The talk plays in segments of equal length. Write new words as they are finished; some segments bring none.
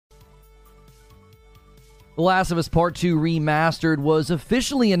The Last of Us Part 2 Remastered was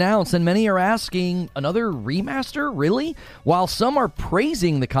officially announced, and many are asking, another remaster? Really? While some are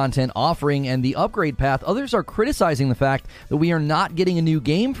praising the content offering and the upgrade path, others are criticizing the fact that we are not getting a new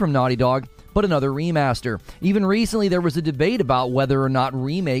game from Naughty Dog, but another remaster. Even recently, there was a debate about whether or not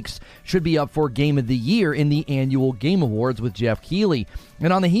remakes should be up for Game of the Year in the annual Game Awards with Jeff Keighley.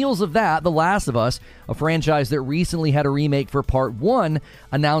 And on the heels of that, The Last of Us, a franchise that recently had a remake for Part 1,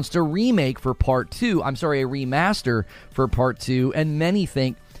 announced a remake for Part 2. A remaster for Part 2, and many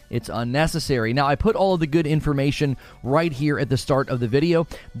think it's unnecessary. Now, I put all of the good information right here at the start of the video.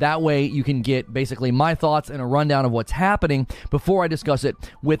 That way, you can get basically my thoughts and a rundown of what's happening before I discuss it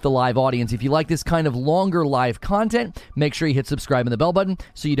with the live audience. If you like this kind of longer live content, make sure you hit subscribe and the bell button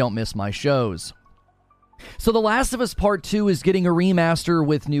so you don't miss my shows. So The Last of Us Part 2 is getting a remaster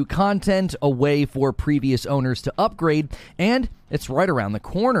with new content, a way for previous owners to upgrade, and it's right around the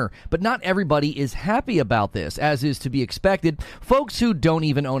corner. But not everybody is happy about this, as is to be expected. Folks who don't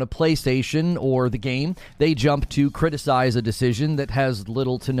even own a PlayStation or the game, they jump to criticize a decision that has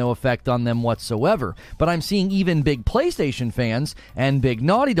little to no effect on them whatsoever. But I'm seeing even big PlayStation fans and big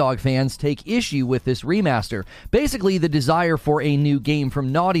Naughty Dog fans take issue with this remaster. Basically, the desire for a new game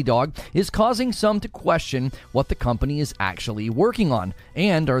from Naughty Dog is causing some to question what the company is actually working on.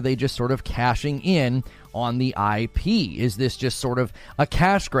 And are they just sort of cashing in on the IP? Is this just sort of a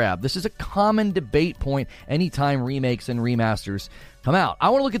cash grab? This is a common debate point anytime remakes and remasters come out. I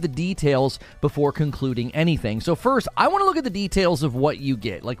want to look at the details before concluding anything. So first, I want to look at the details of what you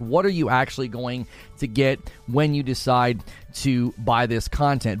get. Like, what are you actually going to get when you decide to buy this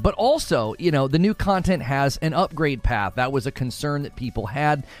content? But also, the new content has an upgrade path. That was a concern that people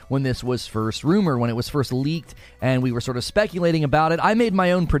had when this was first rumored, when it was first leaked, and we were sort of speculating about it. I made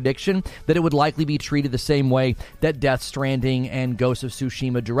my own prediction that it would likely be treated the same way that Death Stranding and Ghost of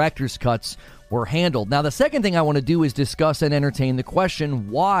Tsushima director's cuts were handled. Now, the second thing I want to do is discuss and entertain the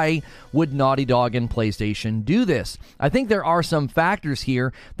question, why would Naughty Dog and PlayStation do this? I think there are some factors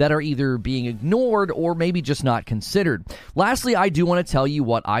here that are either being ignored or maybe just not considered. Lastly, I do want to tell you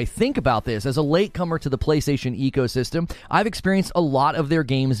what I think about this. As a latecomer to the PlayStation ecosystem, I've experienced a lot of their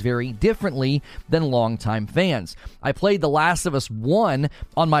games very differently than longtime fans. I played The Last of Us 1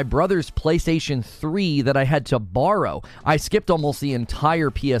 on my brother's PlayStation 3 that I had to borrow. I skipped almost the entire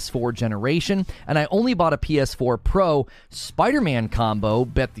PS4 generation, and I only bought a PS4 Pro Spider-Man combo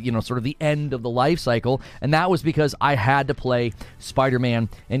at sort of the end of the life cycle, and that was because I had to play Spider-Man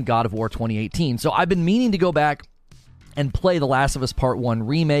and God of War 2018. So I've been meaning to go back and play The Last of Us Part 1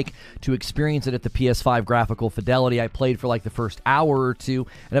 remake to experience it at the PS5 graphical fidelity. I played for like the first hour or two,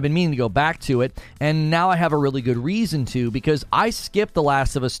 and I've been meaning to go back to it, and now I have a really good reason to, because I skipped The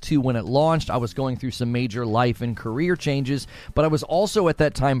Last of Us 2 when it launched. I was going through some major life and career changes, but I was also at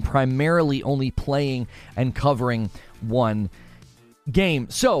that time primarily only playing and covering one game.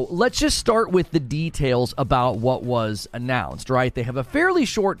 So let's just start with the details about what was announced, right? They have a fairly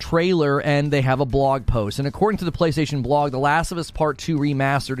short trailer and they have a blog post. And according to the PlayStation blog, The Last of Us Part 2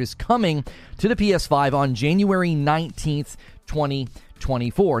 Remastered is coming to the PS5 on January 19th,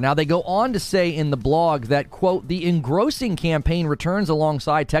 2024. Now, they go on to say in the blog that, quote, the engrossing campaign returns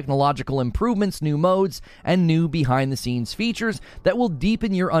alongside technological improvements, new modes, and new behind-the-scenes features that will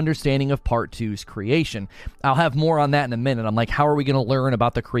deepen your understanding of Part 2's creation. I'll have more on that in a minute. I'm like, how are we going to learn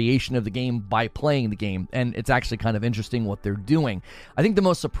about the creation of the game by playing the game? And it's actually kind of interesting what they're doing. I think the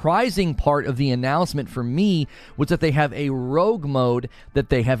most surprising part of the announcement for me was that they have a rogue mode that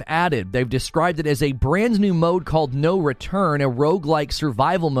they have added. They've described it as a brand new mode called No Return, a roguelike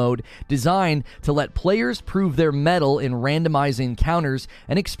survival mode designed to let players prove their mettle in randomized encounters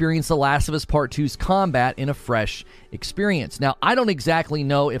and experience The Last of Us Part 2's combat in a fresh experience. Now, I don't exactly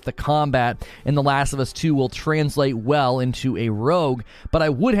know if the combat in The Last of Us 2 will translate well into a rogue, but I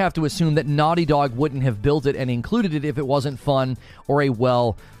would have to assume that Naughty Dog wouldn't have built it and included it if it wasn't fun or a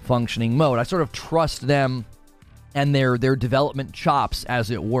well-functioning mode. I sort of trust them and their development chops,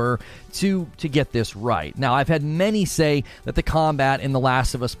 as it were, to get this right. Now, I've had many say that the combat in The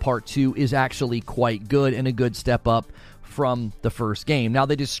Last of Us Part 2 is actually quite good and a good step up from the first game. Now,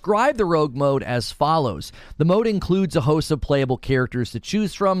 they describe the rogue mode as follows. The mode includes a host of playable characters to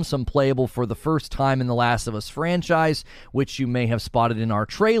choose from, some playable for the first time in the Last of Us franchise, which you may have spotted in our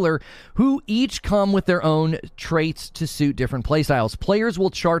trailer, who each come with their own traits to suit different playstyles. Players will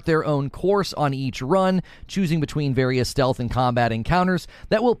chart their own course on each run, choosing between various stealth and combat encounters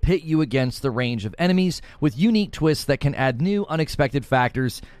that will pit you against the range of enemies, with unique twists that can add new, unexpected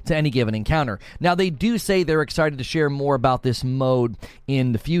factors to any given encounter. Now, they do say they're excited to share more about this mode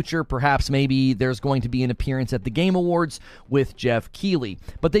in the future. Perhaps maybe there's going to be an appearance at the Game Awards with Jeff Keighley.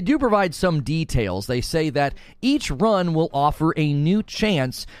 But they do provide some details. They say that each run will offer a new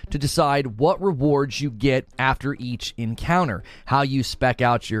chance to decide what rewards you get after each encounter, how you spec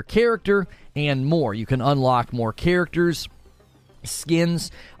out your character, and more. You can unlock more characters,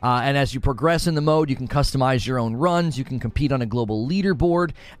 skins, and as you progress in the mode, you can customize your own runs, you can compete on a global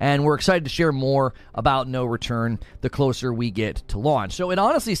leaderboard, and we're excited to share more about No Return the closer we get to launch. So it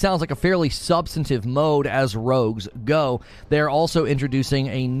honestly sounds like a fairly substantive mode as rogues go. They're also introducing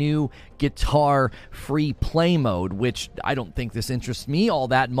a new guitar free play mode, which I don't think this interests me all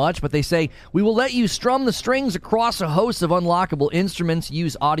that much, but they say, we will let you strum the strings across a host of unlockable instruments,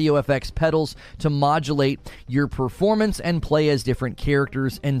 use audio effects pedals to modulate your performance, and play as different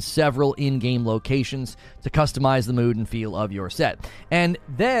characters in several in-game locations to customize the mood and feel of your set. And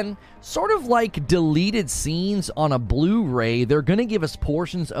then, sort of like deleted scenes on a Blu-ray, they're going to give us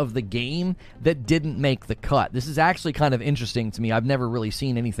portions of the game that didn't make the cut. This is actually kind of interesting to me. I've never really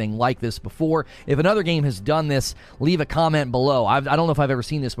seen anything like this before. If another game has done this, leave a comment below. I don't know if I've ever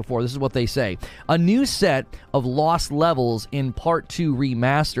seen this before. This is what they say. A new set of lost levels in Part 2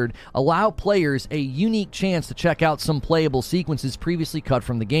 Remastered allow players a unique chance to check out some playable sequences previously cut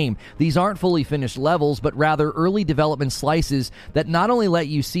from the game. These aren't fully finished levels, but rather early development slices that not only let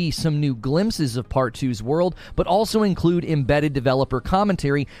you see some new glimpses of Part 2's world, but also include embedded developer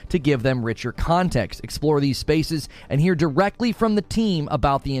commentary to give them richer context. Explore these spaces and hear directly from the team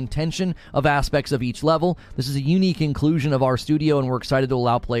about the intention of aspects of each level. This is a unique inclusion of our studio, and we're excited to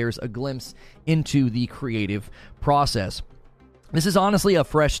allow players a glimpse into the creative process. This is honestly a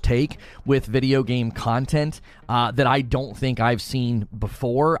fresh take with video game content that I don't think I've seen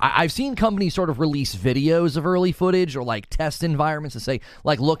before. I've seen companies sort of release videos of early footage or like test environments to say,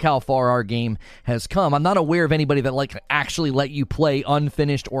 like, look how far our game has come. I'm not aware of anybody that like actually let you play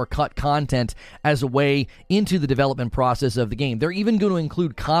unfinished or cut content as a way into the development process of the game. They're even going to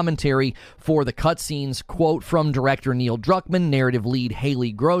include commentary for the cutscenes, quote from director Neil Druckmann, narrative lead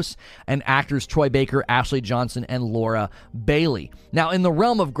Haley Gross, and actors Troy Baker, Ashley Johnson, and Laura Bailey. Now, in the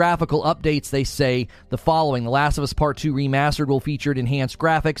realm of graphical updates, they say the following. The Last of Us Part 2 Remastered will feature enhanced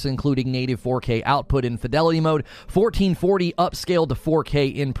graphics, including native 4K output in fidelity mode, 1440 upscaled to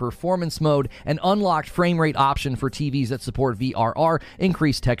 4K in performance mode, an unlocked frame rate option for TVs that support VRR,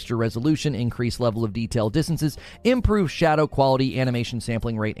 increased texture resolution, increased level of detail distances, improved shadow quality, animation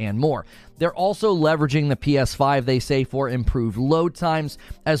sampling rate, and more. They're also leveraging the PS5, they say, for improved load times,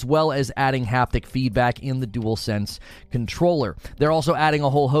 as well as adding haptic feedback in the DualSense controller. They're also adding a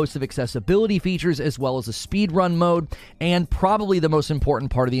whole host of accessibility features, as well as a speedrun mode, and probably the most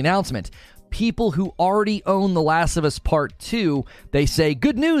important part of the announcement. People who already own The Last of Us Part 2, they say,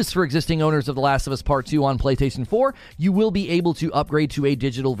 good news for existing owners of The Last of Us Part 2 on PlayStation 4. You will be able to upgrade to a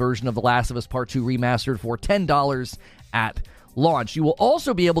digital version of The Last of Us Part 2 Remastered for $10 at launch. You will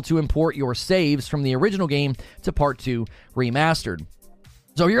also be able to import your saves from the original game to Part 2 Remastered.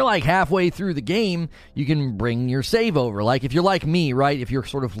 So you're like halfway through the game, you can bring your save over. Like if you're like me, right? If you're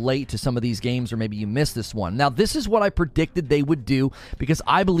sort of late to some of these games or maybe you missed this one. Now, this is what I predicted they would do because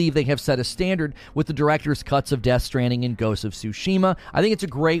I believe they have set a standard with the director's cuts of Death Stranding and Ghost of Tsushima. I think it's a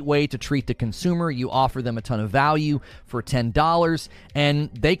great way to treat the consumer. You offer them a ton of value for $10 and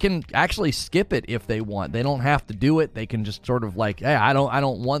they can actually skip it if they want. They don't have to do it. They can just sort of like, hey, I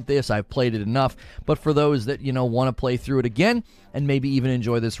don't want this. I've played it enough. But for those that, want to play through it again and maybe even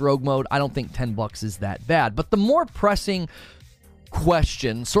enjoy this rogue mode, I don't think $10 is that bad. But the more pressing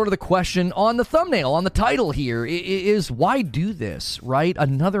question, sort of the question on the thumbnail, on the title here, is why do this, right?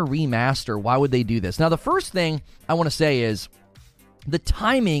 Another remaster. Why would they do this? Now, the first thing I want to say is the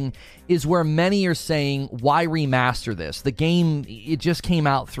timing is where many are saying, why remaster this? The game, it just came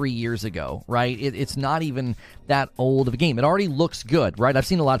out 3 years ago, right? It's not even that old of a game. It already looks good, right? I've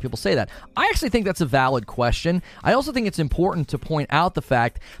seen a lot of people say that. I actually think that's a valid question. I also think it's important to point out the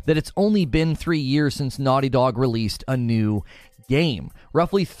fact that it's only been 3 years since Naughty Dog released a new game.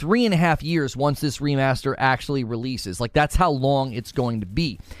 Roughly 3.5 years once this remaster actually releases. Like, that's how long it's going to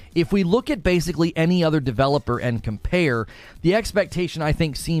be. If we look at basically any other developer and compare, the expectation, I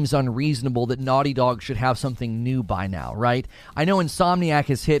think, seems unreasonable that Naughty Dog should have something new by now, right? I know Insomniac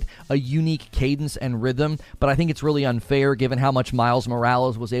has hit a unique cadence and rhythm, but I think it's really unfair given how much Miles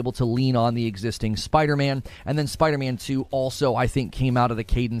Morales was able to lean on the existing Spider-Man, and then Spider-Man 2 also, I think, came out of the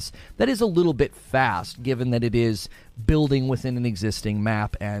cadence that is a little bit fast, given that it is building within an existing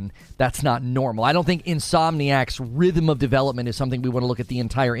map, and that's not normal. I don't think Insomniac's rhythm of development is something we want to look at the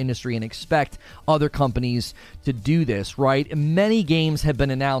entire industry and expect other companies to do this, right? Many games have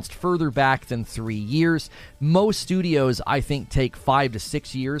been announced further back than 3 years. Most studios, I think, take 5 to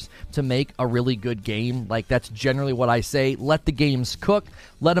 6 years to make a really good game. Like, that's generally what I say. Let the games cook.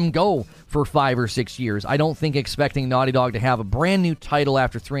 Let them go for 5 or 6 years. I don't think expecting Naughty Dog to have a brand new title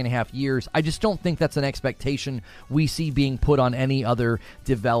after 3.5 years, I just don't think that's an expectation we see being put on any other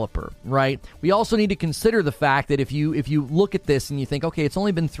developer, right? We also need to consider the fact that if you look at this and you think, okay, it's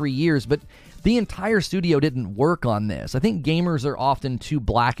only been 3 years, but the entire studio didn't work on this. I think gamers are often too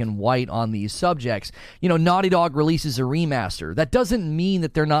black and white on these subjects. You know, Naughty Dog releases a remaster. That doesn't mean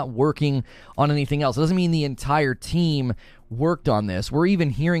that they're not working on anything else. It doesn't mean the entire team worked on this. We're even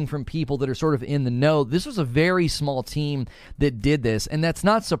hearing from people that are sort of in the know. This was a very small team that did this, and that's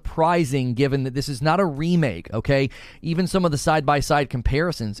not surprising given that this is not a remake, okay? Even some of the side-by-side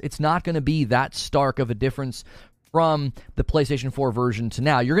comparisons, it's not going to be that stark of a difference from the PlayStation 4 version to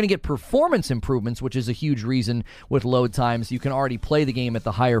now. You're going to get performance improvements, which is a huge reason with load times. You can already play the game at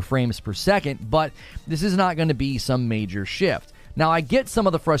the higher frames per second, but this is not going to be some major shift. Now, I get some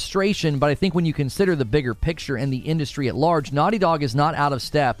of the frustration, but I think when you consider the bigger picture and the industry at large, Naughty Dog is not out of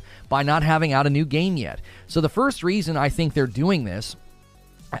step by not having out a new game yet. So the first reason I think they're doing this,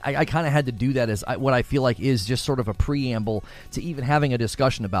 I kind of had to do that as what I feel like is just sort of a preamble to even having a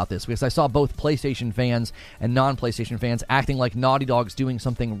discussion about this, because I saw both PlayStation fans and non-PlayStation fans acting like Naughty Dog's doing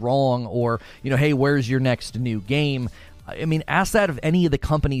something wrong, or, you know, hey, where's your next new game? I mean, ask that of any of the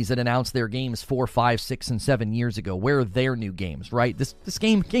companies that announced their games 4, 5, 6, and 7 years ago. Where are their new games, right? This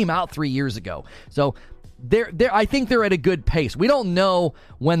game came out 3 years ago. So I think they're at a good pace. We don't know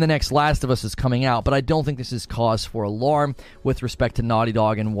when the next Last of Us is coming out, but I don't think this is cause for alarm with respect to Naughty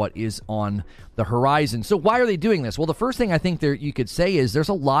Dog and what is on the horizon. So why are they doing this? Well, the first thing I think you could say is there's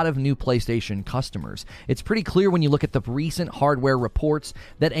a lot of new PlayStation customers. It's pretty clear when you look at the recent hardware reports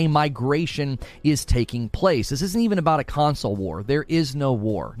that a migration is taking place. This isn't even about a console war. There is no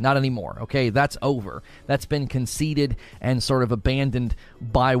war. Not anymore, okay? That's over. That's been conceded and sort of abandoned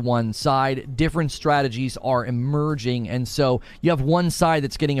by one side. Different strategies are emerging, and so you have one side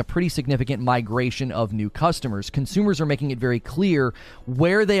that's getting a pretty significant migration of new customers. Consumers are making it very clear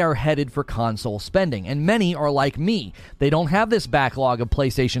where they are headed for console spending, and many are like me. They don't have this backlog of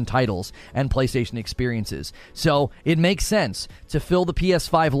PlayStation titles and PlayStation experiences, so it makes sense to fill the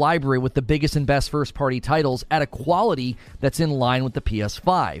PS5 library with the biggest and best first-party titles at a quality that's in line with the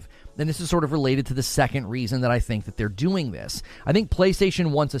PS5. Then this is sort of related to the second reason that I think that they're doing this. I think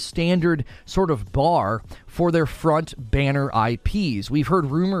PlayStation wants a standard sort of bar for their front banner IPs. We've heard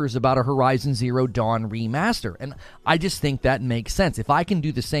rumors about a Horizon Zero Dawn remaster, and I just think that makes sense. If I can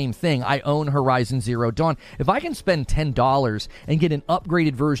do the same thing, I own Horizon Zero Dawn. If I can spend $10 and get an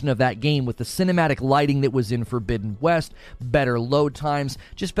upgraded version of that game with the cinematic lighting that was in Forbidden West, better load times,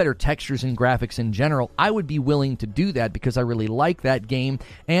 just better textures and graphics in general, I would be willing to do that because I really like that game,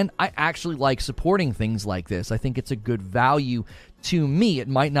 and I actually like supporting things like this. I think it's a good value to me. It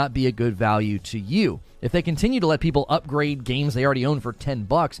might not be a good value to you. If they continue to let people upgrade games they already own for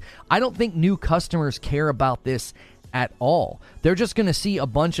 $10, I don't think new customers care about this at all. They're just going to see a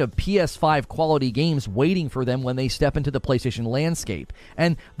bunch of PS5 quality games waiting for them when they step into the PlayStation landscape.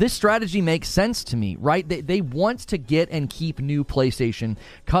 And this strategy makes sense to me, right? They want to get and keep new PlayStation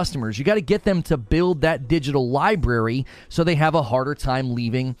customers. You got to get them to build that digital library so they have a harder time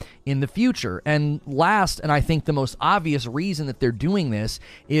leaving in the future. And last, and I think the most obvious reason that they're doing this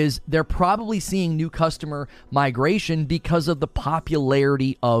is they're probably seeing new customer migration because of the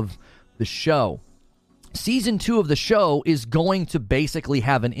popularity of the show. Season 2 of the show is going to basically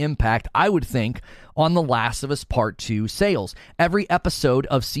have an impact, I would think, on The Last of Us Part 2 sales. Every episode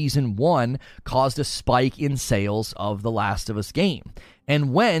of Season 1 caused a spike in sales of The Last of Us game.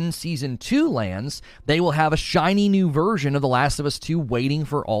 And when Season 2 lands, they will have a shiny new version of The Last of Us 2 waiting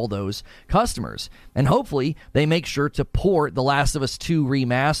for all those customers. And hopefully, they make sure to port The Last of Us 2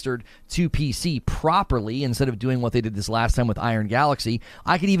 Remastered to PC properly instead of doing what they did this last time with Iron Galaxy.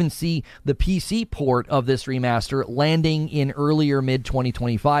 I could even see the PC port of this remaster landing in earlier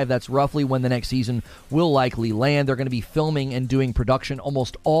mid-2025. That's roughly when the next season will likely land. They're going to be filming and doing production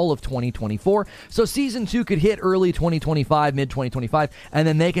almost all of 2024. So Season 2 could hit early 2025, mid-2025, and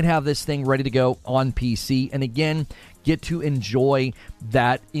then they can have this thing ready to go on PC, and again, get to enjoy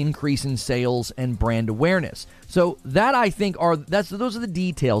that increase in sales and brand awareness. So that, I think, those are the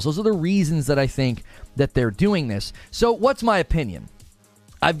details. Those are the reasons that I think that they're doing this. So what's my opinion?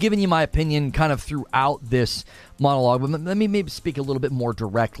 I've given you my opinion kind of throughout this monologue, but let me maybe speak a little bit more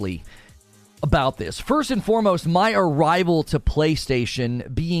directly. about this. First and foremost, my arrival to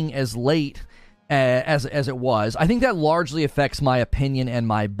PlayStation being as late as it was, I think that largely affects my opinion and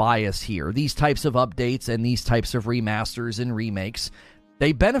my bias here. These types of updates and these types of remasters and remakes,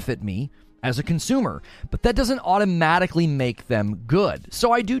 they benefit me as a consumer, but that doesn't automatically make them good.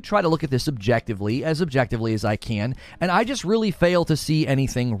 So I do try to look at this objectively as I can, and I just really fail to see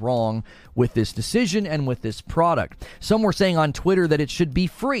anything wrong with this decision and with this product. Some were saying on Twitter that it should be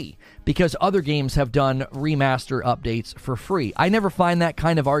free because other games have done remaster updates for free. I never find that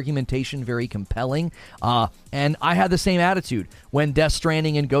kind of argumentation very compelling, and I had the same attitude when Death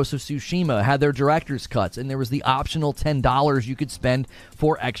Stranding and Ghost of Tsushima had their director's cuts, and there was the optional $10 you could spend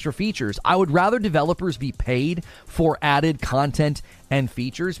for extra features. I would rather developers be paid for added content and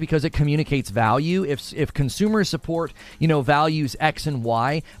features because it communicates value. If consumer support, values X and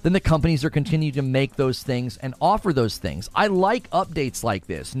Y, then the companies are continuing to make those things and offer those things. I like updates like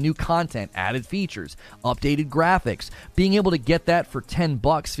this, new content, added features, updated graphics. Being able to get that for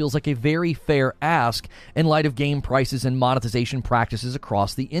 $10 feels like a very fair ask in light of game prices and monetization practices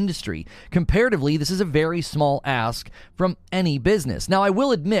across the industry. Comparatively, this is a very small ask from any business. Now, I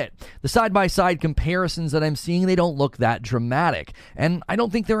will admit, the side-by-side comparisons that I'm seeing, they don't look that dramatic. And I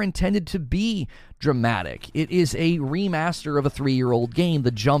don't think they're intended to be dramatic. It is a remaster of a 3-year-old game.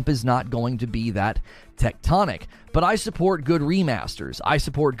 The jump is not going to be that tectonic. But I support good remasters. I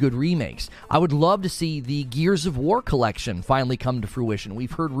support good remakes. I would love to see the Gears of War collection finally come to fruition.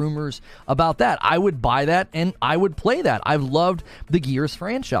 We've heard rumors about that. I would buy that and I would play that. I've loved the Gears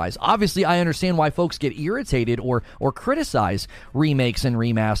franchise. Obviously, I understand why folks get irritated or criticize remakes and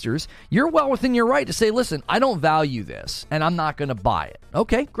remasters. You're well within your right to say, listen, I don't value this and I'm not going to buy it.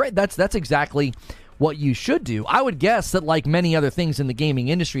 Okay, great. That's exactly what you should do. I would guess that like many other things in the gaming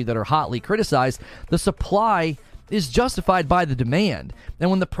industry that are hotly criticized, the supply is justified by the demand. And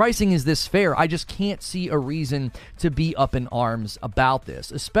when the pricing is this fair, I just can't see a reason to be up in arms about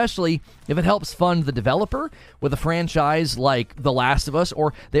this, especially if it helps fund the developer with a franchise like The Last of Us,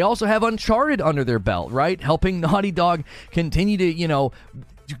 or they also have Uncharted under their belt, right? Helping Naughty Dog continue to,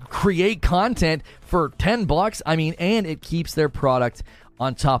 create content for $10. I mean, and it keeps their product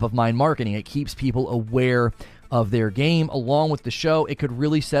on top of mind marketing. It keeps people aware of their game along with the show. It could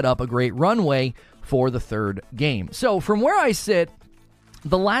really set up a great runway for the third game. So from where I sit,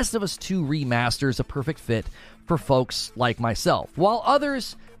 The Last of Us 2 Remaster is a perfect fit for folks like myself, while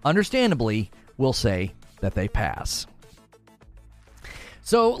others, understandably, will say that they pass.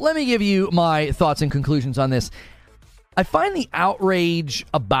 So let me give you my thoughts and conclusions on this. I find the outrage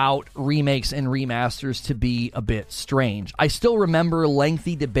about remakes and remasters to be a bit strange. I still remember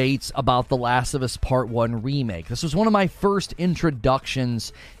lengthy debates about The Last of Us Part 1 remake. This was one of my first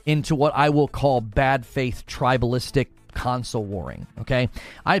introductions into what I will call bad faith tribalistic console warring, okay?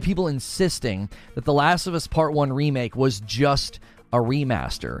 I had people insisting that The Last of Us Part 1 remake was just a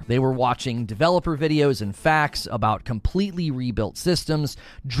remaster. They were watching developer videos and facts about completely rebuilt systems,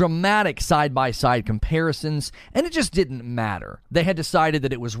 dramatic side-by-side comparisons, and it just didn't matter. They had decided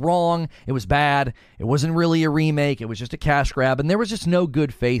that it was wrong, it was bad, it wasn't really a remake, it was just a cash grab, and there was just no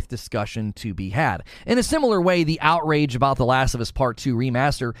good faith discussion to be had. In a similar way, the outrage about The Last of Us Part 2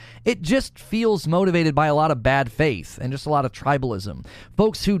 Remaster, it just feels motivated by a lot of bad faith and just a lot of tribalism.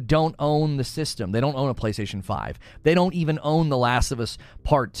 Folks who don't own the system, they don't own a PlayStation 5, they don't even own The Last of Us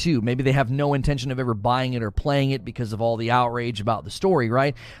Part 2. Maybe they have no intention of ever buying it or playing it because of all the outrage about the story,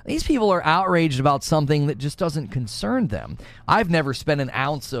 right? These people are outraged about something that just doesn't concern them. I've never spent an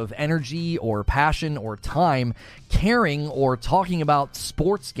ounce of energy or passion or time caring or talking about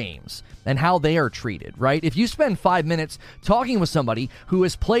sports games and how they are treated, right? If you spend 5 minutes talking with somebody who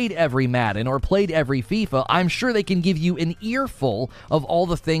has played every Madden or played every FIFA, I'm sure they can give you an earful of all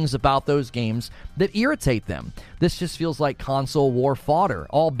the things about those games that irritate them. This just feels like console war fodder,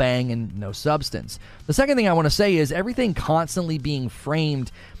 all bang and no substance. The second thing I want to say is everything constantly being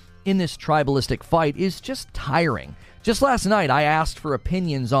framed in this tribalistic fight is just tiring. Just last night, I asked for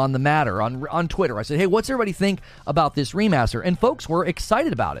opinions on the matter on Twitter. I said, hey, what's everybody think about this remaster? And folks were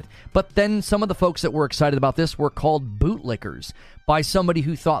excited about it. But then some of the folks that were excited about this were called bootlickers by somebody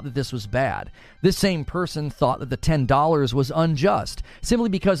who thought that this was bad. This same person thought that the $10 was unjust, simply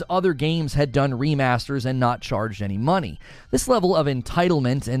because other games had done remasters and not charged any money. This level of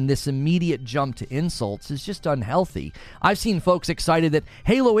entitlement and this immediate jump to insults is just unhealthy. I've seen folks excited that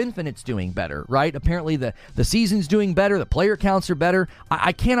Halo Infinite's doing better, right? Apparently the season's doing better, the player counts are better.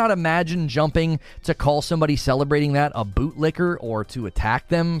 I cannot imagine jumping to call somebody celebrating that a bootlicker or to attack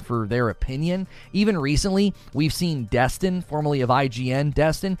them for their opinion. Even recently, we've seen Destin, formerly of IGN,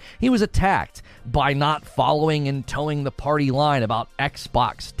 Destin, he was attacked by not following and towing the party line about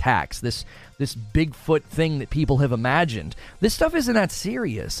Xbox tax. This this Bigfoot thing that people have imagined. This stuff isn't that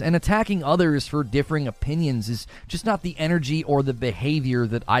serious, and attacking others for differing opinions is just not the energy or the behavior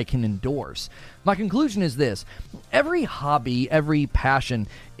that I can endorse. My conclusion is this: every hobby, every passion,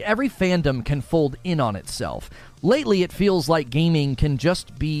 every fandom can fold in on itself. Lately, it feels like gaming can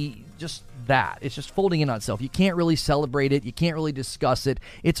just be that. It's just folding in on itself. You can't really celebrate it. You can't really discuss it.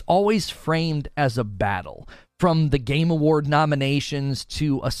 It's always framed as a battle. From the Game Award nominations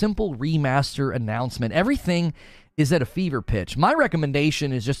to a simple remaster announcement, everything is at a fever pitch. My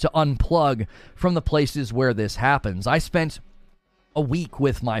recommendation is just to unplug from the places where this happens. I spent a week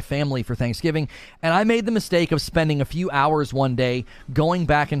with my family for Thanksgiving, and I made the mistake of spending a few hours one day going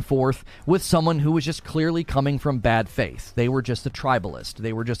back and forth with someone who was just clearly coming from bad faith. They were just a tribalist.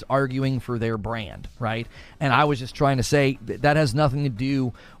 They were just arguing for their brand, right? And I was just trying to say that has nothing to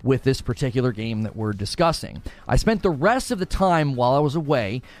do with this particular game that we're discussing. I spent the rest of the time while I was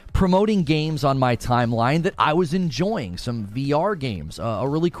away promoting games on my timeline that I was enjoying, some VR games, a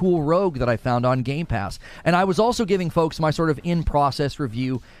really cool Rogue that I found on Game Pass, and I was also giving folks my sort of in-process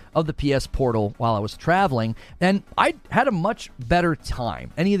review of the PS Portal while I was traveling, and I had a much better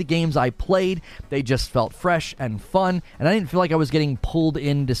time. Any of the games I played, they just felt fresh and fun, and I didn't feel like I was getting pulled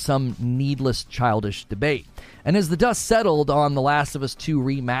into some needless childish debate. And as the dust settled on The Last of Us 2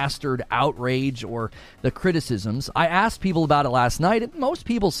 Remastered outrage or the criticisms, I asked people about it last night, and most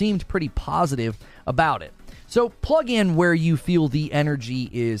people seemed pretty positive about it. So plug in where you feel the energy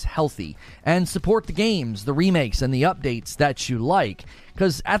is healthy and support the games, the remakes, and the updates that you like,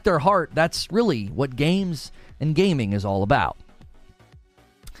 because at their heart, that's really what games and gaming is all about.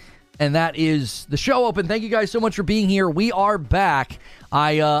 And that is the show open. Thank you guys so much for being here. We are back.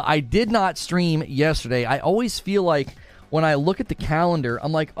 I did not stream yesterday. I always feel like when I look at the calendar,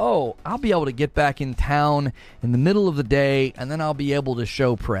 I'm like, oh, I'll be able to get back in town in the middle of the day, and then I'll be able to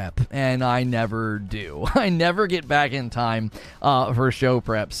show prep. And I never do. I never get back in time for show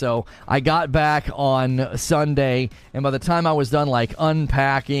prep. So I got back on Sunday, and by the time I was done, like,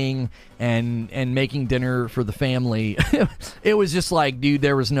 unpacking and making dinner for the family, it was just like, dude,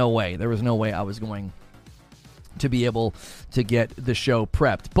 there was no way. There was no way I was going to be able to get the show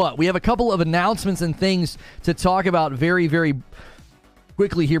prepped. But we have a couple of announcements and things to talk about very, very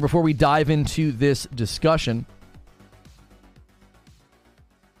quickly here before we dive into this discussion.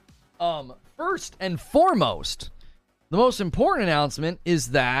 First and foremost, the most important announcement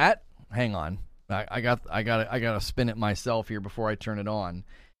is that, hang on, I gotta spin it myself here before I turn it on.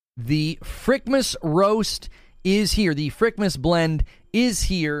 The Frickmas Roast is here. The Frickmas Blend is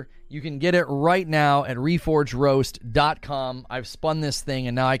here. You can get it right now at reforgeroast.com. I've spun this thing,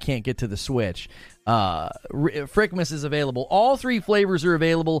 and now I can't get to the Switch. Frickmas is available. All three flavors are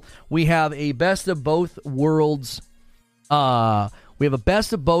available. We have a best of both worlds. We have a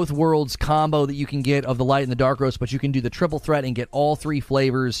best of both worlds combo that you can get of the light and the dark roast, but you can do the triple threat and get all three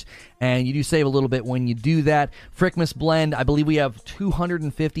flavors, and you do save a little bit when you do that. Frickmas Blend, I believe we have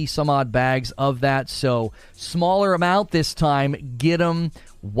 250 some odd bags of that, so smaller amount this time. Get them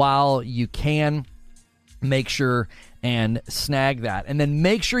while you can. Make sure and snag that. And then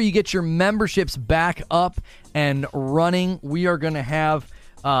make sure you get your memberships back up and running. We are going to have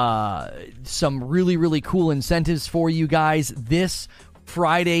some really, really cool incentives for you guys. This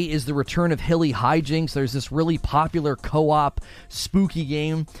Friday is the return of Hilly Hijinks. There's this really popular co-op spooky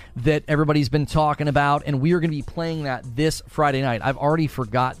game that everybody's been talking about, and we are going to be playing that this Friday night. I've already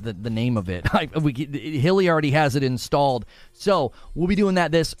forgot the name of it. Hilly already has it installed. So we'll be doing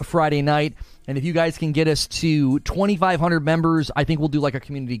that this Friday night. And if you guys can get us to 2,500 members, I think we'll do like a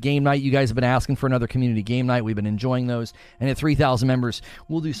community game night. You guys have been asking for another community game night. We've been enjoying those. And at 3,000 members,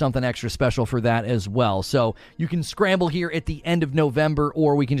 we'll do something extra special for that as well. So you can scramble here at the end of November,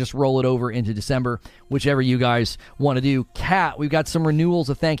 or we can just roll it over into December, whichever you guys want to do. Kat, we've got some renewals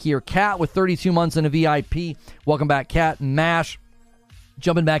to thank here. Kat with 32 months in a VIP. Welcome back, Kat. Mash,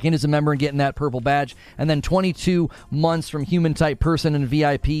 jumping back in as a member and getting that purple badge. And then 22 months from human type person and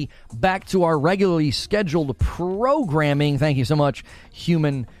VIP back to our regularly scheduled programming. Thank you so much,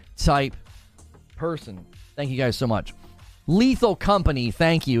 human type person. Thank you guys so much. Lethal Company,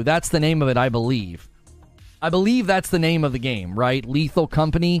 thank you. That's the name of it, I believe. I believe that's the name of the game, right? Lethal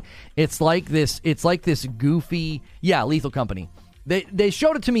Company. It's like this goofy, yeah, Lethal Company. They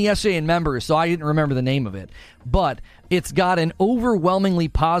showed it to me yesterday in members, so I didn't remember the name of it. But it's got an overwhelmingly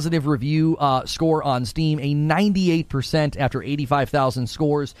positive review score on Steam, a 98% after 85,000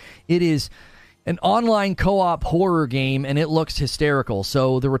 scores. It is an online co-op horror game, and it looks hysterical.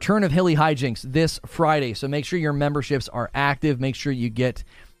 So the return of Hilly Hijinks this Friday. So make sure your memberships are active. Make sure you get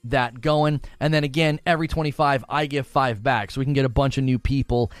that going. And then again, every 25, I give 5 back, so we can get a bunch of new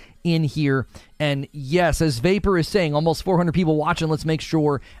people in here. And yes, as Vapor is saying, almost 400 people watching. Let's make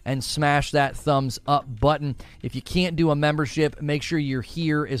sure and smash that thumbs up button. If you can't do a membership, make sure you're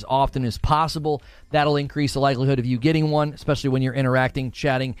here as often as possible. That'll increase the likelihood of you getting one, especially when you're interacting,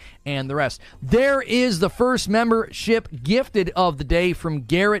 chatting, and the rest. There is the first membership gifted of the day from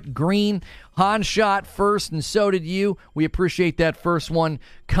Garrett Green. Han shot first, and so did you. We appreciate that first one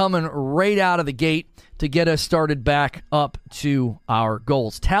coming right out of the gate to get us started back up to our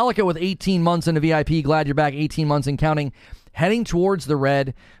goals. Talica with 18 months into VIP. Glad you're back. 18 months and counting. Heading towards the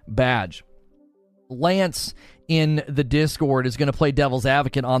red badge. Lance in the Discord is going to play devil's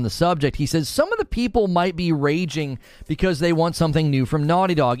advocate on the subject. He says some of the people might be raging because they want something new from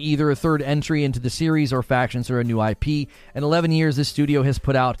Naughty Dog, either a third entry into the series or factions or a new IP. In 11 years, this studio has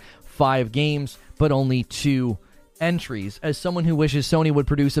put out 5 games, but only 2 entries. As someone who wishes Sony would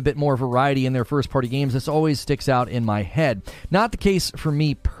produce a bit more variety in their first-party games, this always sticks out in my head. Not the case for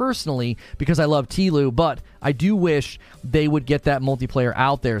me personally, because I love Tlu, but I do wish they would get that multiplayer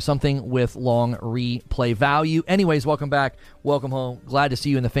out there, something with long replay value. Anyways, welcome back. Welcome home. Glad to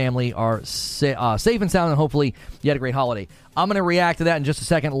see you and the family are safe and sound, and hopefully you had a great holiday. I'm going to react to that in just a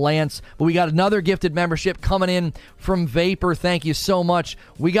second, Lance. But we got another gifted membership coming in from Vapor. Thank you so much.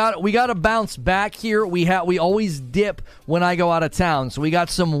 We got to bounce back here. We always dip when I go out of town, so we got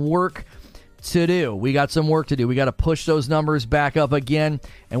some work to do. We got to push those numbers back up again,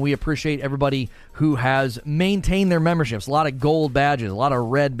 and we appreciate everybody who has maintained their memberships. A lot of gold badges, a lot of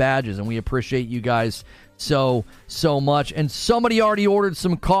red badges, and we appreciate you guys so much. And somebody already ordered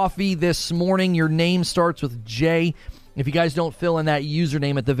some coffee this morning. Your name starts with J. If you guys don't fill in that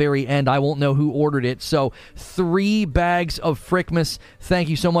username at the very end, I won't know who ordered it. So 3 bags of Frickmas. Thank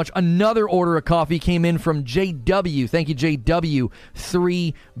you so much. Another order of coffee came in from JW. Thank you, JW.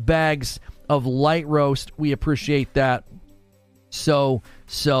 3 bags of light roast. We appreciate that so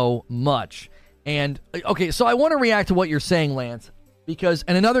much. And okay, so I want to react to what you're saying, Lance, because,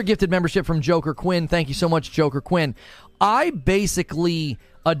 and another gifted membership from Joker Quinn. Thank you so much, Joker Quinn. I basically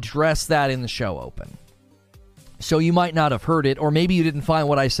addressed that in the show open. So you might not have heard it, or maybe you didn't find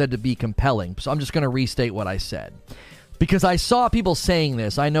what I said to be compelling. So I'm just going to restate what I said, because I saw people saying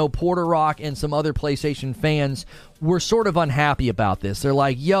this. I know Porter Rock and some other PlayStation fans were sort of unhappy about this. They're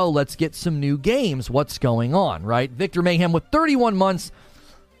like, yo, let's get some new games. What's going on, right? Victor Mayhem with 31 months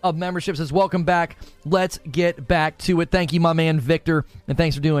of membership says, welcome back. Let's get back to it. Thank you, my man, Victor. And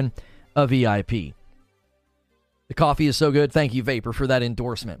thanks for doing a VIP. The coffee is so good. Thank you, Vapor, for that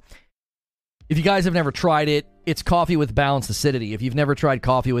endorsement. If you guys have never tried it, it's coffee with balanced acidity. If you've never tried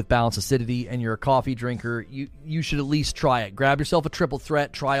coffee with balanced acidity and you're a coffee drinker, you should at least try it. Grab yourself a triple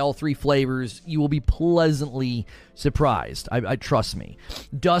threat, try all 3 flavors. You will be pleasantly surprised. I trust me.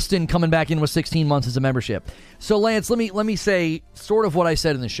 Dustin coming back in with 16 months as a membership. So Lance, let me say sort of what I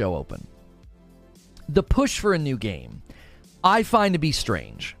said in the show open. The push for a new game, I find to be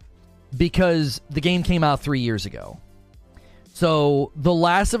strange, because the game came out 3 years ago. So, The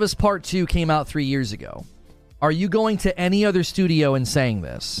Last of Us Part 2 came out 3 years ago. Are you going to any other studio and saying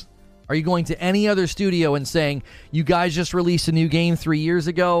this? Are you going to any other studio and saying, you guys just released a new game 3 years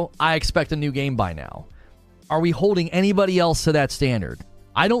ago, I expect a new game by now? Are we holding anybody else to that standard?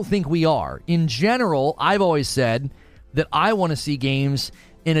 I don't think we are. In general, I've always said that I want to see games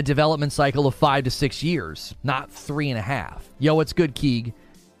in a development cycle of 5 to 6 years, not 3.5. Yo, what's good, Keeg?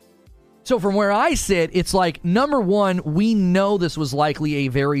 So from where I sit, it's like, number one, we know this was likely a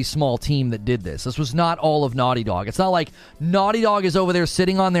very small team that did this. This was not all of Naughty Dog. It's not like Naughty Dog is over there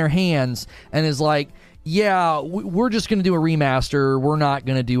sitting on their hands and is like, yeah, we're just going to do a remaster. We're not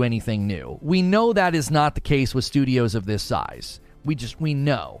going to do anything new. We know that is not the case with studios of this size. We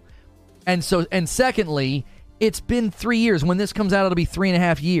know. And secondly, it's been 3 years. When this comes out, it'll be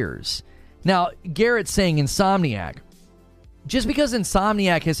 3.5 years. Now, Garrett's saying Insomniac. Just because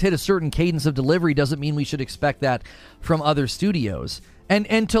Insomniac has hit a certain cadence of delivery doesn't mean we should expect that from other studios.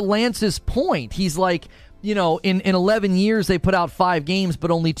 And to Lance's point, he's like, you know, in 11 years, they put out 5 games,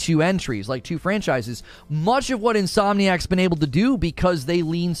 but only 2 entries, like 2 franchises. Much of what Insomniac's been able to do because they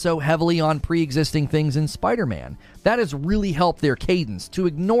lean so heavily on pre-existing things in Spider-Man. That has really helped their cadence. To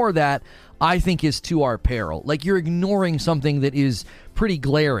ignore that, I think, is to our peril. Like, you're ignoring something that is pretty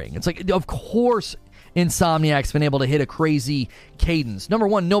glaring. It's like, of course, Insomniac's been able to hit a crazy cadence. Number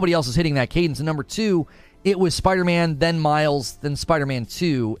one, nobody else is hitting that cadence. And number two, it was Spider-Man, then Miles, then Spider-Man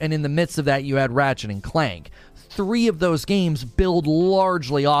 2. And in the midst of that, you had Ratchet and Clank. 3 of those games build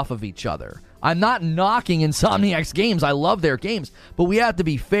largely off of each other. I'm not knocking Insomniac's games. I love their games. But we have to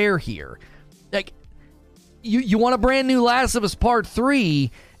be fair here. Like, you want a brand new Last of Us Part 3,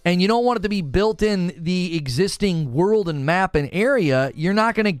 and you don't want it to be built in the existing world and map and area, you're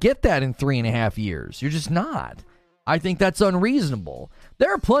not going to get that in 3.5 years. You're just not. I think that's unreasonable.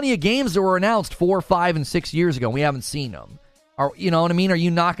 There are plenty of games that were announced 4, 5, and 6 years ago. We haven't seen them. You know what I mean? Are you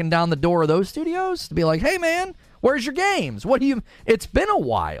knocking down the door of those studios to be like, hey, man, where's your games? It's been a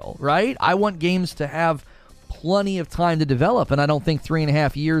while, right? I want games to have plenty of time to develop, and I don't think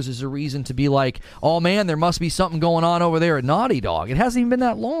 3.5 years is a reason to be like, oh man, there must be something going on over there at Naughty Dog. It hasn't even been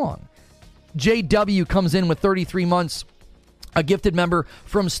that long. JW comes in with 33 months, a gifted member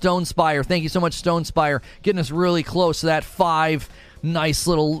from Stone Spire. Thank you so much, Stone Spire, getting us really close to that 5. Nice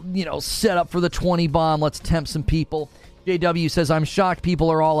little, setup for the 20 bomb. Let's tempt some people. JW says, I'm shocked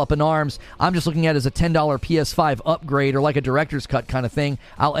people are all up in arms. I'm just looking at it as a $10 PS5 upgrade or like a director's cut kind of thing.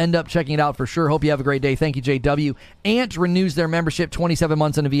 I'll end up checking it out for sure. Hope you have a great day. Thank you, JW. Ant renews their membership, 27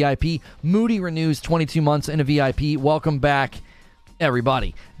 months in a VIP. Moody renews 22 months in a VIP. Welcome back,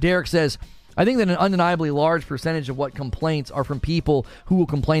 everybody. Derek says, I think that an undeniably large percentage of what complaints are from people who will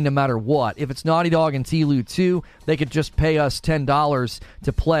complain no matter what. If it's Naughty Dog and TLOU 2, they could just pay us $10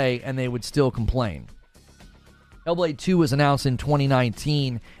 to play and they would still complain. Hellblade 2 was announced in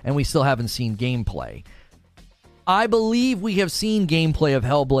 2019, and we still haven't seen gameplay. I believe we have seen gameplay of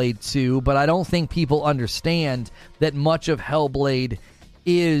Hellblade 2, but I don't think people understand that much of Hellblade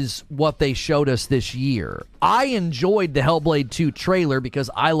is what they showed us this year. I enjoyed the Hellblade 2 trailer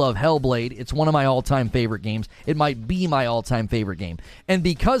because I love Hellblade. It's one of my all-time favorite games. It might be my all-time favorite game. And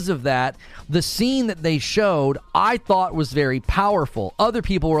because of that, the scene that they showed, I thought was very powerful. Other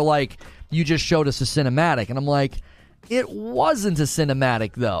people were like, you just showed us a cinematic. And I'm like, it wasn't a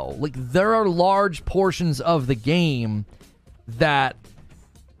cinematic, though. Like, there are large portions of the game that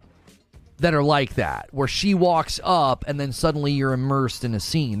are like that, where she walks up and then suddenly you're immersed in a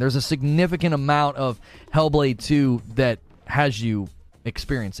scene. There's a significant amount of Hellblade 2 that has you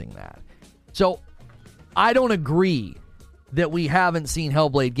experiencing that. So, I don't agree that we haven't seen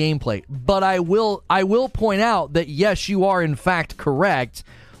Hellblade gameplay, but I will point out that, yes, you are in fact correct.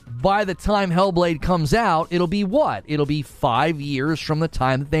 By the time Hellblade comes out, it'll be what? It'll be 5 years from the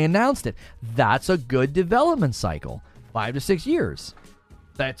time that they announced it. That's a good development cycle. 5 to 6 years.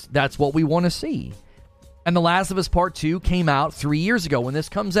 That's what we want to see. And The Last of Us Part 2 came out 3 years ago. When this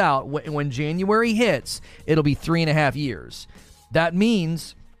comes out, when January hits, it'll be 3.5 years. That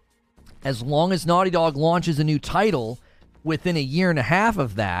means as long as Naughty Dog launches a new title within 1.5 years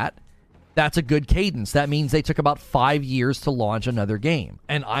of that, that's a good cadence. That means they took about 5 years to launch another game.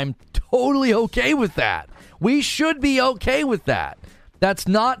 And I'm totally okay with that. We should be okay with that. That's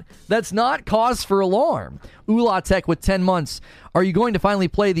not cause for alarm. Ulatek with 10 months. Are you going to finally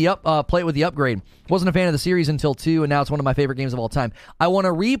play it with the upgrade? Wasn't a fan of the series until 2, and now it's one of my favorite games of all time. I want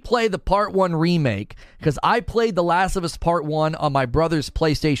to replay the Part 1 remake because I played The Last of Us Part 1 on my brother's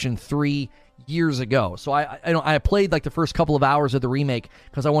PlayStation 3 years ago. So I played like the first couple of hours of the remake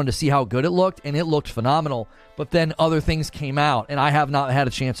because I wanted to see how good it looked, and it looked phenomenal. But then other things came out, and I have not had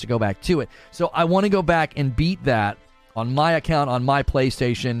a chance to go back to it. So I want to go back and beat that on my account, on my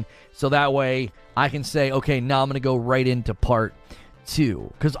PlayStation, so that way I can say, okay, now I'm going to go right into Part 2.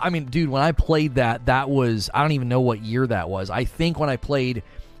 Because, I mean, dude, when I played that was, I don't even know what year that was. I think when I played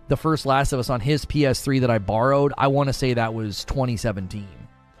the first Last of Us on his PS3 that I borrowed, I want to say that was 2017.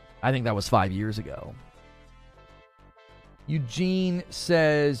 I think that was 5 years ago. Eugene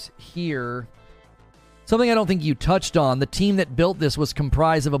says here, something I don't think you touched on, the team that built this was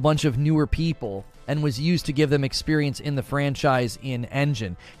comprised of a bunch of newer people and was used to give them experience in the franchise in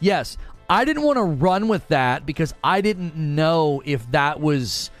Engine. Yes, I didn't want to run with that because I didn't know if that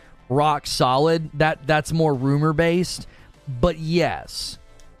was rock solid. That's more rumor-based. But yes,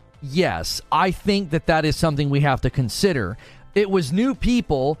 I think that is something we have to consider. It was new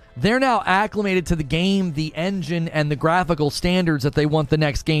people. They're now acclimated to the game, the engine, and the graphical standards that they want the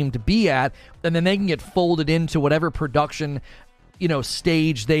next game to be at, and then they can get folded into whatever production,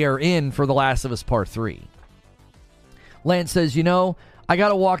 stage they are in for The Last of Us Part 3. Lance says, I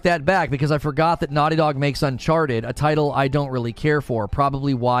gotta walk that back because I forgot that Naughty Dog makes Uncharted, a title I don't really care for.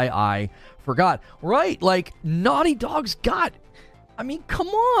 Probably why I forgot. Right, like, Naughty Dog's got... I mean, come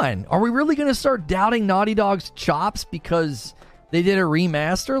on. Are we really going to start doubting Naughty Dog's chops because they did a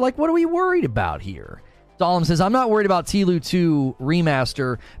remaster? Like, what are we worried about here? Solemn says, I'm not worried about TLOU 2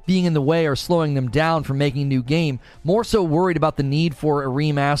 Remaster being in the way or slowing them down from making a new game. More so worried about the need for a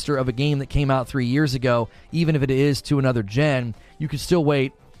remaster of a game that came out 3 years ago. Even if it is to another gen, you could still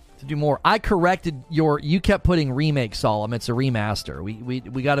wait to do more. I corrected you kept putting remake, Solemn. It's a remaster.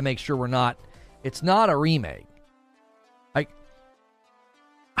 We got to make sure it's not a remake.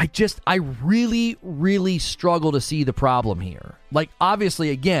 I really, really struggle to see the problem here. Like,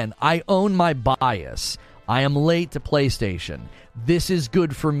 obviously, again, I own my bias. I am late to PlayStation. This is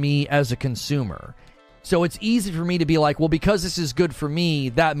good for me as a consumer. So it's easy for me to be like, well, because this is good for me,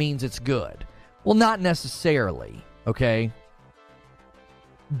 that means it's good. Well, not necessarily, okay?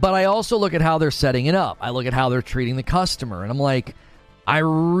 But I also look at how they're setting it up. I look at how they're treating the customer, and I'm like, I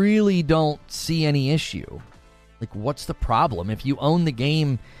really don't see any issue. Like, what's the problem? If you own the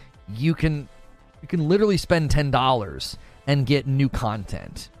game, you can literally spend $10 and get new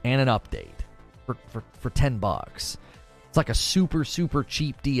content and an update for $10. It's like a super, super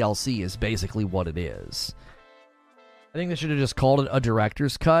cheap DLC is basically what it is. I think they should have just called it a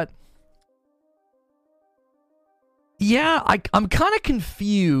director's cut. Yeah, I'm kind of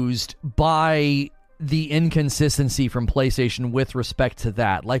confused by the inconsistency from PlayStation with respect to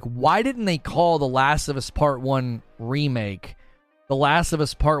that. Like, why didn't they call The Last of Us Part 1 Remake The Last of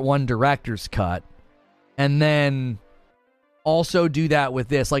Us Part 1 Director's Cut, and then also do that with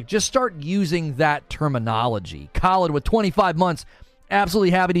this? Like, just start using that terminology. Khaled with 25 months. Absolutely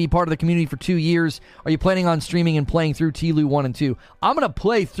happy to be part of the community for 2 years. Are you planning on streaming and playing through TLU 1 and 2? I'm going to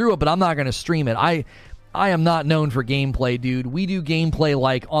play through it, but I'm not going to stream it. I am not known for gameplay, dude. We do gameplay,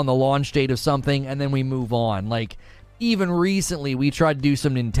 like, on the launch date of something, and then we move on. Like, even recently, we tried to do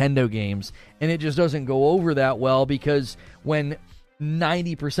some Nintendo games, and it just doesn't go over that well, because when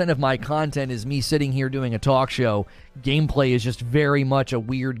 90% of my content is me sitting here doing a talk show, gameplay is just very much a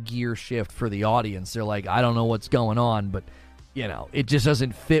weird gear shift for the audience. They're like, I don't know what's going on, but, you know, it just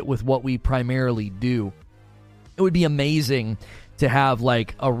doesn't fit with what we primarily do. It would be amazing to have,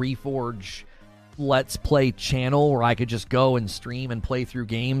 like, a Reforge Let's Play channel where I could just go and stream and play through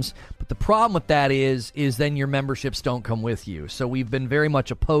games. But the problem with that is then your memberships don't come with you. So we've been very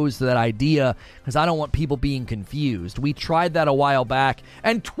much opposed to that idea because I don't want people being confused. We tried that a while back,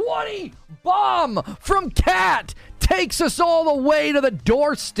 and 20 bomb from Cat takes us all the way to the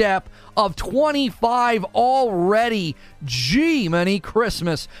doorstep of 25 already. Gee, many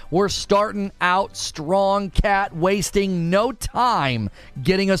Christmas. We're starting out strong, Cat, wasting no time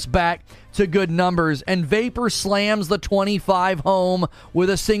getting us back to good numbers. And Vapor slams the 25 home with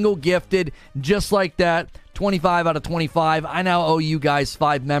a single gifted, just like that. 25 out of 25. I now owe you guys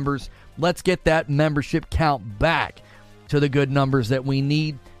 5 members. Let's get that membership count back to the good numbers that we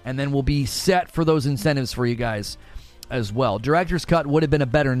need, and then we'll be set for those incentives for you guys as well. Director's Cut would have been a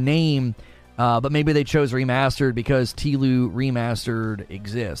better name, but maybe they chose Remastered because TLU Remastered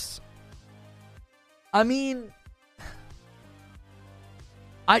exists. I mean,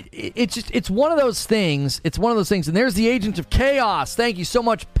 it's one of those things. It's one of those things. And there's the Agent of Chaos. Thank you so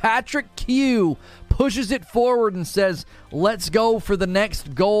much. Patrick Q pushes it forward and says, let's go for the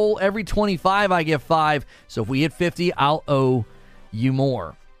next goal. Every 25, I give 5. So if we hit 50, I'll owe you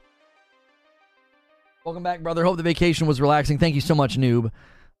more. Welcome back, brother. Hope the vacation was relaxing. Thank you so much, Noob.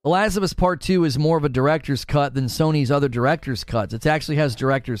 The Last of Us Part 2 is more of a director's cut than Sony's other director's cuts. It actually has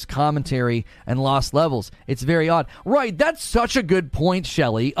director's commentary and lost levels. It's very odd. Right, that's such a good point,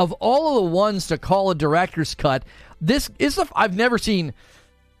 Shelley. Of all of the ones to call a director's cut, this is I've never seen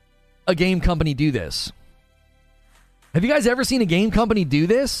a game company do this. Have you guys ever seen a game company do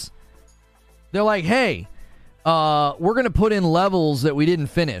this? They're like, hey, we're going to put in levels that we didn't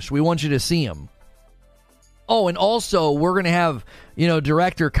finish. We want you to see them. Oh, and also, we're going to have,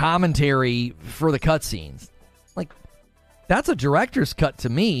 director commentary for the cutscenes. Like, that's a director's cut to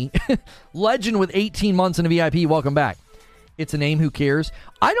me. Legend with 18 months in a VIP, welcome back. It's a name, who cares?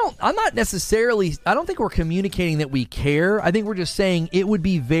 I don't think we're communicating that we care. I think we're just saying it would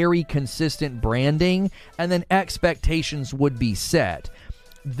be very consistent branding, and then expectations would be set.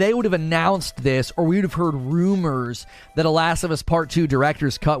 They would have announced this, or we would have heard rumors that a Last of Us Part 2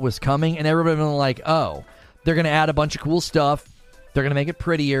 director's cut was coming, and everybody would have been like, oh, they're going to add a bunch of cool stuff. They're going to make it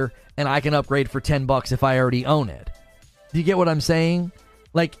prettier, and I can upgrade for $10 if I already own it. Do you get what I'm saying?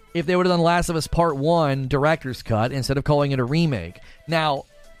 Like, if they would have done Last of Us Part 1 director's cut instead of calling it a remake. Now,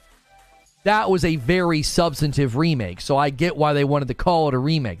 that was a very substantive remake, so I get why they wanted to call it a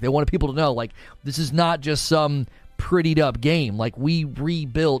remake. They wanted people to know, like, this is not just some prettied up game. Like, we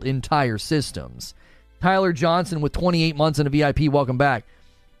rebuilt entire systems. Tyler Johnson with 28 months in a VIP, welcome back.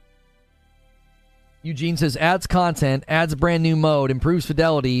 Eugene says, adds content, adds a brand new mode, improves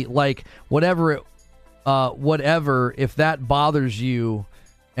fidelity, like, whatever, if that bothers you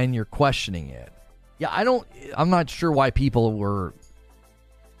and you're questioning it. Yeah, I'm not sure why people were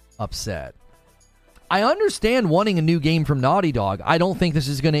upset. I understand wanting a new game from Naughty Dog. I don't think this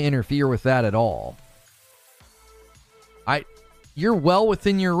is going to interfere with that at all. You're well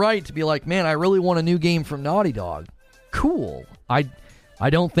within your right to be like, man, I really want a new game from Naughty Dog. Cool. I I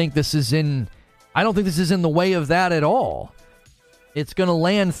don't think this is in the way of that at all. It's going to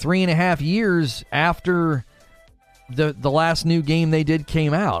land 3.5 years after the last new game they did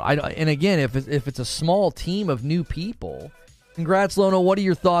came out. And again, if it's a small team of new people, congrats, Lono. What are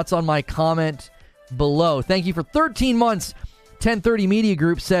your thoughts on my comment below? Thank you for 13 months. 1030 Media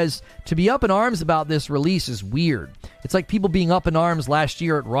Group says, to be up in arms about this release is weird. It's like people being up in arms last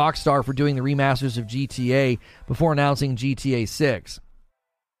year at Rockstar for doing the remasters of GTA before announcing GTA 6.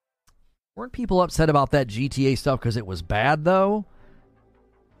 Weren't people upset about that GTA stuff because it was bad, though?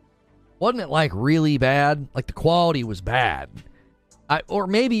 Wasn't it, like, really bad? Like, the quality was bad. Or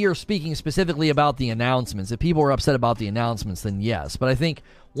maybe you're speaking specifically about the announcements. If people were upset about the announcements, then yes. But I think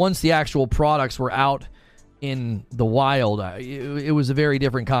once the actual products were out in the wild, it was a very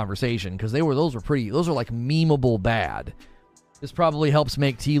different conversation, because those were like memeable bad. This probably helps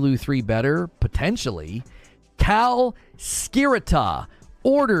make TLU 3 better, potentially. Cal Skirita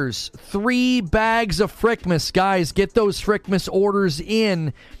orders 3 bags of Frickmas. Guys, get those Frickmas orders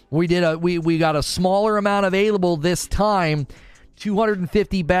in. We got a smaller amount available this time.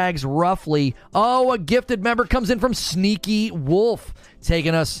 250 bags roughly. Oh, a gifted member comes in from Sneaky Wolf,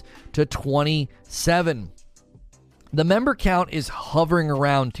 taking us to 27. The member count is hovering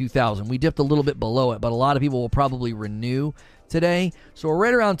around 2,000. We dipped a little bit below it, but a lot of people will probably renew today. So we're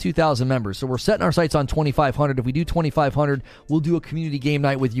right around 2,000 members. So we're setting our sights on 2,500. If we do 2,500, we'll do a community game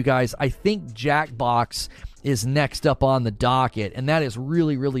night with you guys. I think Jackbox is next up on the docket, and that is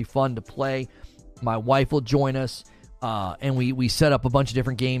really, really fun to play. My wife will join us, and we set up a bunch of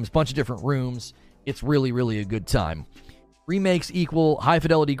different games, bunch of different rooms. It's really, really a good time. Remakes equal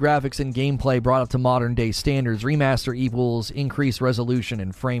high-fidelity graphics and gameplay brought up to modern-day standards. Remaster equals increased resolution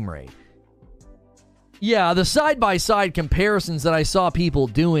and frame rate. Yeah, the side-by-side comparisons that I saw people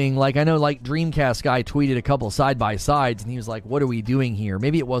doing, like I know like Dreamcast guy tweeted a couple side-by-sides, and he was like, what are we doing here?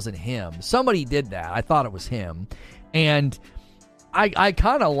 Maybe it wasn't him. Somebody did that. I thought it was him. And I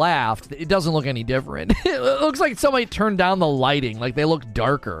kind of laughed. It doesn't look any different. It looks like somebody turned down the lighting, like they look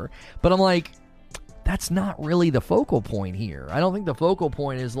darker. But I'm like, that's not really the focal point here. I don't think the focal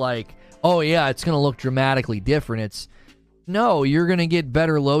point is like, oh yeah, it's going to look dramatically different. It's, no, you're going to get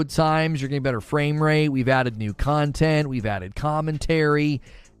better load times. You're going to get better frame rate. We've added new content. We've added commentary.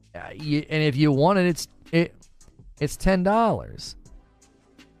 And if you want it, it's $10.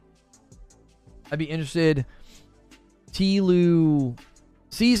 I'd be interested. TLU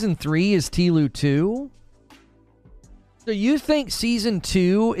Season 3 is TLU 2? So you think Season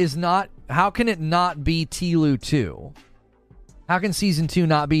 2 is not... How can it not be TLU 2? How can Season 2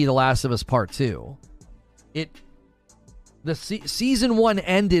 not be The Last of Us Part 2? Season 1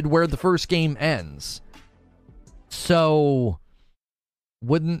 ended where the first game ends. So,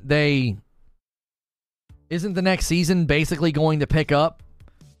 wouldn't they... Isn't the next season basically going to pick up?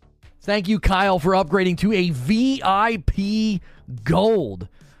 Thank you, Kyle, for upgrading to a VIP Gold.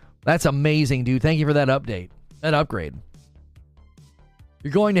 That's amazing, dude. Thank you for that upgrade.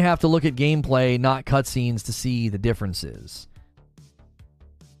 You're going to have to look at gameplay, not cutscenes, to see the differences.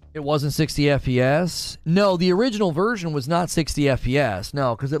 It wasn't 60 FPS? No, the original version was not 60 FPS.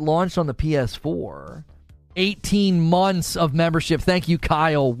 No, because it launched on the PS4. 18 months of membership. Thank you,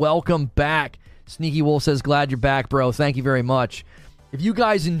 Kyle. Welcome back. Sneaky Wolf says, glad you're back, bro. Thank you very much. If you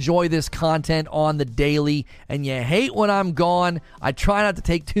guys enjoy this content on the daily and you hate when I'm gone, I try not to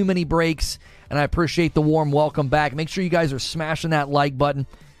take too many breaks, and I appreciate the warm welcome back. Make sure you guys are smashing that like button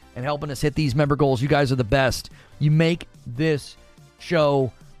and helping us hit these member goals. You guys are the best. You make this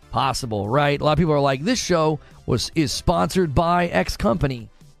show possible, right? A lot of people are like, this show is sponsored by X company.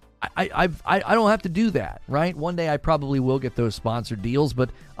 I don't have to do that, right? One day I probably will get those sponsored deals, but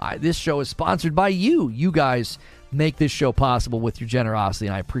this show is sponsored by you. You guys make this show possible with your generosity,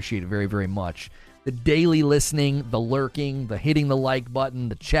 and I appreciate it very, very much. The daily listening, the lurking, the hitting the like button,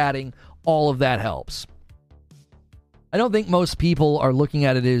 the chatting, all of that helps. I don't think most people are looking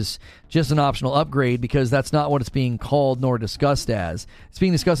at it as just an optional upgrade, because that's not what it's being called nor discussed as. It's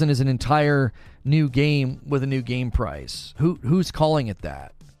being discussed as an entire new game with a new game price. Who's calling it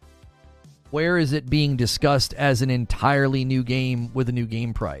that? Where is it being discussed as an entirely new game with a new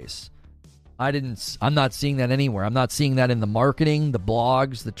game price? I'm not seeing that anywhere. I'm not seeing that in the marketing, the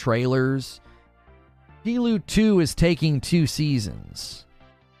blogs, the trailers. TLU 2 is taking 2 seasons.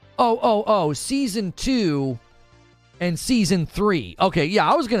 Oh, Season 2 and Season 3. Okay,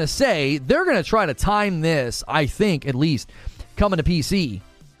 yeah, I was going to say, they're going to try to time this, I think, at least, coming to PC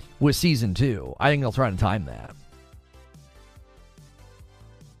with Season 2. I think they'll try to time that.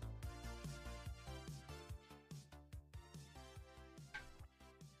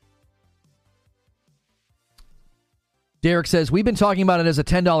 Derek says, we've been talking about it as a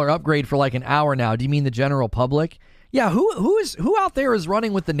 $10 upgrade for like an hour now. Do you mean the general public? Yeah, who out there is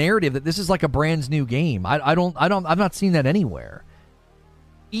running with the narrative that this is like a brand new game? I've not seen that anywhere.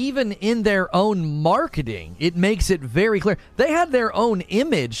 Even in their own marketing, it makes it very clear. They had their own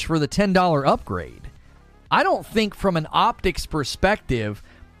image for the $10 upgrade. I don't think from an optics perspective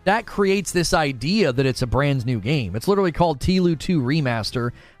that creates this idea that it's a brand new game. It's literally called TLU 2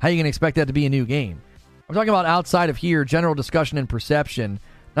 Remaster. How are you going to expect that to be a new game? I'm talking about outside of here, general discussion and perception,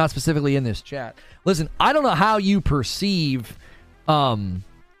 not specifically in this chat. Listen, I don't know how you perceive their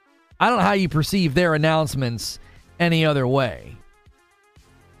announcements any other way.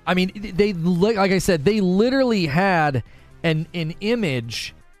 I mean, they, like I said, they literally had an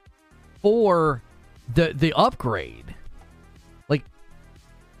image for the upgrade. Like,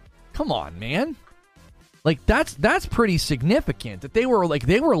 come on, man. Like, that's pretty significant. That they were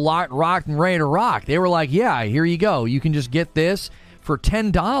rocked and ready to rock. They were like, yeah, here you go. You can just get this for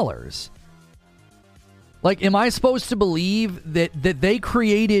 $10. Like, am I supposed to believe that they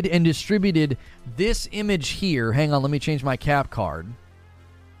created and distributed this image here? Hang on, let me change my cap card.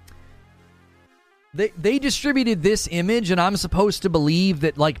 They distributed this image, and I'm supposed to believe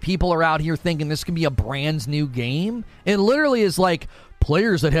that, like, people are out here thinking this can be a brand new game? It literally is like,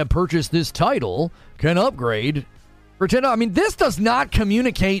 players that have purchased this title can upgrade for $10. I mean, this does not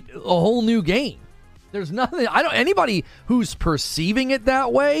communicate a whole new game. There's nothing. Anybody who's perceiving it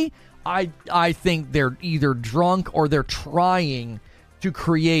that way, I think they're either drunk or they're trying to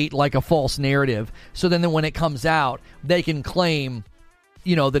create like a false narrative. So then when it comes out, they can claim,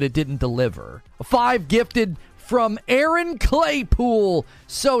 that it didn't deliver. 5 gifted from Aaron Claypool.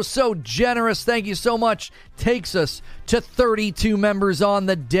 So generous. Thank you so much. Takes us to 32 members on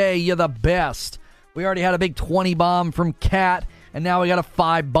the day. You're the best. We already had a big 20 bomb from Kat, and now we got a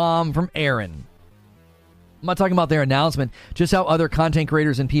 5 bomb from Aaron. I'm not talking about their announcement, just how other content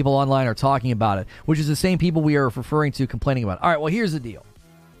creators and people online are talking about it, which is the same people we are referring to complaining about it. All right, well, here's the deal.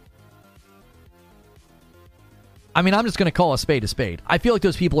 I mean, I'm just going to call a spade a spade. I feel like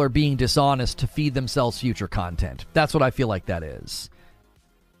those people are being dishonest to feed themselves future content. That's what I feel like that is.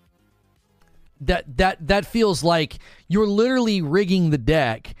 That feels like you're literally rigging the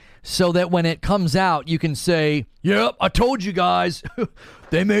deck so that when it comes out, you can say, yep, I told you guys.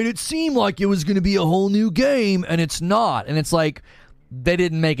 They made it seem like it was going to be a whole new game, and it's not. And it's like, they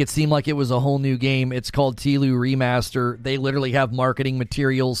didn't make it seem like it was a whole new game. It's called TLU Remaster. They literally have marketing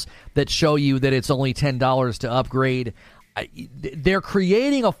materials that show you that it's only $10 to upgrade. They're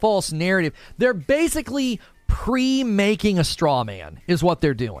creating a false narrative. They're basically pre-making a straw man is what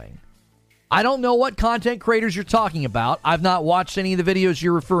they're doing. I don't know what content creators you're talking about. I've not watched any of the videos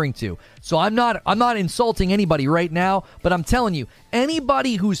you're referring to. So I'm not insulting anybody right now, but I'm telling you,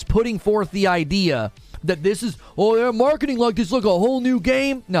 anybody who's putting forth the idea that this is, they're marketing like this, look, a whole new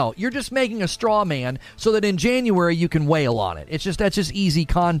game. No, you're just making a straw man so that in January you can wail on it. That's just easy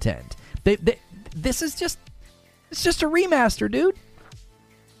content. It's just a remaster, dude.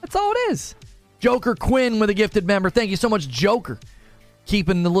 That's all it is. Joker Quinn with a gifted member. Thank you so much, Joker.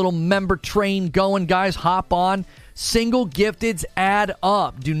 Keeping the little member train going, guys. Hop on. Single gifteds add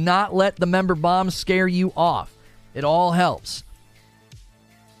up. Do not let the member bombs scare you off. It all helps.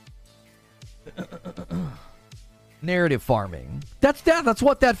 Narrative farming. That's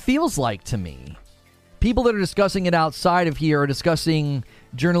what that feels like to me. People that are discussing it outside of here are discussing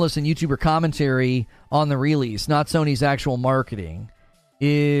journalists and YouTuber commentary on the release, not Sony's actual marketing,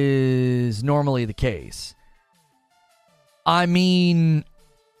 is normally the case. I mean,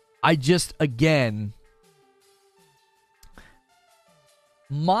 again,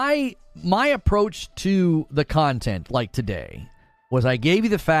 my approach to the content like today was I gave you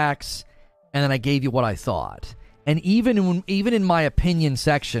the facts and then I gave you what I thought. And even in my opinion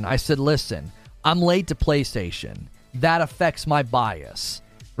section, I said, listen, I'm late to PlayStation. That affects my bias,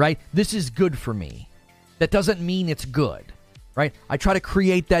 right? This is good for me. That doesn't mean it's good. Right? I try to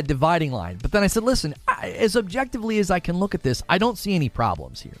create that dividing line. But then I said, listen, as objectively as I can look at this, I don't see any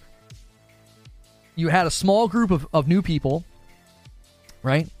problems here. You had a small group of new people,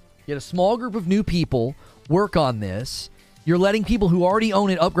 right? You had a small group of new people work on this. You're letting people who already own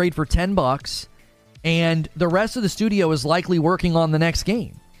it upgrade for $10, and the rest of the studio is likely working on the next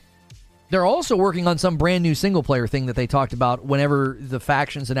game. They're also working on some brand new single-player thing that they talked about whenever the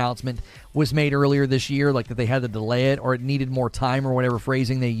Factions announcement was made earlier this year, like that they had to delay it or it needed more time or whatever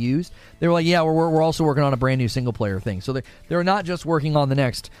phrasing they used. They were like, yeah, we're also working on a brand new single-player thing. So they're not just working on the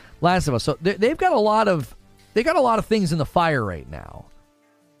next Last of Us. So they've got a lot of things in the fire right now.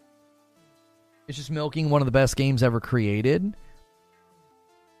 It's just milking one of the best games ever created.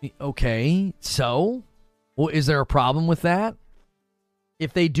 Okay, so Well, is there a problem with that?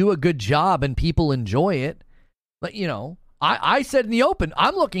 If they do a good job and people enjoy it, but I said in the open,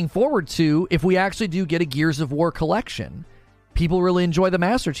 I'm looking forward to if we actually do get a Gears of War collection. People really enjoy the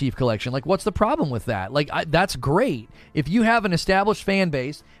Master Chief collection. Like, what's the problem with that? Like, that's great. If you have an established fan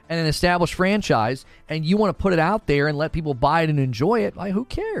base and an established franchise and you want to put it out there and let people buy it and enjoy it, like, who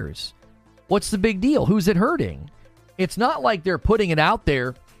cares? What's the big deal? Who's it hurting? It's not like they're putting it out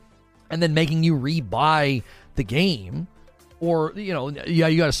there and then making you rebuy the game. Or, you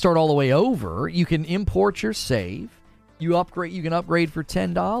got to start all the way over. You can import your save. You can upgrade for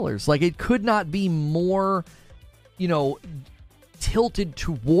 $10. Like, it could not be more, tilted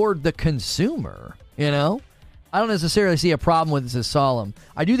toward the consumer, I don't necessarily see a problem with this as Solemn.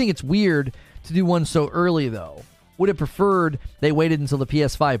 I do think it's weird to do one so early, though. Would have preferred they waited until the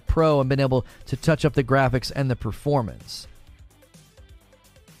PS5 Pro and been able to touch up the graphics and the performance.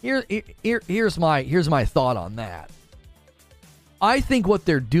 Here's my thought on that. I think what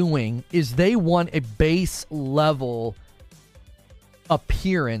they're doing is they want a base level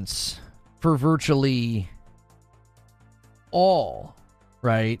appearance for virtually all,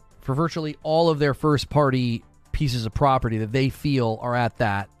 right? For virtually all of their first-party pieces of property that they feel are at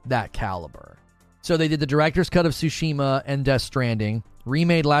that caliber. So they did the director's cut of Tsushima and Death Stranding,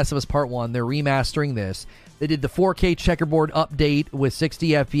 remade Last of Us Part 1, they're remastering this. They did the 4K checkerboard update with 60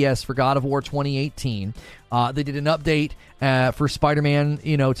 FPS for God of War 2018. They did an update for Spider-Man,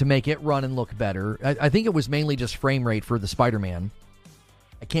 to make it run and look better. I think it was mainly just frame rate for the Spider-Man.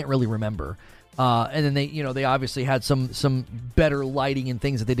 I can't really remember. And then they obviously had some better lighting and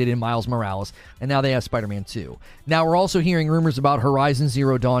things that they did in Miles Morales, and now they have Spider-Man 2. Now we're also hearing rumors about Horizon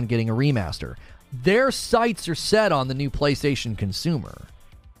Zero Dawn getting a remaster. Their sights are set on the new PlayStation consumer.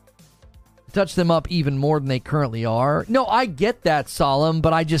 Touch them up even more than they currently are. No, I get that, Solemn,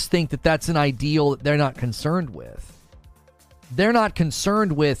 but I just think that that's an ideal that they're not concerned with. They're not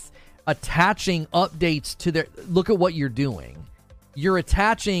concerned with attaching updates to their... Look at what you're doing. You're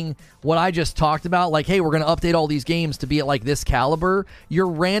attaching what I just talked about, like, hey, we're going to update all these games to be at, like, this caliber. You're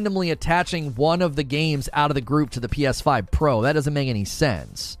randomly attaching one of the games out of the group to the PS5 Pro. That doesn't make any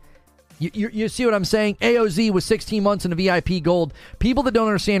sense. You see what I'm saying? AOZ was 16 months into VIP Gold. People that don't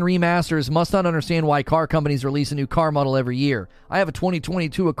understand remasters must not understand why car companies release a new car model every year. I have a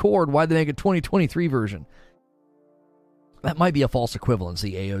 2022 Accord. Why'd they make a 2023 version? That might be a false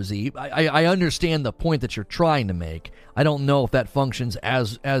equivalency, AOZ. I understand the point that you're trying to make. I don't know if that functions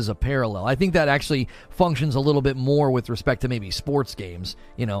as a parallel. I think that actually functions a little bit more with respect to maybe sports games,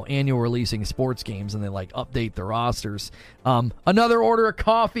 annual releasing sports games, and they update the rosters. Another order of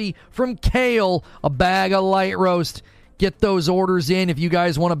coffee from Kale, a bag of light roast. Get those orders in if you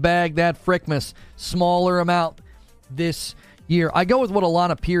guys want to bag that Frickmas. Smaller amount this year. I go with what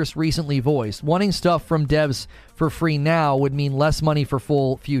Alana Pierce recently voiced. Wanting stuff from devs for free now would mean less money for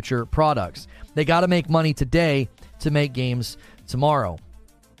full future products. They got to make money today to make games tomorrow.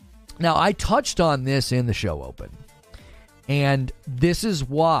 Now, I touched on this in the show open, and this is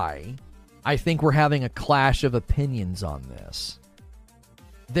why I think we're having a clash of opinions on this.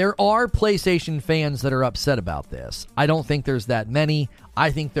 There are PlayStation fans that are upset about this. I don't think there's that many.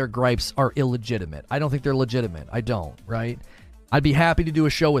 I think their gripes are illegitimate. I don't think they're legitimate. I don't, right? I'd be happy to do a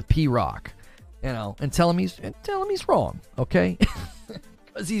show with P-Rock, and tell him he's wrong, okay?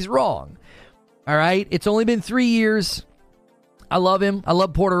 Because he's wrong. All right? It's only been 3 years. I love him. I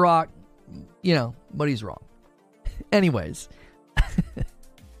love Porter Rock, but he's wrong. Anyways,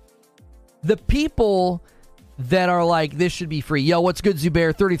 the people that are like, this should be free. Yo, what's good,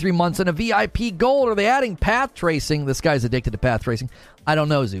 Zubair? 33 months and a VIP Gold. Are they adding path tracing? This guy's addicted to path tracing. I don't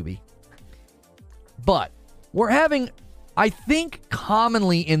know, Zuby. But we're having, I think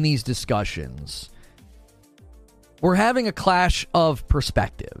commonly in these discussions, we're having a clash of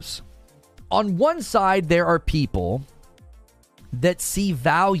perspectives. On one side, there are people that see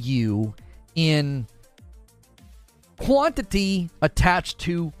value in quantity attached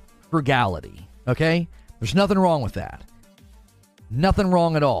to frugality, okay? There's nothing wrong with that. Nothing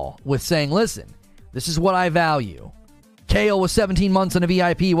wrong at all with saying, listen, this is what I value. Kale was 17 months in a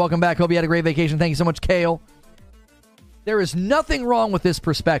VIP. Welcome back. Hope you had a great vacation. Thank you so much, Kale. There is nothing wrong with this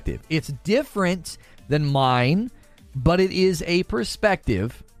perspective. It's different than mine, but it is a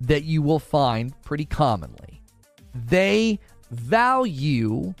perspective that you will find pretty commonly. They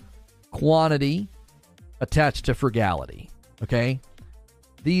value quantity attached to frugality, okay?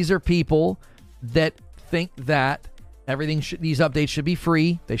 These are people that think that these updates should be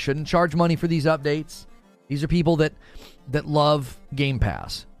free. They shouldn't charge money for these updates. These are people that love Game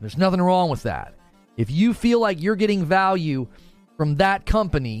Pass. There's nothing wrong with that. If you feel like you're getting value from that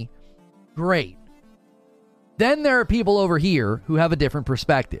company, great. Then there are people over here who have a different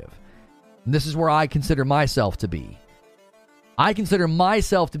perspective. And this is where I consider myself to be. I consider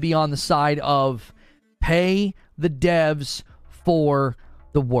myself to be on the side of pay the devs for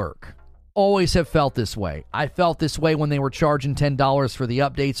the work. Always have felt this way. I felt this way when they were charging $10 for the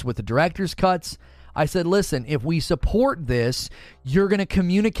updates with the director's cuts. I said, listen, if we support this, you're going to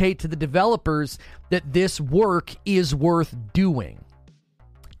communicate to the developers that this work is worth doing.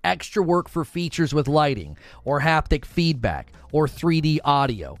 Extra work for features with lighting, or haptic feedback, or 3D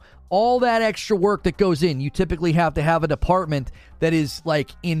audio. All that extra work that goes in, you typically have to have a department that is like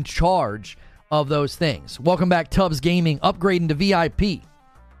in charge of those things. Welcome back, Tubbs Gaming, upgrading to VIP.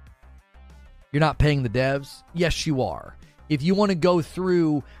 You're not paying the devs? Yes, you are. If you want to go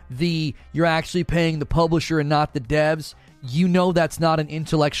through you're actually paying the publisher and not the devs, you know that's not an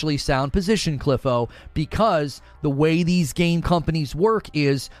intellectually sound position, Cliffo, because the way these game companies work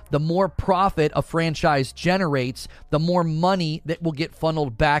is the more profit a franchise generates, the more money that will get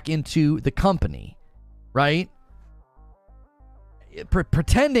funneled back into the company, right?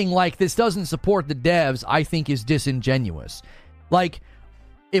 Pretending like this doesn't support the devs, I think, is disingenuous. Like,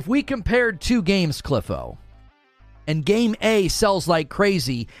 if we compared two games, Cliffo, and Game A sells like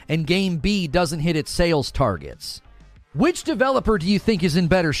crazy, and Game B doesn't hit its sales targets, which developer do you think is in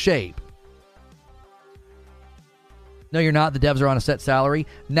better shape? No, you're not. The devs are on a set salary.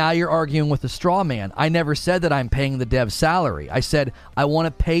 Now you're arguing with a straw man. I never said that I'm paying the devs salary. I said I want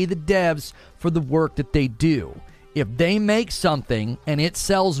to pay the devs for the work that they do. If they make something and it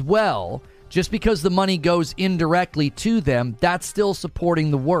sells well, just because the money goes indirectly to them, that's still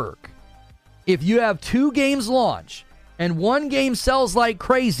supporting the work. If you have two games launch and one game sells like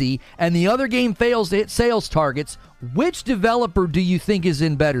crazy and the other game fails to hit sales targets, which developer do you think is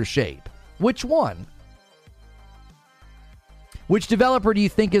in better shape? Which one? Which developer do you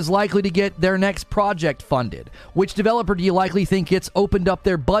think is likely to get their next project funded? Which developer do you likely think gets opened up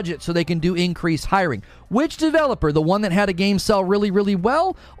their budget so they can do increased hiring? Which developer, the one that had a game sell really, really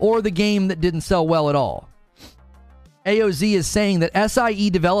well, or the game that didn't sell well at all? AOZ is saying that SIE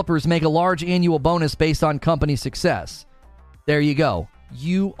developers make a large annual bonus based on company success. There you go.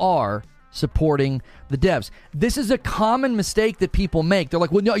 You are supporting the devs. This is a common mistake that people make. They're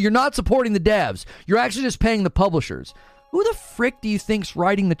like, well, no, you're not supporting the devs. You're actually just paying the publishers. Who the frick do you think's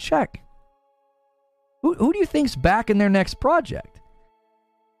writing the check? Who do you think's backing their next project?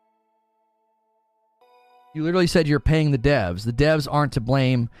 You literally said you're paying the devs. The devs aren't to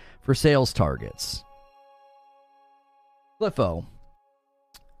blame for sales targets. Cliffo,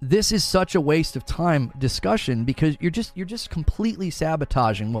 this is such a waste of time discussion because you're just completely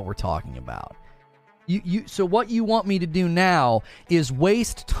sabotaging what we're talking about. So what you want me to do now is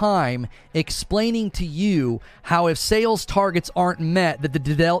waste time explaining to you how if sales targets aren't met that the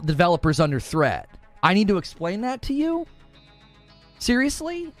developer's under threat. I need to explain that to you?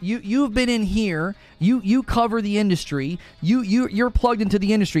 Seriously? You've been in here, you cover the industry, you're plugged into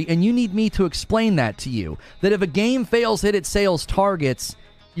the industry, and you need me to explain that to you. That if a game fails to hit its sales targets,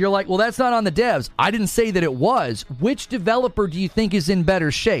 you're like, well, that's not on the devs. I didn't say that it was. Which developer do you think is in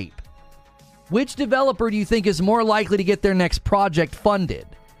better shape? Which developer do you think is more likely to get their next project funded?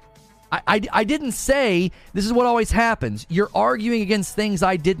 I didn't say, this is what always happens. You're arguing against things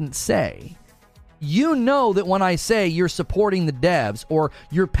I didn't say. You know that when I say you're supporting the devs or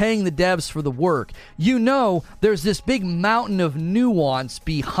you're paying the devs for the work, you know there's this big mountain of nuance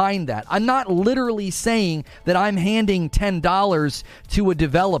behind that. I'm not literally saying that I'm handing $10 to a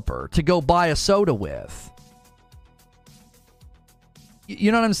developer to go buy a soda with.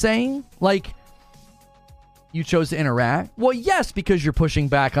 You know what I'm saying? Like, you chose to interact? Well, yes, because you're pushing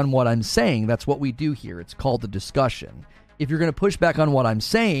back on what I'm saying. That's what we do here. It's called the discussion. If you're going to push back on what I'm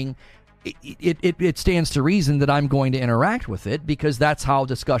saying, it stands to reason that I'm going to interact with it because that's how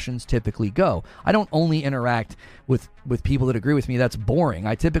discussions typically go. I don't only interact with people that agree with me. That's boring.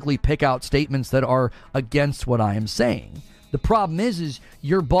 I typically pick out statements that are against what I am saying. The problem is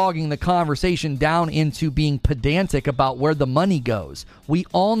you're bogging the conversation down into being pedantic about where the money goes. We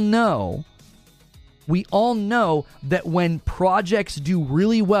all know that when projects do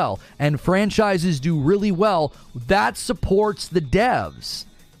really well and franchises do really well, that supports the devs.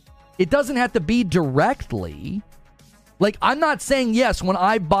 It doesn't have to be directly. Like, I'm not saying, yes, when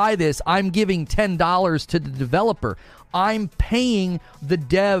I buy this, I'm giving $10 to the developer. I'm paying the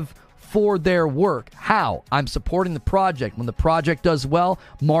dev for their work. How? I'm supporting the project. When the project does well,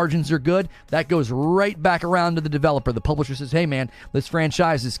 margins are good, that goes right back around to the developer. The publisher says, hey man, this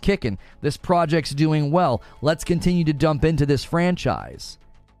franchise is kicking. This project's doing well. Let's continue to dump into this franchise.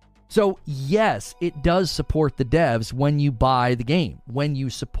 So yes, it does support the devs when you buy the game, when you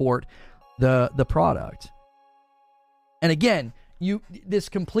support the product. And again, this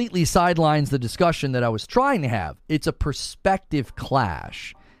completely sidelines the discussion that I was trying to have. It's a perspective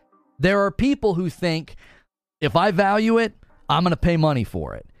clash. There are people who think, if I value it, I'm going to pay money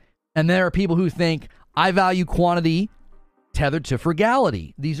for it. And there are people who think, I value quantity tethered to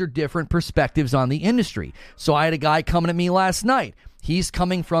frugality. These are different perspectives on the industry. So I had a guy coming at me last night. He's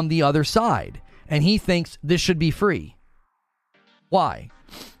coming from the other side, and he thinks this should be free. Why?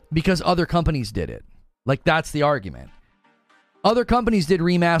 Because other companies did it. Like, that's the argument. Other companies did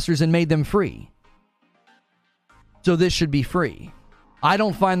remasters and made them free. So this should be free. I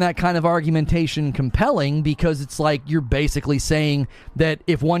don't find that kind of argumentation compelling, because it's like you're basically saying that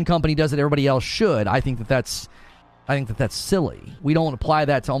if one company does it, everybody else should. I think that's silly. We don't apply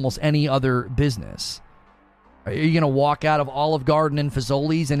that to almost any other business. Are you going to walk out of Olive Garden and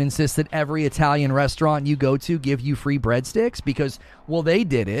Fazoli's and insist that every Italian restaurant you go to give you free breadsticks? Because, well, they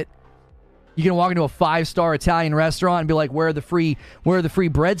did it. You can walk into a 5-star Italian restaurant and be like, where are the free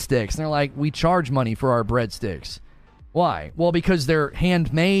breadsticks? And they're like, we charge money for our breadsticks. Why? Well, because they're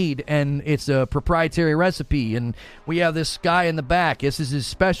handmade and it's a proprietary recipe, and we have this guy in the back. This is his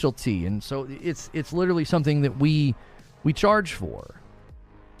specialty, and so it's literally something that we charge for.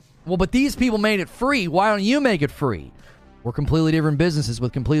 Well, but these people made it free. Why don't you make it free? We're completely different businesses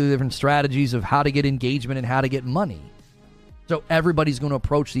with completely different strategies of how to get engagement and how to get money. So everybody's going to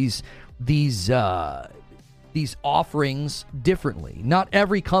approach these offerings differently. Not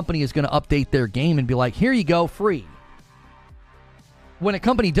every company is going to update their game and be like, here you go, free. When a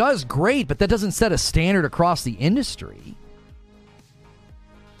company does, great, but that doesn't set a standard across the industry.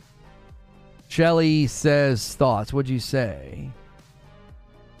 Shelly says, thoughts. What'd you say?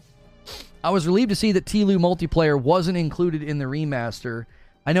 I was relieved to see that TLU multiplayer wasn't included in the remaster.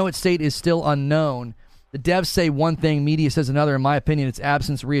 I know its state is still unknown. The devs say one thing, media says another. In my opinion, its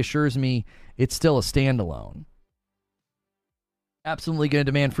absence reassures me it's still a standalone. Absolutely going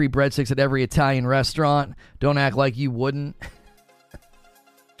to demand free breadsticks at every Italian restaurant. Don't act like you wouldn't.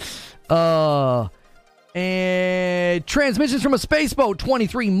 And transmissions from a space boat,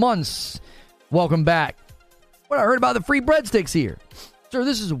 23 months. Welcome back. What I heard about the free breadsticks here. Sir,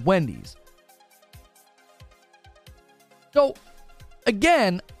 this is Wendy's. So,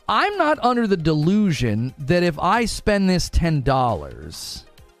 again, I'm not under the delusion that if I spend this $10,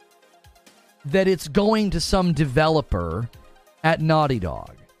 that it's going to some developer at Naughty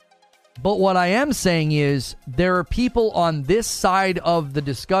Dog. But what I am saying is there are people on this side of the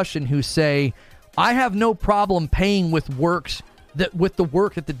discussion who say, I have no problem paying with the work that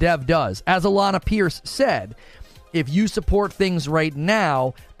the dev does. As Alana Pierce said, if you support things right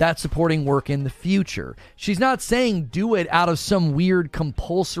now, that's supporting work in the future. She's not saying do it out of some weird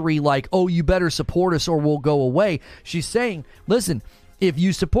compulsory like, oh, you better support us or we'll go away. She's saying, listen, if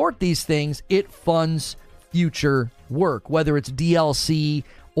you support these things, it funds future work, whether it's DLC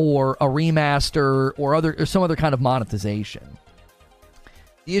or a remaster or some other kind of monetization.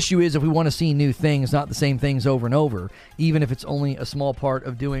 The issue is if we want to see new things, not the same things over and over, even if it's only a small part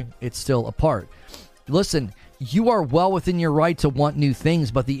of doing, it's still a part. Listen, you are well within your right to want new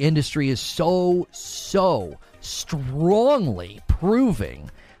things, but the industry is so strongly proving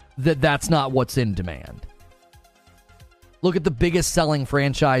that that's not what's in demand. Look at the biggest selling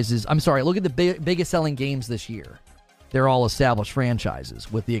franchises. Look at the biggest selling games this year. They're all established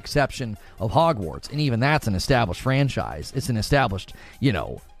franchises, with the exception of Hogwarts. And even that's an established franchise. It's an established,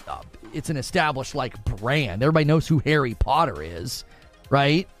 it's an established, brand. Everybody knows who Harry Potter is,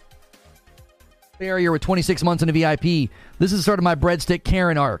 right? Barrier with 26 months in a VIP. This is the start of my breadstick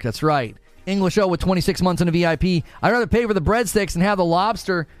Karen arc. That's right. English O with 26 months in a VIP. I'd rather pay for the breadsticks and have the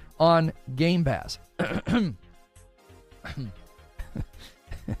lobster on Game Pass.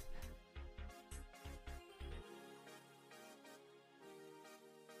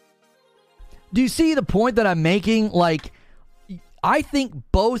 Do you see the point that I'm making? I think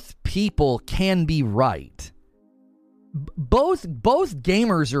both people can be right. Both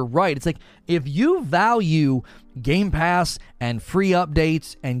gamers are right. It's like, if you value Game Pass and free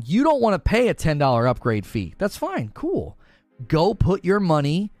updates and you don't want to pay a $10 upgrade fee, that's fine. Cool. Go put your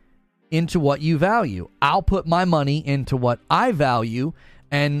money into what you value. I'll put my money into what I value,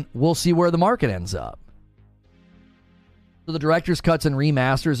 and we'll see where the market ends up. So the director's cuts and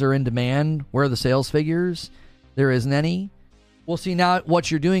remasters are in demand. Where are the sales figures? There isn't any. Well, see, now what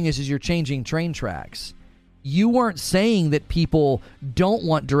you're doing is you're changing train tracks. You weren't saying that people don't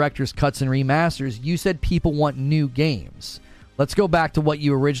want director's cuts and remasters. You said people want new games. Let's go back to what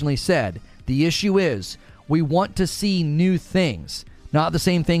you originally said. The issue is we want to see new things, not the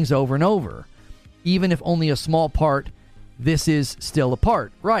same things over and over. Even if only a small part, this is still a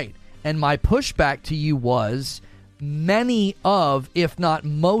part. Right. And my pushback to you was, many of, if not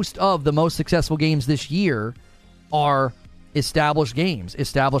most of, the most successful games this year are established games,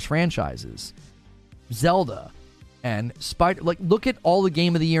 established franchises. Zelda and Spider... Like, look at all the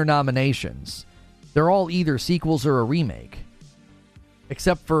Game of the Year nominations. They're all either sequels or a remake.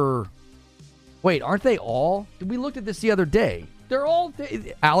 Except for... Wait, aren't they all? We looked at this the other day. They're all...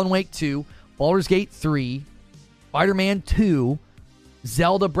 Alan Wake 2, Baldur's Gate 3, Spider-Man 2,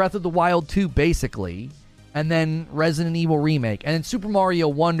 Zelda Breath of the Wild 2, basically, and then Resident Evil Remake. And then Super Mario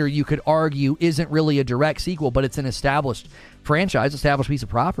Wonder, you could argue, isn't really a direct sequel, but it's an established franchise, established piece of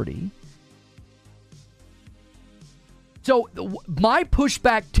property. So my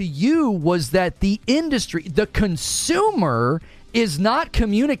pushback to you was that the industry, the consumer, is not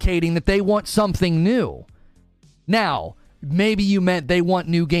communicating that they want something new. Now, maybe you meant they want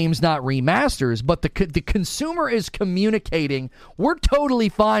new games, not remasters, but the consumer is communicating, we're totally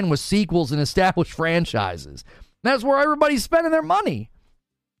fine with sequels and established franchises. That's where everybody's spending their money.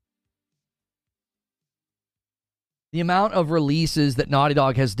 The amount of releases that Naughty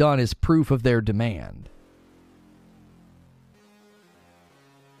Dog has done is proof of their demand.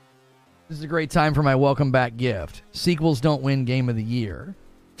 This is a great time for my welcome back gift. Sequels don't win Game of the Year.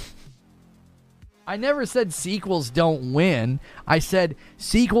 I never said sequels don't win. I said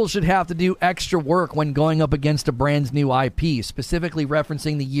sequels should have to do extra work when going up against a brand's new IP, specifically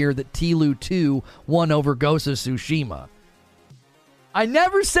referencing the year that Tilu 2 won over Ghost of Tsushima. I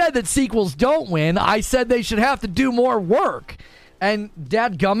never said that sequels don't win. I said they should have to do more work. And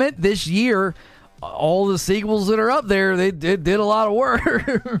dadgummit, this year, all the sequels that are up there, they did a lot of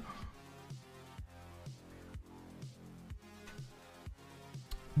work.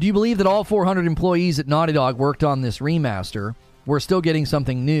 Do you believe that all 400 employees at Naughty Dog worked on this remaster? We're still getting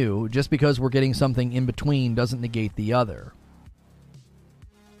something new. Just because we're getting something in between doesn't negate the other.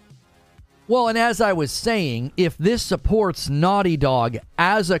 Well, and as I was saying, if this supports Naughty Dog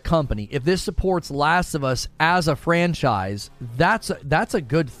as a company, if this supports Last of Us as a franchise, that's a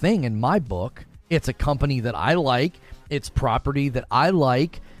good thing in my book. It's a company that I like. It's property that I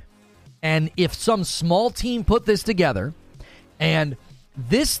like. And if some small team put this together and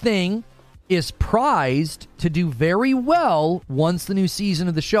this thing is prized to do very well once the new season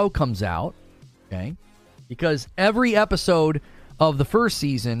of the show comes out, okay? Because every episode of the first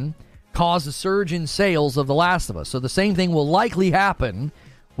season caused a surge in sales of The Last of Us. So the same thing will likely happen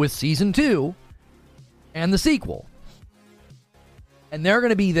with Season 2 and the sequel. And they're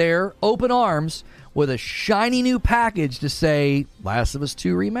going to be there, open arms, with a shiny new package to say, Last of Us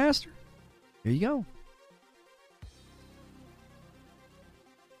 2 Remastered. Here you go.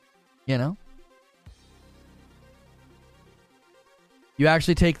 You know? You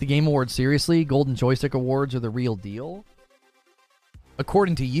actually take the Game Awards seriously? Golden Joystick Awards are the real deal?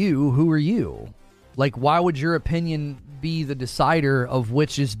 According to you, who are you? Like, why would your opinion be the decider of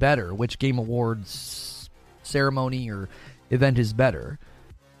which is better? Which Game Awards ceremony or event is better?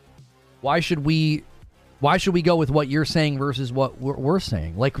 Why should we go with what you're saying versus what we're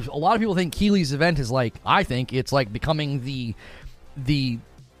saying? Like, a lot of people think Keighley's event is like, I think it's like becoming the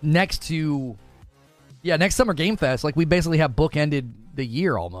next Summer Game Fest. Like, we basically have bookended the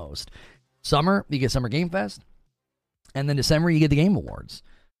year almost. Summer, you get Summer Game Fest, and then December, you get the Game Awards.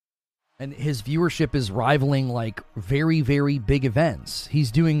 And his viewership is rivaling, like, very, very big events.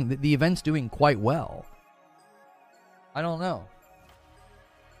 He's doing, the event's doing quite well. I don't know.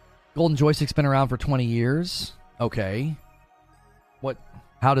 Golden Joystick's been around for 20 years. Okay.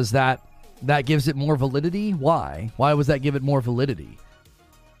 How does that gives it more validity? Why? Why was that give it more validity?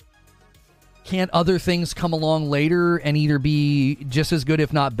 Can't other things come along later and either be just as good,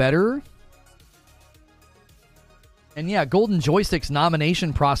 if not better? And yeah, Golden Joystick's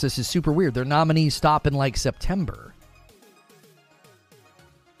nomination process is super weird. Their nominees stop in like September.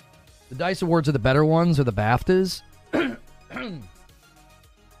 The DICE Awards are the better ones, or the BAFTAs.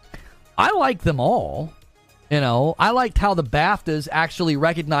 I like them all. You know, I liked how the BAFTAs actually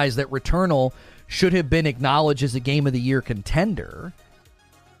recognized that Returnal should have been acknowledged as a Game of the Year contender.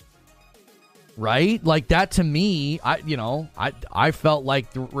 Right? Like, that to me, I felt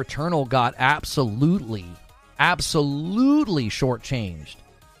like the Returnal got absolutely shortchanged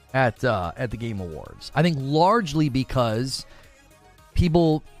at the Game Awards. I think largely because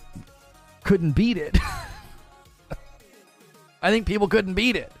people couldn't beat it. I think people couldn't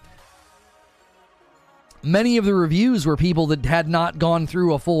beat it. Many of the reviews were people that had not gone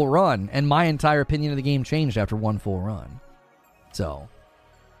through a full run, and my entire opinion of the game changed after one full run. So,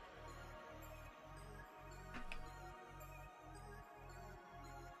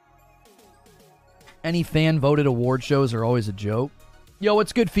 any fan-voted award shows are always a joke. Yo,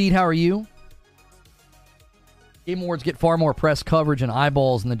 what's good, Feed? How are you? Game Awards get far more press coverage and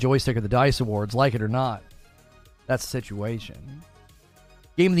eyeballs than the joystick or the Dice Awards, like it or not. That's the situation.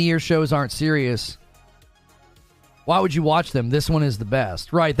 Game of the Year shows aren't serious. Why would you watch them? This one is the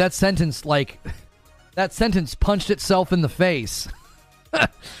best. Right, that sentence punched itself in the face.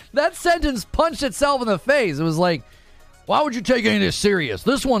 That sentence punched itself in the face. It was like, why would you take any of this serious?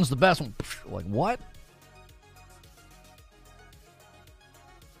 This one's the best one. Like, what?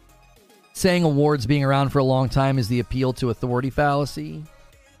 Saying awards being around for a long time is the appeal to authority fallacy.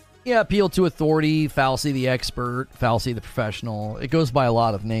 Yeah, appeal to authority, fallacy the expert, fallacy the professional. It goes by a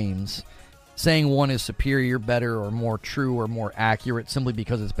lot of names. Saying one is superior, better, or more true or more accurate simply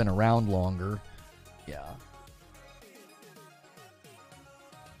because it's been around longer. Yeah.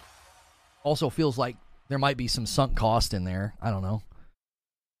 Also feels like there might be some sunk cost in there. I don't know.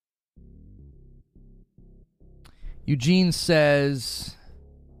 Eugene says,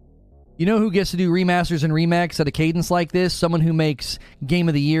 you know who gets to do remasters and remakes at a cadence like this? Someone who makes Game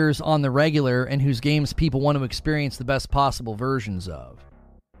of the Years on the regular and whose games people want to experience the best possible versions of.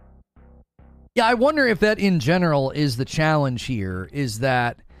 Yeah, I wonder if that in general is the challenge here, is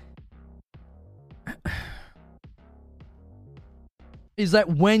that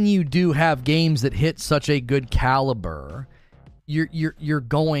when you do have games that hit such a good caliber, you're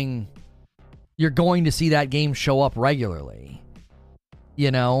going to see that game show up regularly.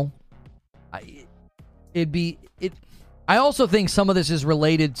 You know? I also think some of this is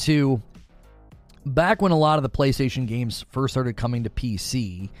related to back when a lot of the PlayStation games first started coming to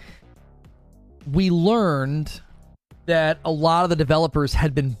PC. We learned that a lot of the developers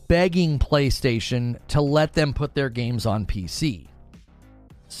had been begging PlayStation to let them put their games on PC.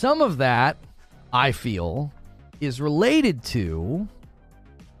 Some of that, I feel, is related to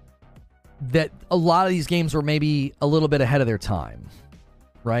that a lot of these games were maybe a little bit ahead of their time,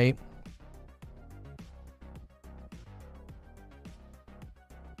 right?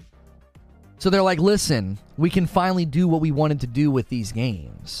 So they're like, listen, we can finally do what we wanted to do with these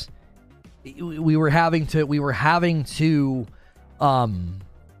games. We were having to,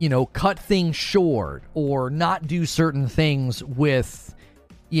 cut things short or not do certain things with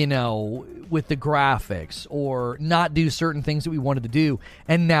the graphics or not do certain things that we wanted to do,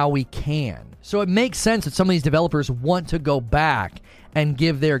 and now we can. So it makes sense that some of these developers want to go back and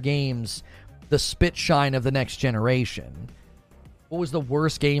give their games the spit shine of the next generation. What was the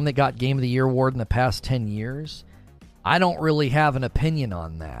worst game that got Game of the Year award in the past 10 years? I don't really have an opinion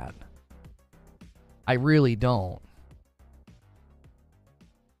on that. I really don't.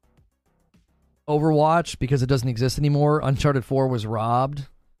 Overwatch, because it doesn't exist anymore. Uncharted 4 was robbed.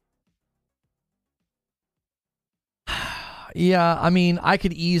 Yeah, I mean, I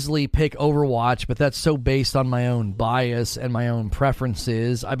could easily pick Overwatch, but that's so based on my own bias and my own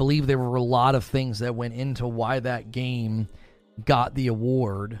preferences. I believe there were a lot of things that went into why that game got the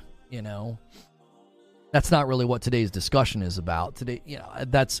award, That's not really what today's discussion is about. Today,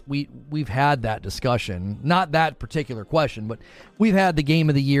 we've had that discussion, not that particular question, but we've had the Game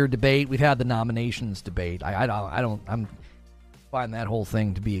of the Year debate, we've had the nominations debate. I find that whole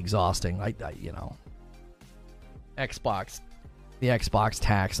thing to be exhausting. Xbox, the Xbox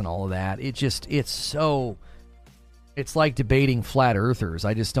tax and all of that. It's like debating flat earthers.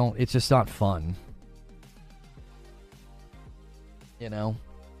 It's just not fun.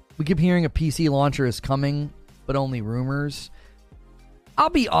 We keep hearing a PC launcher is coming, but only rumors.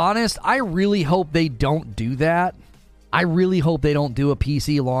 I'll be honest, I really hope they don't do that. I really hope they don't do a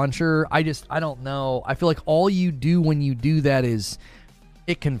PC launcher. I don't know. I feel like all you do when you do that is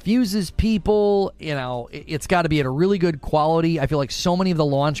it confuses people. It's got to be at a really good quality. I feel like so many of the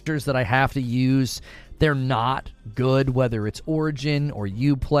launchers that I have to use, they're not good, whether it's Origin or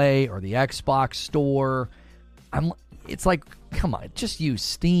Uplay or the Xbox Store. It's like, come on, just use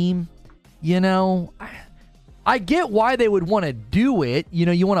Steam, I get why they would want to do it.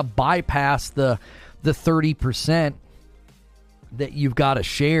 You want to bypass the 30% that you've got to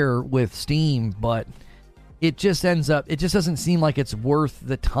share with Steam, but it just doesn't seem like it's worth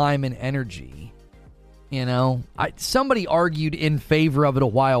the time and energy. Somebody argued in favor of it a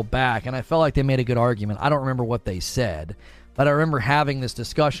while back, and I felt like they made a good argument. I don't remember what they said, but I remember having this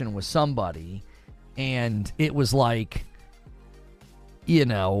discussion with somebody, and it was like,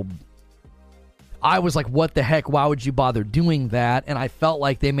 I was like, what the heck? Why would you bother doing that? And I felt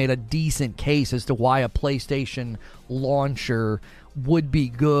like they made a decent case as to why a PlayStation launcher would be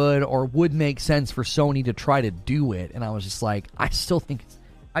good or would make sense for Sony to try to do it. And I was just like, I still think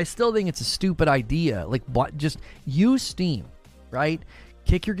it's a stupid idea. Like, just use Steam, right?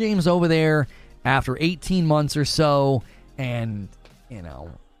 Kick your games over there after 18 months or so, and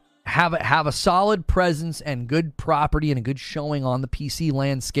have a solid presence and good property and a good showing on the PC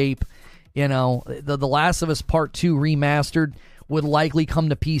landscape. You know, the Last of Us Part 2 Remastered would likely come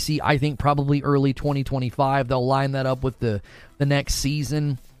to PC, I think probably early 2025. They'll line that up with the next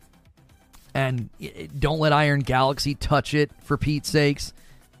season. And don't let Iron Galaxy touch it, for Pete's sakes.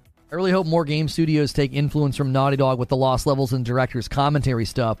 I really hope more game studios take influence from Naughty Dog with the Lost Levels and director's commentary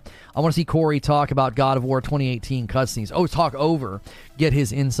stuff. I want to see Corey talk about God of War 2018 cutscenes. Oh, talk over. Get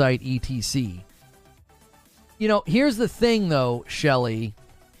his insight, etc. You know, here's the thing, though, Shelley.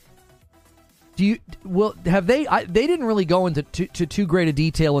 They didn't really go into too great a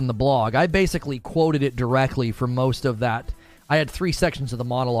detail in the blog. I basically quoted it directly for most of that. I had 3 sections of the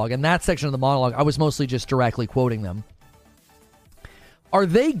monologue, and that section of the monologue, I was mostly just directly quoting them. Are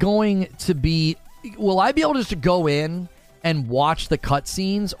they going to be... Will I be able just to go in and watch the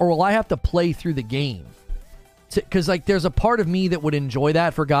cutscenes, or will I have to play through the game? Because, like, there's a part of me that would enjoy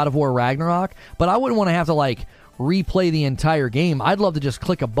that for God of War Ragnarok, but I wouldn't want to have to, like, replay the entire game. I'd love to just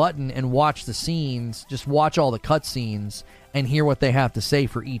click a button and watch the scenes, just watch all the cutscenes, and hear what they have to say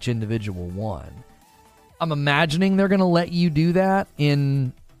for each individual one. I'm imagining they're going to let you do that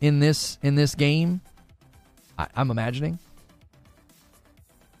in this game. I'm imagining.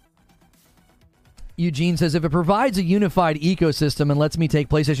 Eugene says, if it provides a unified ecosystem and lets me take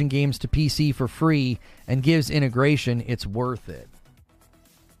PlayStation games to PC for free and gives integration, it's worth it.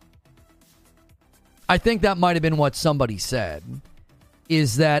 I think that might have been what somebody said,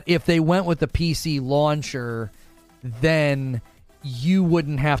 is that if they went with the PC launcher, then you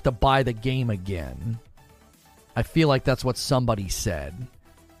wouldn't have to buy the game again. I feel like that's what somebody said.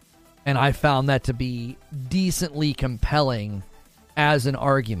 And I found that to be decently compelling as an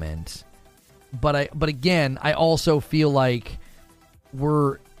argument. But again, I also feel like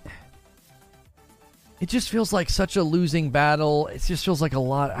it just feels like such a losing battle. It just feels like a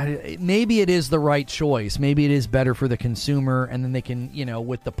lot. Maybe it is the right choice. Maybe it is better for the consumer, and then they can, you know,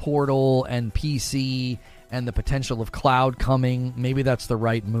 with the Portal and PC and the potential of cloud coming, maybe that's the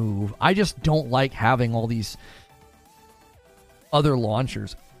right move. I just don't like having all these other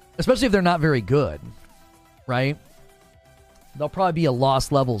launchers, especially if they're not very good, right? There'll probably be a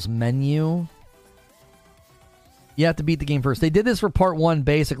Lost Levels menu. You have to beat the game first. They did this for part 1,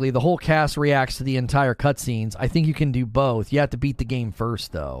 basically. The whole cast reacts to the entire cutscenes. I think you can do both. You have to beat the game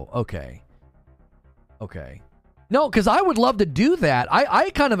first, though. Okay. No, because I would love to do that. I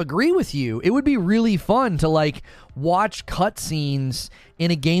kind of agree with you. It would be really fun to, like, watch cutscenes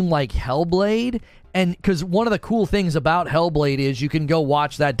in a game like Hellblade. And because one of the cool things about Hellblade is you can go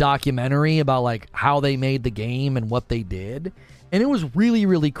watch that documentary about, like, how they made the game and what they did. And it was really,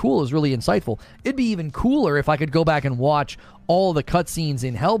 really cool. It was really insightful. It'd be even cooler if I could go back and watch all the cutscenes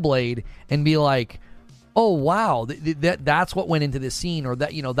in Hellblade and be like, oh, wow, that's what went into this scene, or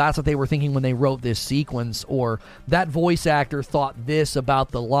that, you know, that's what they were thinking when they wrote this sequence, or that voice actor thought this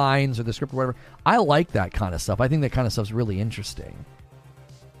about the lines or the script or whatever. I like that kind of stuff. I think that kind of stuff's really interesting.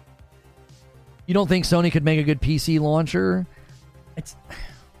 You don't think Sony could make a good PC launcher?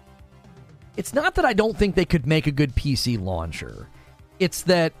 It's not that I don't think they could make a good PC launcher. It's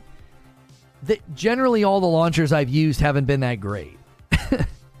that generally all the launchers I've used haven't been that great.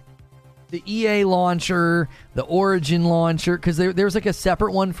 The EA launcher, the Origin launcher, because there's like a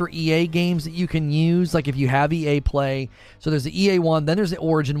separate one for EA games that you can use, like if you have EA Play. So there's the EA one, then there's the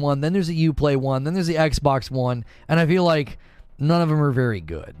Origin one, then there's the Uplay one, then there's the Xbox one, and I feel like none of them are very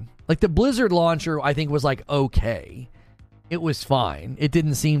good. Like the Blizzard launcher, I think was like okay. It was fine. It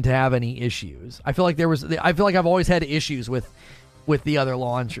didn't seem to have any issues. I feel like I've always had issues with the other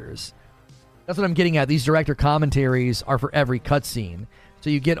launchers. That's what I'm getting at. These director commentaries are for every cutscene. So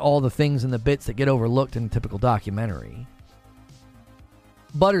you get all the things and the bits that get overlooked in a typical documentary.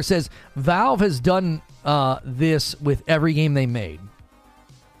 Butter says, Valve has done this with every game they made.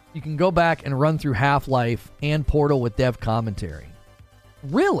 You can go back and run through Half-Life and Portal with dev commentary.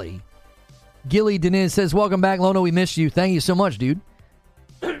 Really? Gilly Deniz says, welcome back, Lono. We missed you. Thank you so much, dude.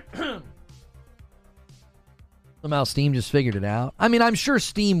 Somehow Steam just figured it out. I mean, I'm sure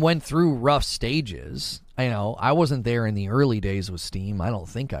Steam went through rough stages. I know. I wasn't there in the early days with Steam. I don't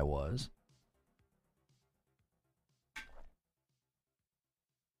think I was. I don't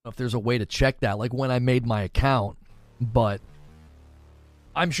know if there's a way to check that, like when I made my account, but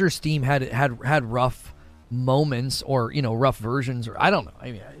I'm sure Steam had rough moments, or, you know, rough versions, or I don't know.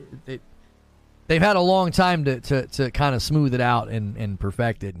 I mean, they've had a long time to kind of smooth it out and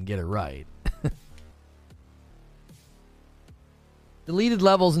perfect it and get it right. Deleted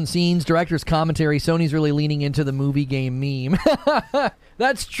levels and scenes, director's commentary. Sony's really leaning into the movie game meme.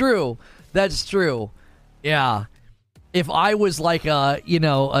 That's true. Yeah. if I was like a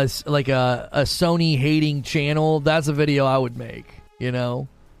Sony hating channel, that's a video I would make, you know?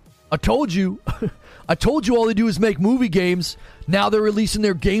 I told you all they do is make movie games. Now they're releasing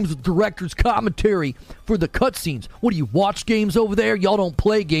their games with director's commentary for the cutscenes. What do you watch games over there? Y'all don't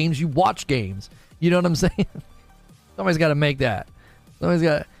play games, you watch games. You know what I'm saying? Somebody's got to make that.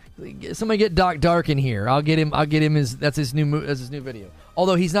 Somebody get Doc Dark in here. I'll get him that's his new video.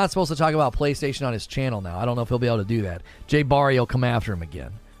 Although he's not supposed to talk about PlayStation on his channel now. I don't know if he'll be able to do that. Jay Barry will come after him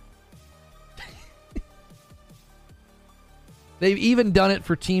again. They've even done it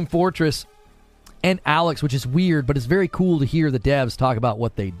for Team Fortress and Alex, which is weird, but it's very cool to hear the devs talk about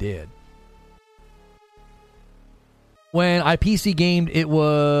what they did. When I PC gamed, it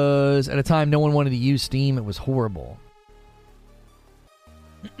was at a time no one wanted to use Steam. It was horrible.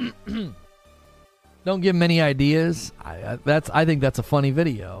 Don't give them any ideas. I think that's a funny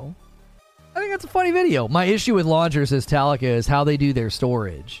video. My issue with launchers, says Talica, is how they do their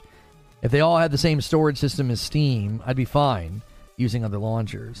storage. If they all had the same storage system as Steam, I'd be fine using other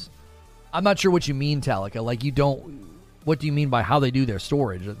launchers. I'm not sure what you mean, Talica. What do you mean by how they do their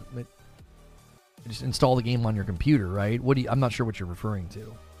storage? Just install the game on your computer, right? I'm not sure what you're referring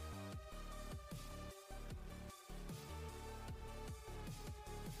to.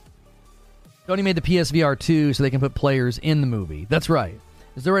 Sony made the PSVR 2 so they can put players in the movie. That's right.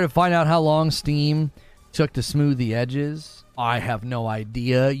 Is there a way to find out how long Steam took to smooth the edges? I have no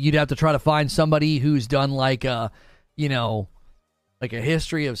idea. You'd have to try to find somebody who's done like a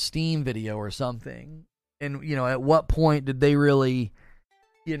history of Steam video or something. And, at what point did they really,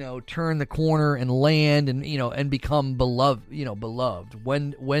 turn the corner and land and, and become beloved.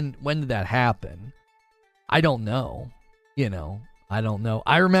 When did that happen? I don't know. I don't know.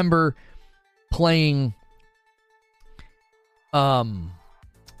 I remember playing,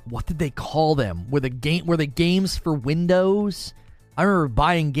 what did they call them? Were the games for Windows? I remember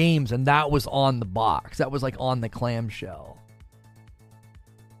buying games and that was on the box. That was like on the clamshell.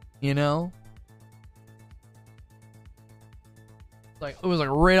 It was like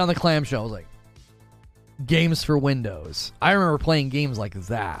right on the clamshell. It was like games for Windows. I remember playing games like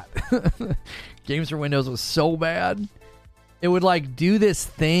that. Games for Windows was so bad. It would like do this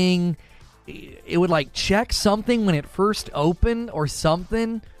thing. It would like check something when it first opened or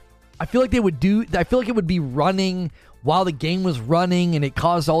something. I feel like it would be running while the game was running and it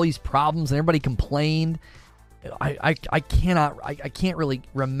caused all these problems and everybody complained. I can't really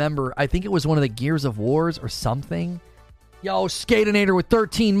remember. I think it was one of the Gears of Wars or something. Yo, Skatinator with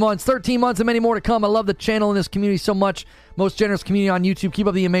 13 months. 13 months and many more to come. I love the channel and this community so much. Most generous community on YouTube. Keep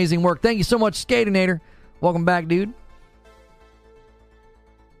up the amazing work. Thank you so much, Skatinator. Welcome back, dude.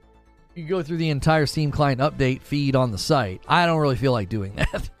 You go through the entire Steam client update feed on the site. I don't really feel like doing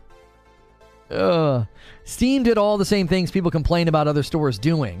that. Steam did all the same things people complain about other stores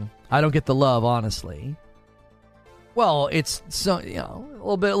doing. I don't get the love, honestly. Well, it's a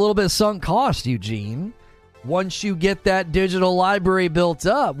little bit of sunk cost, Eugene. Once you get that digital library built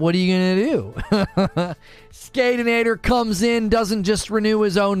up, what are you going to do? Skatinator comes in, doesn't just renew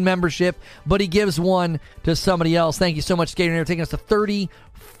his own membership, but he gives one to somebody else. Thank you so much, Skatinator, taking us to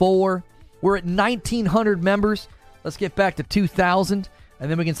 34. We're at 1,900 members. Let's get back to 2,000,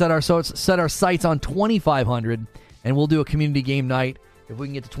 and then we can set our sights on 2,500, and we'll do a community game night. If we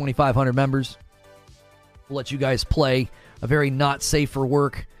can get to 2,500 members, we'll let you guys play a very not safe for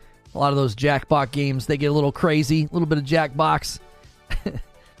work. A lot of those Jackbox games, they get a little crazy. A little bit of Jackbox.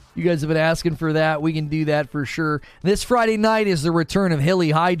 You guys have been asking for that. We can do that for sure. This Friday night is the return of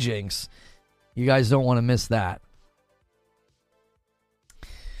Hilly Hijinks. You guys don't want to miss that.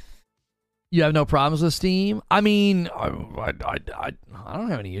 You have no problems with Steam? I mean, I don't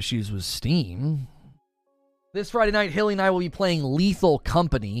have any issues with Steam. This Friday night, Hilly and I will be playing Lethal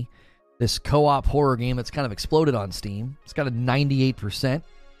Company, this co-op horror game that's kind of exploded on Steam. It's got a 98%.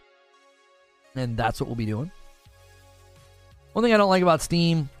 And that's what we'll be doing. One thing I don't like about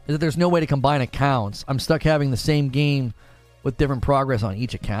Steam is that there's no way to combine accounts. I'm stuck having the same game with different progress on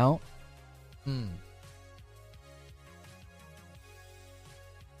each account.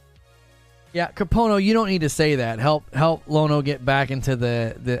 Yeah, Capono, you don't need to say that. Help Lono get back into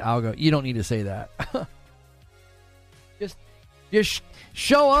the algo. You don't need to say that. Just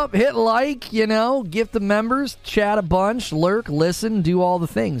show up, hit like, gift the members, chat a bunch, lurk, listen, do all the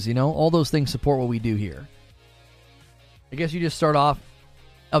things, All those things support what we do here. I guess you just start off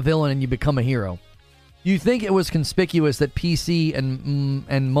a villain and you become a hero. You think it was conspicuous that PC and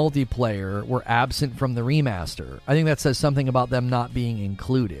multiplayer were absent from the remaster? I think that says something about them not being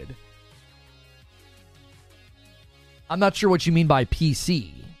included. I'm not sure what you mean by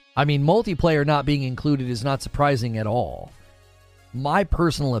PC. I mean, multiplayer not being included is not surprising at all. My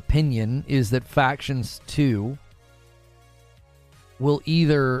personal opinion is that Factions 2 will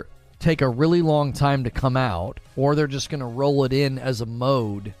either take a really long time to come out, or they're just going to roll it in as a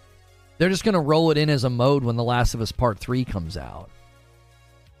mode. They're just going to roll it in as a mode when The Last of Us Part 3 comes out.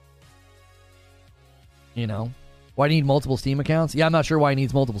 You know? Why do you need multiple Steam accounts? Yeah, I'm not sure why he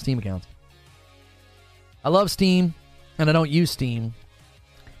needs multiple Steam accounts. I love Steam, and I don't use Steam.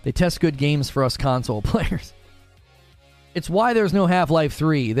 They test good games for us console players. It's why there's no Half-Life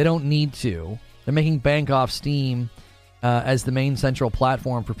 3. They don't need to. They're making bank off Steam as the main central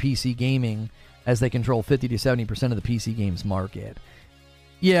platform for PC gaming, as they control 50 to 70% of the PC games market.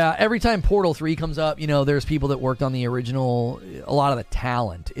 Yeah, every time Portal 3 comes up, you know, there's people that worked on the original. A lot of the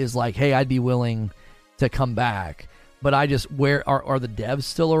talent is like, hey, I'd be willing to come back. But I just, where are the devs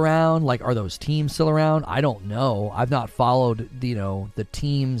still around? Like, are those teams still around? I don't know. I've not followed, you know, the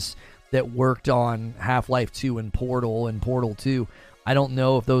teams that worked on Half-Life 2 and Portal 2. I don't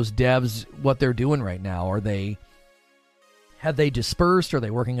know if those devs, what they're doing right now. Have they dispersed? Are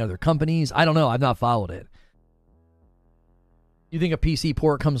they working at other companies? I don't know. I've not followed it. You think a PC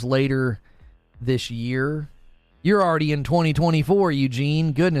port comes later this year? You're already in 2024,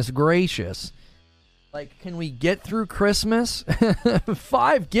 Eugene. Goodness gracious. Like, can we get through Christmas?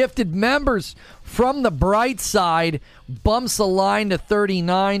 5 gifted members from the bright side. Bumps the line to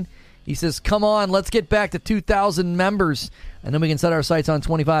 39. He says, come on, let's get back to 2,000 members. And then we can set our sights on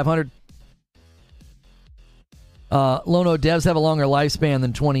 2,500. Lono, devs have a longer lifespan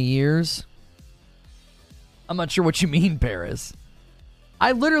than 20 years. I'm not sure what you mean, Paris.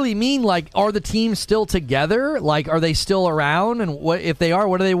 I literally mean, like, are the teams still together? Like, are they still around? And what if they are,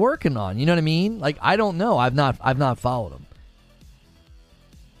 what are they working on? You know what I mean? Like, I don't know. I've not followed them.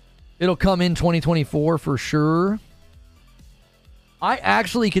 It'll come in 2024 for sure. I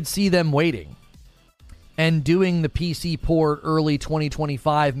actually could see them waiting and doing the PC port early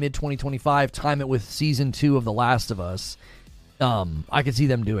 2025, mid 2025, time it with Season 2 of The Last of Us. I could see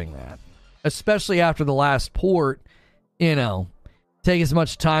them doing that. Especially after the last port, you know, take as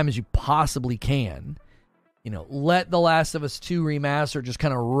much time as you possibly can. You know, let The Last of Us 2 Remaster just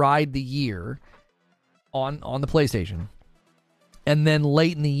kind of ride the year on the PlayStation. And then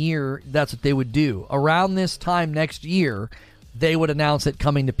late in the year, that's what they would do. Around this time next year, they would announce it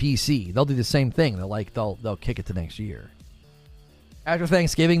coming to PC. They'll do the same thing. They'll kick it to next year. After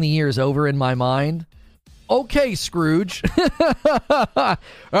Thanksgiving, the year is over in my mind. Okay, Scrooge.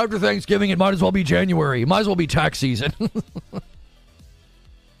 After Thanksgiving, it might as well be January. It might as well be tax season.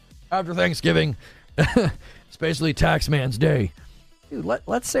 After Thanksgiving, it's basically tax man's day. Dude,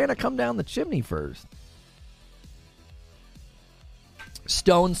 let Santa come down the chimney first.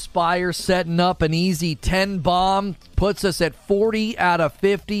 Stone Spire setting up an easy 10 bomb. Puts us at 40 out of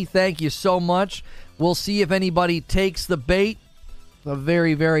 50. Thank you so much. We'll see if anybody takes the bait. A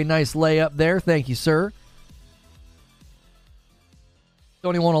very, very nice layup there. Thank you, sir.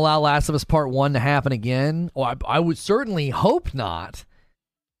 Sony won't allow Last of Us Part 1 to happen again. Oh, I would certainly hope not.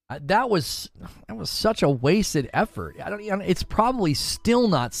 That was such a wasted effort. It's probably still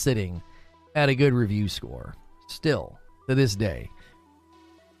not sitting at a good review score. Still, to this day.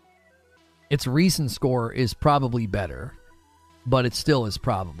 Its recent score is probably better, but it still is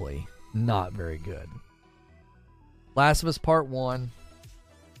probably not very good. Last of Us Part 1.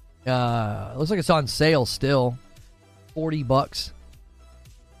 Looks like it's on sale still. $40.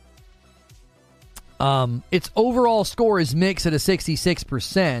 Its overall score is mixed at a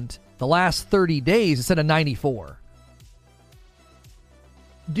 66%. The last 30 days, it's at a 94.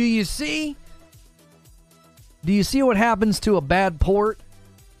 Do you see what happens to a bad port?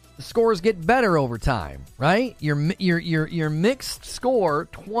 The scores get better over time, right? Your mixed score,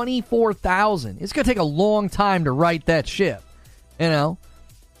 24,000. It's going to take a long time to right that ship. You know?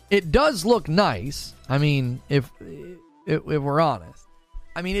 It does look nice. I mean, if we're honest.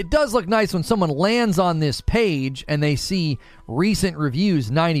 I mean, it does look nice when someone lands on this page and they see recent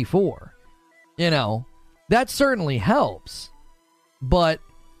reviews 94. You know, that certainly helps. But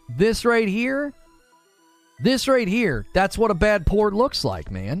this right here, that's what a bad port looks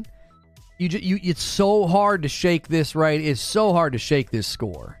like, man. It's so hard to shake this right. It's so hard to shake this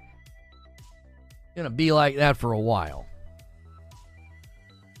score. It's going to be like that for a while.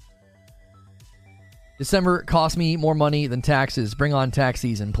 December cost me more money than taxes. Bring on tax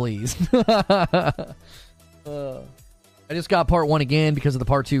season, please. I just got part 1 again because of the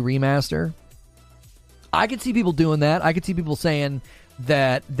part 2 remaster. I could see people doing that. I could see people saying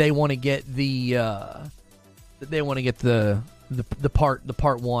that they want to get the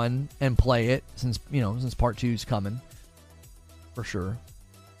part 1 and play it since part 2's coming for sure.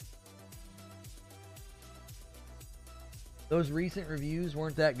 Those recent reviews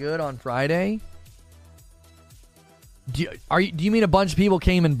weren't that good on Friday? Do you mean a bunch of people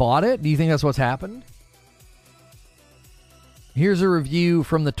came and bought it? Do you think that's what's happened? Here's a review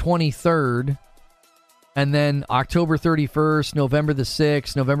from the 23rd, and then October 31st, November the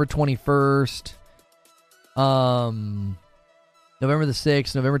 6th, November 21st, November the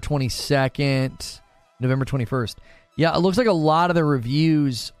 6th, November 22nd, November 21st. Yeah, it looks like a lot of the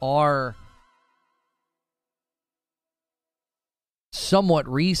reviews are somewhat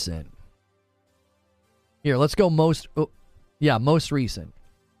recent. Here, let's go most recent.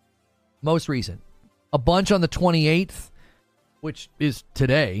 Most recent. A bunch on the 28th, which is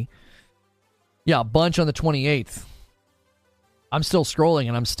today. Yeah, a bunch on the 28th. I'm still scrolling,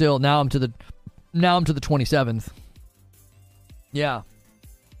 and I'm to the 27th. Yeah.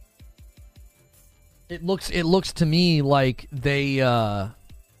 It looks to me like they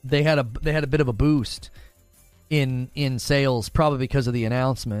had a bit of a boost in sales, probably because of the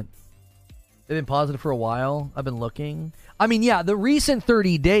announcement. They've been positive for a while. I've been looking. I mean, yeah, the recent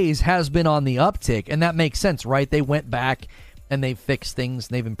 30 days has been on the uptick, and that makes sense, right? They went back and they've fixed things,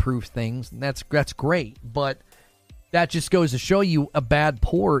 and they've improved things, and that's great. But that just goes to show you a bad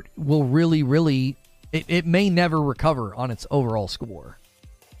port will really, it may never recover on its overall score.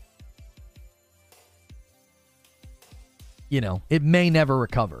 You know, it may never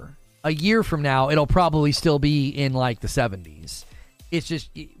recover. A year from now, it'll probably still be in like the 70s. It's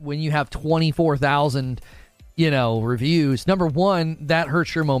just when you have 24,000, reviews, number one, that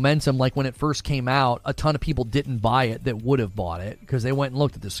hurts your momentum. Like when it first came out, a ton of people didn't buy it that would have bought it because they went and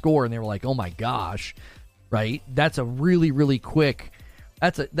looked at the score and they were like, "Oh my gosh," right? That's a really quick.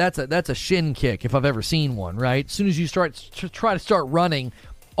 That's a shin kick if I've ever seen one. Right? As soon as you try to start running,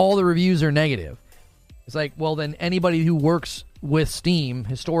 all the reviews are negative. It's like, well, then anybody who works with Steam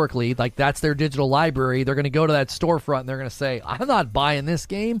historically, like that's their digital library, they're going to go to that storefront and they're going to say, "I'm not buying this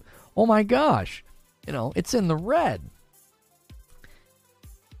game. Oh my gosh, it's in the red."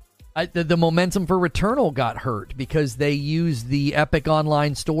 The momentum for Returnal got hurt because they used the Epic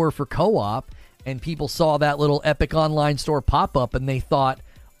Online Store for co-op, and people saw that little Epic Online Store pop up, and they thought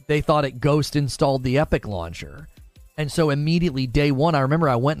it ghost installed the Epic launcher. And so immediately day one, I remember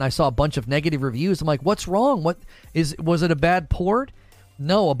I went and I saw a bunch of negative reviews. I'm like, what's wrong? Was it a bad port?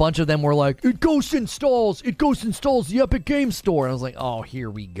 No, a bunch of them were like, it ghost installs the Epic Game Store. And I was like, oh, here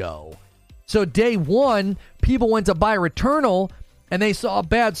we go. So day one, people went to buy Returnal, and they saw a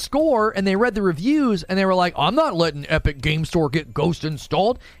bad score, and they read the reviews, and they were like, I'm not letting Epic Game Store get ghost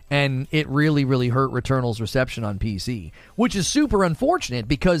installed. And it really hurt Returnal's reception on PC, which is super unfortunate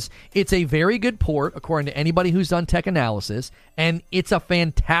because it's a very good port, according to anybody who's done tech analysis, and it's a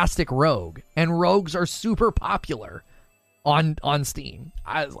fantastic rogue. And rogues are super popular on Steam.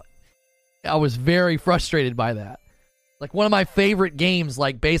 I was very frustrated by that. Like, one of my favorite games,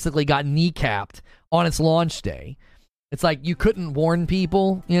 basically got kneecapped on its launch day. It's like you couldn't warn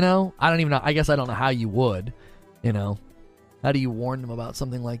people, I don't even know. I guess I don't know how you would, How do you warn them about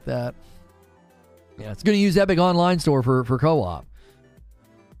something like that? Yeah, it's going to use Epic Online Store for co-op.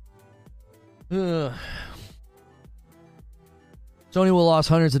 Sony will lose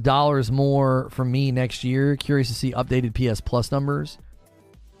hundreds of dollars more from me next year. Curious to see updated PS Plus numbers.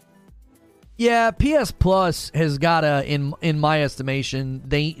 Yeah, PS Plus has got to, in my estimation,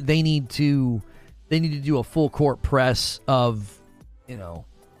 they need to do a full court press of,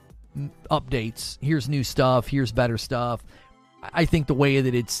 updates. Here's new stuff. Here's better stuff. I think the way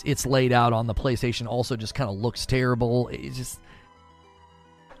that it's laid out on the PlayStation also just kind of looks terrible. It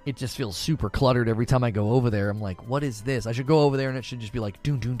just feels super cluttered every time I go over there. I'm like, what is this? I should go over there and it should just be like,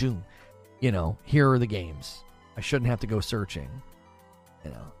 doom. Here are the games. I shouldn't have to go searching.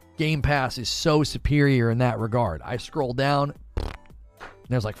 Game Pass is so superior in that regard. I scroll down, and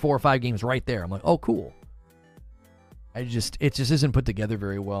there's like 4 or 5 games right there. I'm like, oh, cool. It just isn't put together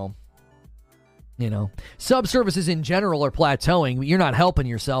very well. Sub-services in general are plateauing. You're not helping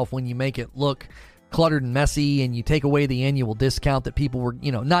yourself when you make it look cluttered and messy, and you take away the annual discount that people were,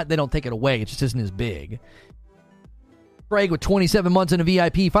 they don't take it away. It just isn't as big. Craig with 27 months in a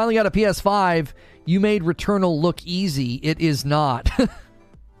VIP finally got a PS5. You made Returnal look easy. It is not.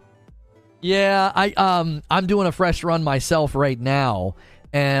 Yeah, I'm doing a fresh run myself right now,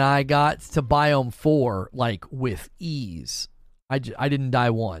 and I got to Biome 4 with ease. I didn't die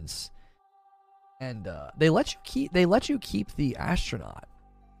once, and they let you keep the astronaut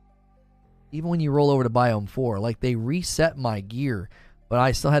even when you roll over to Biome 4. They reset my gear, but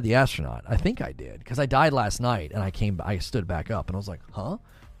I still had the astronaut. I think I did because I died last night, and I stood back up, and I was like, huh?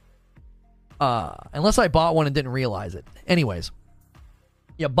 Unless I bought one and didn't realize it. Anyways.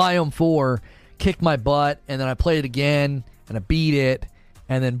 Yeah, Biome 4 kicked my butt, and then I played it again, and I beat it.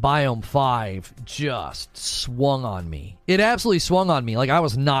 And then Biome 5 just swung on me. It absolutely swung on me. Like, I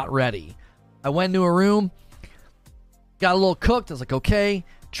was not ready. I went into a room, got a little cooked. I was like, okay.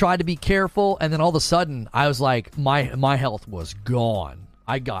 Tried to be careful. And then all of a sudden, I was like, my health was gone.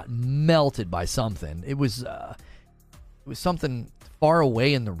 I got melted by something. It was something far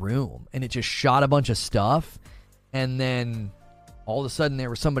away in the room. And it just shot a bunch of stuff. And then all of a sudden, there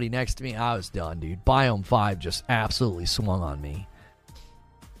was somebody next to me. I was done, dude. Biome 5 just absolutely swung on me.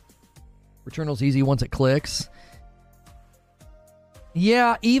 Returnal's easy once it clicks.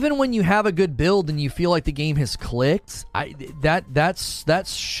 Yeah, even when you have a good build and you feel like the game has clicked, that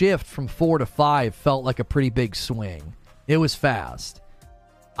shift from 4 to 5 felt like a pretty big swing. It was fast.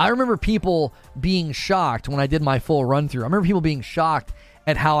 I remember people being shocked when I did my full run through. I remember people being shocked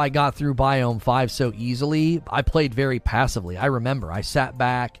at how I got through Biome 5 so easily. I played very passively. I remember I sat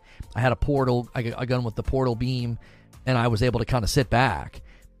back. I had a portal, a gun with the portal beam, and I was able to kind of sit back.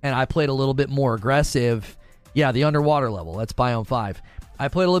 And I played a little bit more aggressive. Yeah, the underwater level. That's Biome 5. I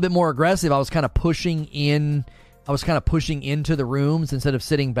played a little bit more aggressive. I was kind of pushing in. I was kind of pushing into the rooms instead of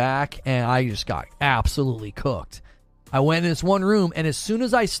sitting back. And I just got absolutely cooked. I went in this one room. And as soon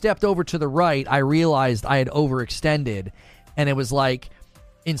as I stepped over to the right, I realized I had overextended. And it was like,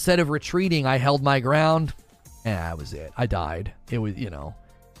 instead of retreating, I held my ground. And that was it. I died. It was,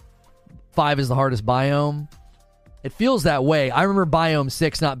 5 is the hardest biome. It feels that way. I remember Biome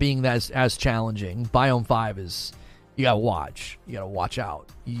 6 not being as challenging. Biome 5 is... You gotta watch. You gotta watch out.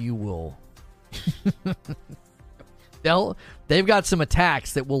 You will... They've got some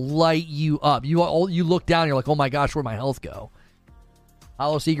attacks that will light you up. You look down and you're like, oh my gosh, where'd my health go?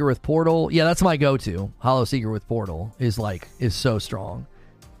 Hollow Seeker with Portal. Yeah, that's my go-to. Hollow Seeker with Portal is so strong.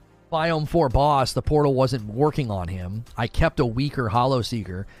 Biome 4 boss, the portal wasn't working on him. I kept a weaker Hollow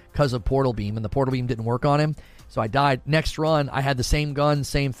Seeker because of Portal Beam, and the Portal Beam didn't work on him. So I died. Next run, I had the same gun,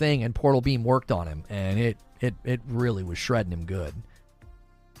 same thing, and Portal Beam worked on him, and it really was shredding him good.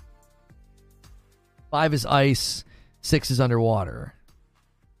 5 is ice, 6 is underwater.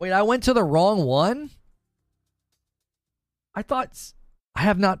 Wait, I went to the wrong one? I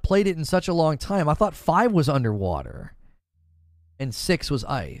have not played it in such a long time. I thought 5 was underwater, and 6 was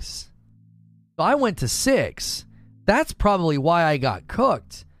ice. So I went to 6. That's probably why I got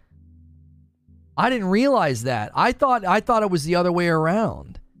cooked. I didn't realize that. I thought it was the other way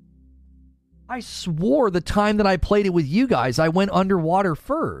around. I swore the time that I played it with you guys, I went underwater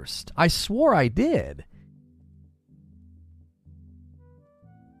first. I swore I did.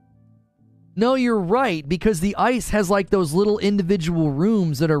 No, you're right, because the ice has like those little individual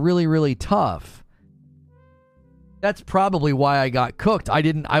rooms that are really, really tough. That's probably why I got cooked.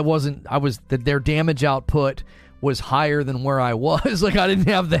 Their damage output was higher than where I was. Like, I didn't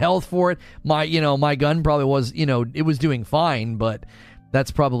have the health for it. My gun probably was, it was doing fine, but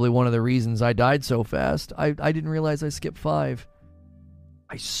that's probably one of the reasons I died so fast. I didn't realize I skipped 5.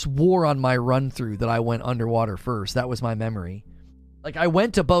 I swore on my run through that I went underwater first. That was my memory. Like, I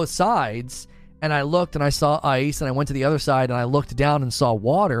went to both sides and I looked and I saw ice, and I went to the other side and I looked down and saw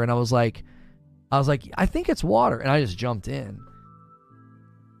water, and I was like, I think it's water. And I just jumped in.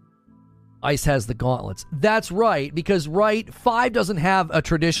 Ice has the gauntlets. That's right, because 5 doesn't have a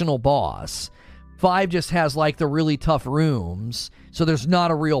traditional boss. 5 just has like the really tough rooms, so there's not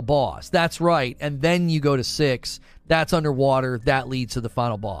a real boss. That's right. And then you go to 6. That's underwater. That leads to the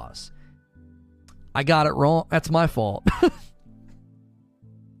final boss. I got it wrong. That's my fault.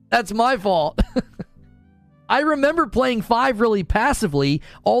 That's my fault. I remember playing 5 really passively.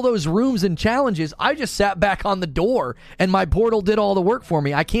 All those rooms and challenges, I just sat back on the door and my portal did all the work for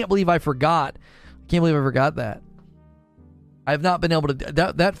me. I can't believe I forgot. That. I have not been able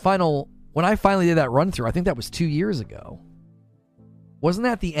to... That final... When I finally did that run through, I think that was 2 years ago. Wasn't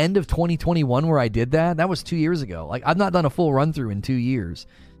that the end of 2021 where I did that? That was 2 years ago. Like, I've not done a full run through in 2 years.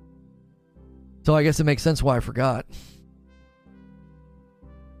 So I guess it makes sense why I forgot.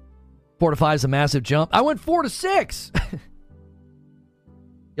 4 to 5 is a massive jump. I went 4 to 6.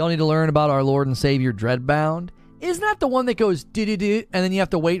 Y'all need to learn about our Lord and Savior Dreadbound. Isn't that the one that goes do-do-do and then you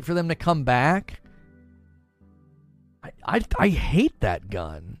have to wait for them to come back? I hate that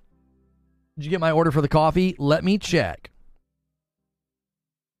gun. Did you get my order for the coffee? Let me check.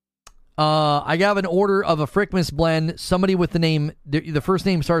 I got an order of a Frickmas blend. Somebody with the name, the first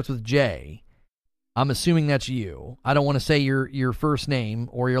name starts with J. I'm assuming that's you. I don't want to say your first name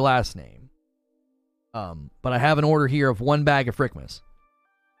or your last name. But I have an order here of 1 bag of Frickmas.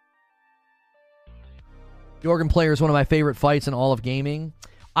 The organ player is one of my favorite fights in all of gaming.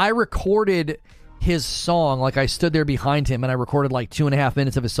 I recorded his song, like I stood there behind him and I recorded like 2.5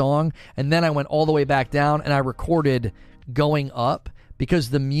 minutes of his song, and then I went all the way back down and I recorded going up, because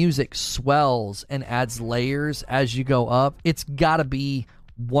the music swells and adds layers as you go up. It's got to be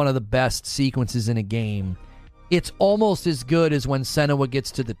one of the best sequences in a game. It's almost as good as when Senua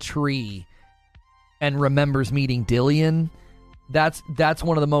gets to the tree and remembers meeting Dillion. That's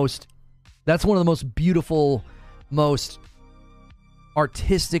one of the most beautiful, most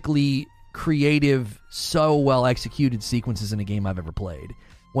artistically creative, so well executed sequences in a game I've ever played.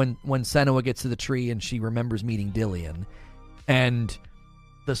 When Senua gets to the tree and she remembers meeting Dillion, and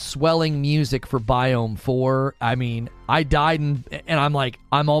the swelling music for Biome 4, I mean, I died and I'm like,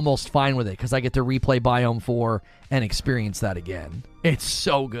 I'm almost fine with it because I get to replay Biome 4 and experience that again. It's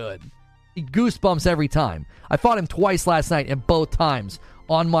so good. Goosebumps every time. I fought him twice last night, and both times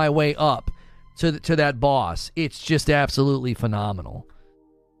on my way up to that boss. It's just absolutely phenomenal.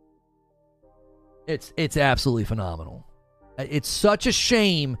 It's absolutely phenomenal. It's such a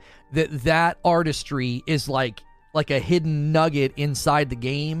shame that artistry is like a hidden nugget inside the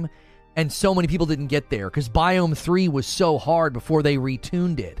game, and so many people didn't get there because Biome 3 was so hard before they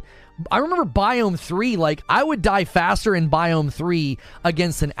retuned it. I remember Biome 3, like, I would die faster in Biome 3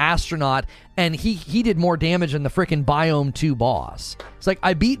 against an astronaut, and he did more damage than the frickin' Biome 2 boss. It's like,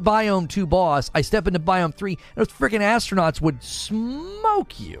 I beat Biome 2 boss, I step into Biome 3, and those frickin' astronauts would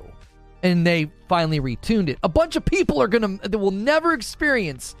smoke you. And they finally retuned it. A bunch of people that will never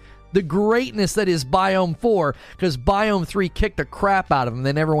experience the greatness that is Biome 4, because Biome 3 kicked the crap out of them.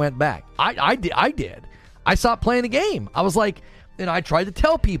 They never went back. I did. I stopped playing the game. I was like, and I tried to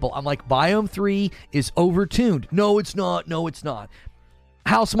tell people, I'm like, Biome 3 is overtuned. No, it's not. No, it's not.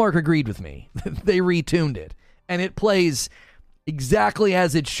 Housemarque agreed with me. They retuned it. And it plays exactly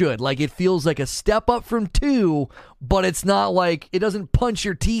as it should. Like, it feels like a step up from 2, but it's not like, it doesn't punch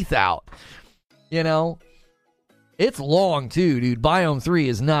your teeth out. You know? It's long, too, dude. Biome 3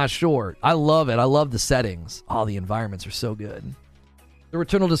 is not short. I love it. I love the settings. Oh, the environments are so good. The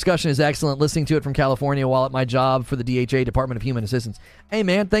Returnal discussion is excellent. Listening to it from California while at my job for the DHA, Department of Human Assistance. Hey,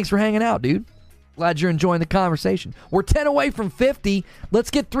 man, thanks for hanging out, dude. Glad you're enjoying the conversation. We're 10 away from 50. Let's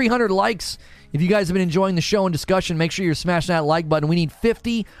get 300 likes. If you guys have been enjoying the show and discussion, make sure you're smashing that like button. We need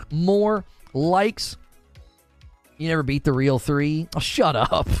 50 more likes. You never beat the real 3? Oh, shut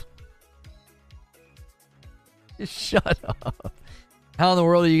up. Just shut up. How in the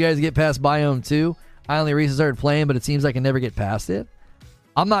world do you guys get past Biome 2? I only recently started playing, but it seems like I never get past it.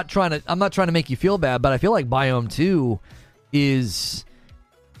 I'm not trying to make you feel bad, but I feel like Biome 2 is,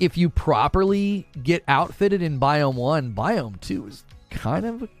 if you properly get outfitted in Biome 1, Biome 2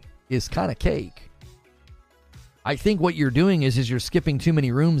 is kind of cake. I think what you're doing is you're skipping too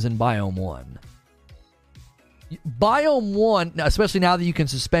many rooms in Biome 1. Biome 1, especially now that you can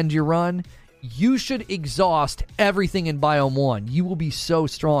suspend your run, you should exhaust everything in Biome 1. You will be so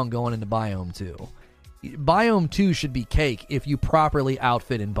strong going into Biome 2. Biome 2 should be cake if you properly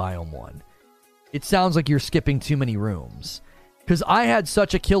outfit in Biome 1. It sounds like you're skipping too many rooms. Because I had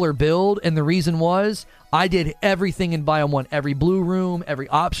such a killer build, and the reason was I did everything in Biome 1. Every blue room, every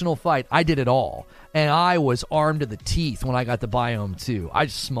optional fight, I did it all. And I was armed to the teeth when I got to Biome 2. I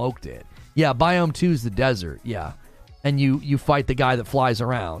just smoked it. Yeah, Biome 2 is the desert, yeah. And you fight the guy that flies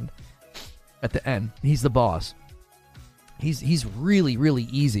around at the end. He's the boss. He's really, really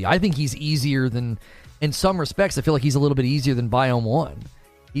easy. I think he's easier than, in some respects, I feel like he's a little bit easier than Biome 1.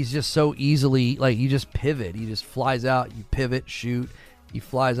 He's just so easily, like, you just pivot. He just flies out, you pivot, shoot. He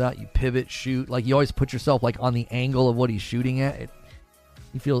flies out, you pivot, shoot. Like, you always put yourself, like, on the angle of what he's shooting at.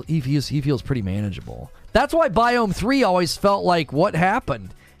 He feels pretty manageable. That's why Biome 3 always felt like, what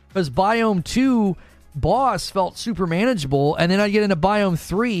happened? Because Biome 2 boss felt super manageable, and then I'd get into Biome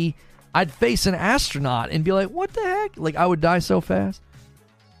 3, I'd face an astronaut and be like, what the heck? Like, I would die so fast.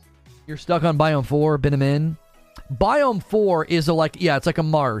 You're stuck on Biome 4, been him in. Biome 4 is it's like a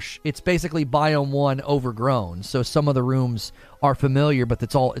marsh. It's basically Biome 1 overgrown. So some of the rooms are familiar, but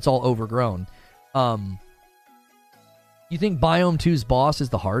it's all overgrown. You think Biome 2's boss is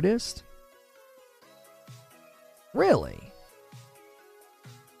the hardest? Really?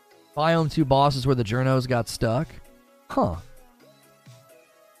 Biome 2 boss is where the journos got stuck? Huh.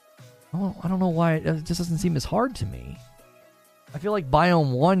 I don't know why it just doesn't seem as hard to me. I feel like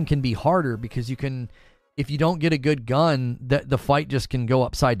Biome 1 can be harder because you can, if you don't get a good gun, the fight just can go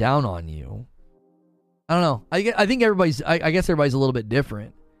upside down on you. I don't know. I think I guess everybody's a little bit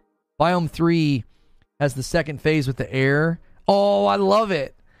different. Biome 3 has the second phase with the air. Oh, I love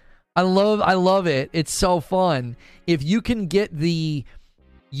it. I love it. It's so fun. If you can get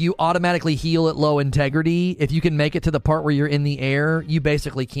you automatically heal at low integrity. If you can make it to the part where you're in the air, you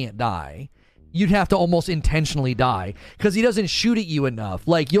basically can't die. you'd have to almost intentionally die because he doesn't shoot at you enough.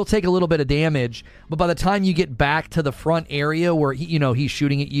 Like, you'll take a little bit of damage, but by the time you get back to the front area where he's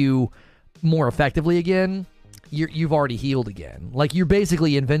shooting at you more effectively again, you've already healed again. Like, you're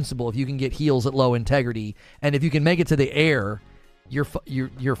basically invincible if you can get heals at low integrity, and if you can make it to the air, you're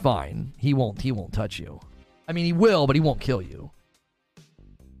fine. He won't touch you. I mean, he will, but he won't kill you.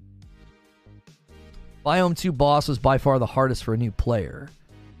 Biome 2 boss was by far the hardest for a new player.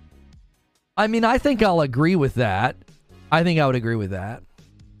 I mean, I think I'll agree with that. I think I would agree with that.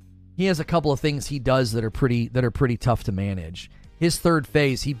 He has a couple of things he does that are pretty tough to manage. His third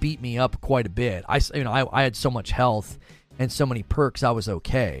phase, he beat me up quite a bit. I had so much health and so many perks, I was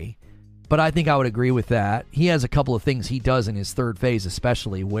okay. But I think I would agree with that. He has a couple of things he does in his third phase,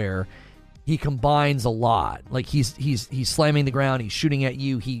 especially where he combines a lot. Like, he's slamming the ground, he's shooting at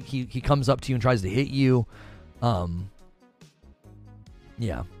you, he comes up to you and tries to hit you.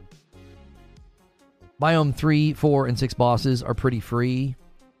 Yeah. Biome 3, 4, and 6 bosses are pretty free.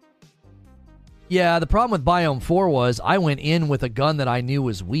 Yeah, the problem with Biome 4 was I went in with a gun that I knew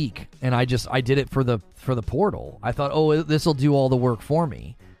was weak, and I did it for the portal. I thought, oh, this will do all the work for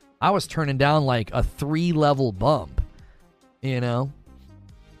me. I was turning down like a 3-level bump,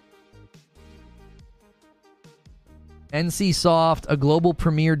 NCSoft, a global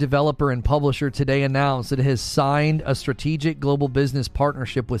premier developer and publisher, today announced that it has signed a strategic global business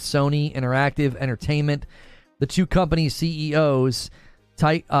partnership with Sony Interactive Entertainment. The two companies' CEOs,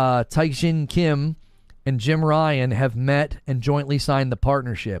 Taishin Kim and Jim Ryan, have met and jointly signed the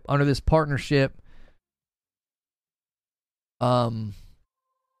partnership. Under this partnership,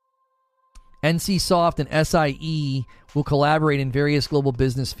 NCSoft and SIE will collaborate in various global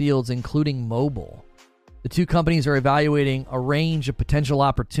business fields, including mobile. The two companies are evaluating a range of potential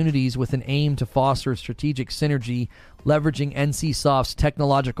opportunities with an aim to foster strategic synergy, leveraging NCSoft's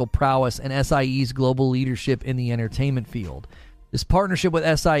technological prowess and SIE's global leadership in the entertainment field. This partnership with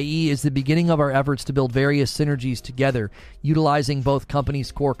SIE is the beginning of our efforts to build various synergies together, utilizing both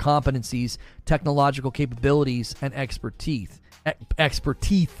companies' core competencies, technological capabilities, and expertise.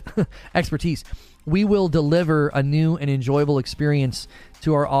 We will deliver a new and enjoyable experience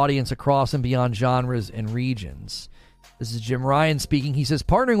to our audience across and beyond genres and regions. This is Jim Ryan speaking. He says,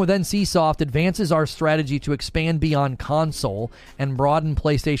 partnering with NCSoft advances our strategy to expand beyond console and broaden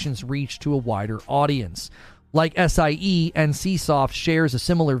PlayStation's reach to a wider audience. Like SIE, NCSoft shares a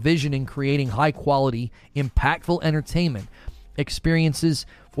similar vision in creating high-quality, impactful entertainment experiences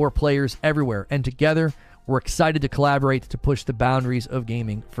for players everywhere. And together, we're excited to collaborate to push the boundaries of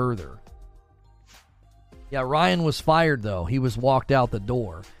gaming further. Yeah, Ryan was fired, though. He was walked out the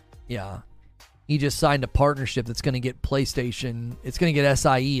door. Yeah. He just signed a partnership that's going to get PlayStation, it's going to get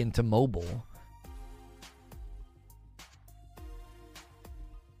SIE into mobile.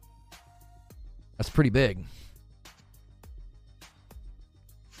 That's pretty big.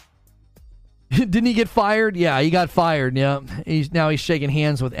 Didn't he get fired? Yeah, he got fired. Yeah, now he's shaking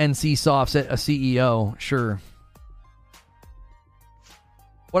hands with NCSoft's a CEO. Sure.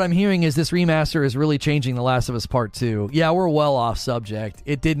 What I'm hearing is this remaster is really changing The Last of Us Part 2. Yeah, we're well off subject.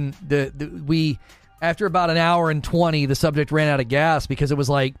 It didn't. We after about an hour and 20, the subject ran out of gas because it was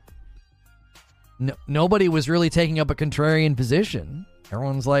like nobody was really taking up a contrarian position.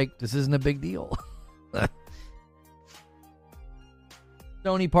 Everyone's like, this isn't a big deal.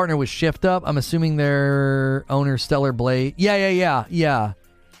 Sony partner with Shift Up. I'm assuming their owner, Stellar Blade. Yeah.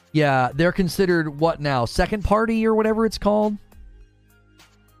 They're considered what now? Second party or whatever it's called?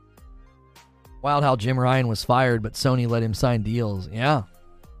 Wild how Jim Ryan was fired, but Sony let him sign deals. Yeah.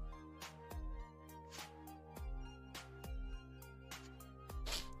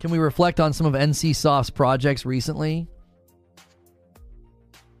 Can we reflect on some of NCSoft's projects recently?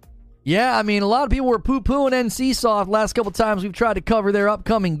 Yeah, I mean, a lot of people were poo-pooing NCSoft last couple times we've tried to cover their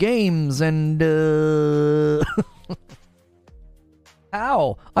upcoming games, and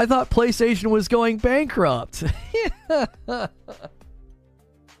How? I thought PlayStation was going bankrupt.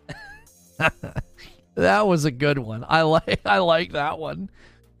 That was a good one. I like that one.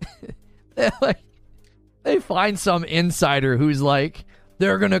 They find some insider who's like,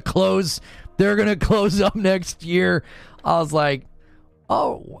 they're gonna close up next year. I was like,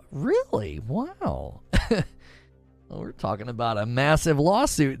 oh, really? Wow. Well, we're talking about a massive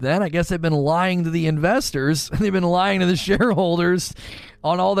lawsuit then. I guess they've been lying to the investors. They've been lying to the shareholders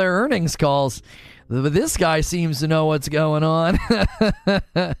on all their earnings calls. But this guy seems to know what's going on.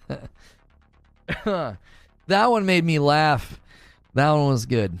 That one made me laugh. That one was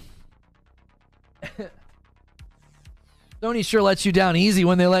good. Sony sure lets you down easy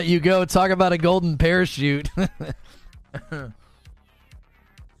when they let you go. Talk about a golden parachute.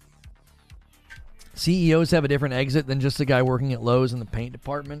 CEOs have a different exit than just a guy working at Lowe's in the paint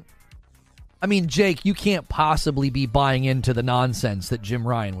department. I mean, Jake, you can't possibly be buying into the nonsense that Jim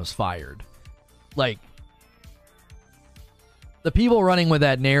Ryan was fired. Like, the people running with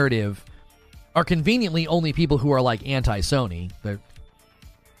that narrative are conveniently only people who are like anti-Sony. They're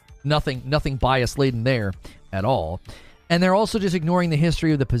nothing bias laden there at all. And they're also just ignoring the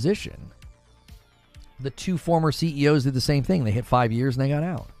history of the position. The two former CEOs did the same thing. They hit 5 years and they got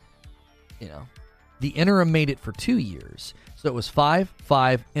out. You know, the interim made it for 2 years. So it was 5,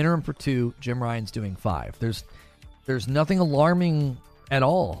 interim for 2. Jim Ryan's doing 5. There's nothing alarming at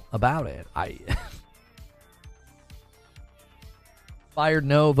all about it. Fired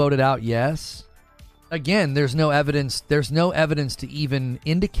no, voted out yes. Again, there's no evidence. There's no evidence to even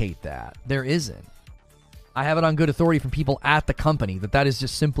indicate that. There isn't. I have it on good authority from people at the company that is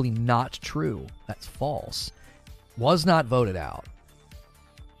just simply not true. That's false. Was not voted out.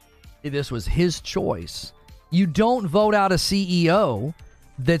 This was his choice. You don't vote out a CEO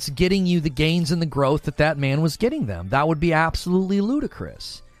that's getting you the gains and the growth that man was getting them. That would be absolutely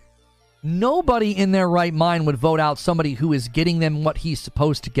ludicrous. Nobody in their right mind would vote out somebody who is getting them what he's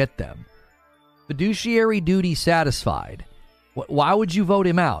supposed to get them. Fiduciary duty satisfied. Why would you vote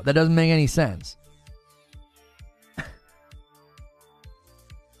him out? That doesn't make any sense.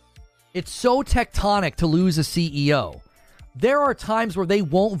 It's so tectonic to lose a CEO. There are times where they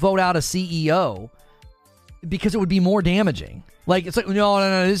won't vote out a CEO because it would be more damaging. Like, it's like,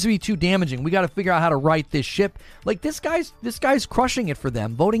 no, this would be too damaging. We got to figure out how to right this ship. Like, this guy's crushing it for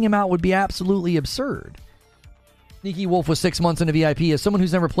them. Voting him out would be absolutely absurd. Sneaky Wolf was 6 months into VIP. As someone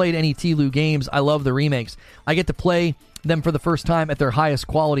who's never played any TLU games, I love the remakes. I get to play them for the first time at their highest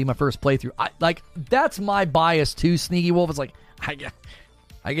quality, my first playthrough. That's my bias too, Sneaky Wolf. It's like,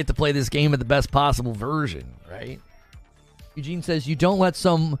 I get to play this game at the best possible version, right? Eugene says, you don't let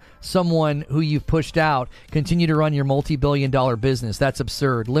someone who you've pushed out continue to run your multi-billion-dollar business. That's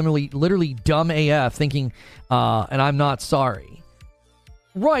absurd. Literally dumb AF thinking, and I'm not sorry.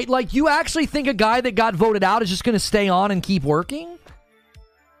 Right, like you actually think a guy that got voted out is just going to stay on and keep working?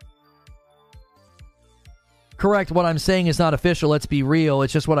 Correct, what I'm saying is not official. Let's be real.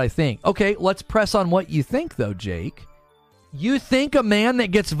 It's just what I think. Okay, let's press on what you think, though, Jake. You think a man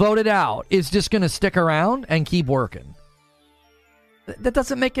that gets voted out is just going to stick around and keep working? That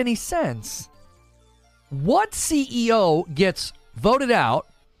doesn't make any sense. What CEO gets voted out,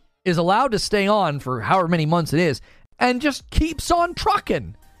 is allowed to stay on for however many months it is, and just keeps on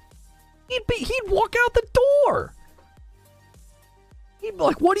trucking? He'd walk out the door. He'd be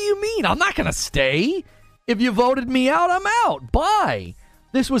like, what do you mean? I'm not going to stay. If you voted me out, I'm out. Bye.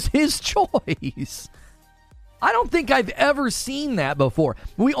 This was his choice. I don't think I've ever seen that before.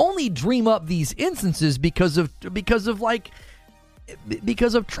 We only dream up these instances because of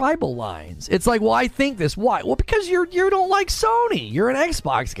tribal lines. It's like, well, I think this. Why? Well, because you don't like Sony. You're an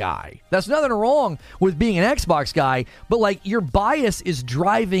Xbox guy. That's nothing wrong with being an Xbox guy, but like your bias is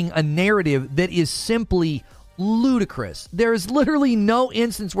driving a narrative that is simply ludicrous. There is literally no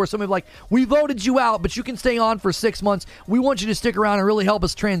instance where somebody like, we voted you out, but you can stay on for 6 months. We want you to stick around and really help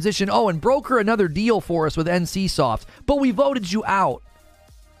us transition. Oh, and broker another deal for us with NCSoft, but we voted you out.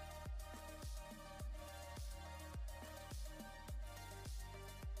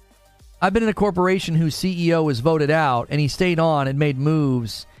 I've been in a corporation whose CEO was voted out, and he stayed on and made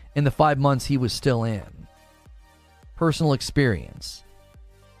moves in the 5 months he was still in. Personal experience.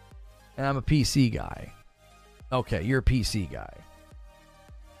 And I'm a PC guy. Okay, you're a PC guy.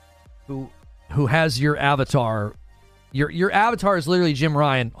 Who has your avatar. Your avatar is literally Jim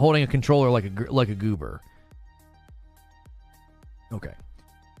Ryan holding a controller like a goober. Okay.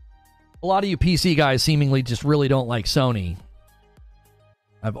 A lot of you PC guys seemingly just really don't like Sony.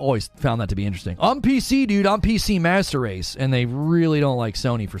 I've always found that to be interesting. I'm PC, dude. I'm PC Master Race. And they really don't like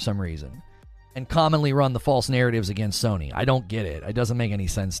Sony for some reason. And commonly run the false narratives against Sony. I don't get it. It doesn't make any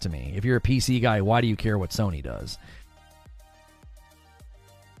sense to me. If you're a PC guy, why do you care what Sony does?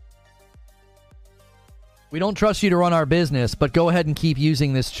 We don't trust you to run our business, but go ahead and keep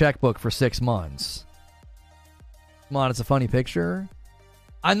using this checkbook for 6 months. Come on, it's a funny picture.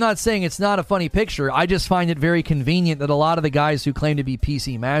 I'm not saying it's not a funny picture. I just find it very convenient that a lot of the guys who claim to be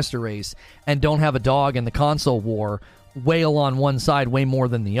PC Master Race and don't have a dog in the console war wail on one side way more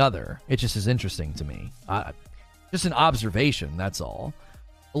than the other. It just is interesting to me. Just an observation, that's all.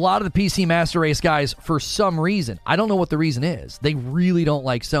 A lot of the PC Master Race guys, for some reason, I don't know what the reason is, they really don't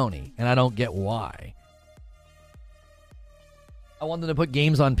like Sony, and I don't get why. I want them to put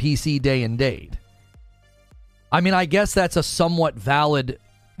games on PC day and date. I mean, I guess that's a somewhat valid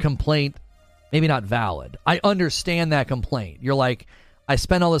complaint. Maybe not valid. I understand that complaint. You're like, I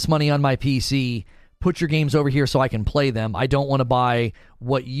spent all this money on my PC, put your games over here so I can play them. I don't want to buy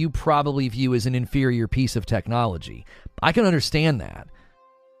what you probably view as an inferior piece of technology. I can understand that.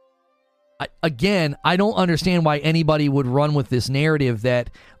 I don't understand why anybody would run with this narrative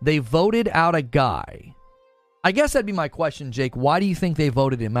that they voted out a guy. I guess that'd be my question, Jake. Why do you think they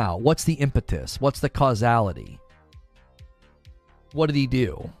voted him out? What's the impetus? What's the causality? What did he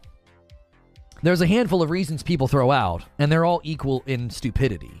do? There's a handful of reasons people throw out, and they're all equal in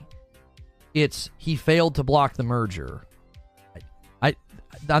stupidity. It's he failed to block the merger.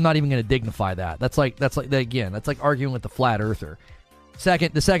 I'm not even going to dignify that. That's like arguing with the flat earther.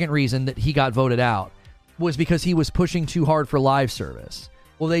 The second reason that he got voted out was because he was pushing too hard for live service.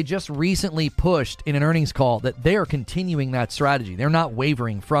 Well, they just recently pushed in an earnings call that they are continuing that strategy. They're not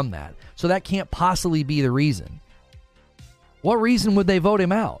wavering from that. So that can't possibly be the reason. What reason would they vote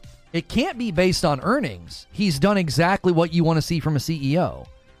him out? It can't be based on earnings. He's done exactly what you want to see from a CEO.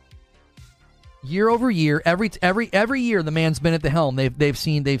 Year over year, every year the man's been at the helm. They've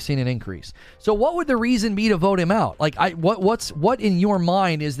seen an increase. So what would the reason be to vote him out? Like what in your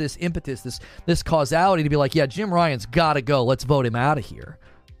mind is this impetus, this causality to be like, yeah, Jim Ryan's got to go. Let's vote him out of here.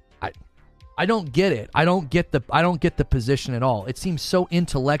 I don't get it. I don't get the position at all. It seems so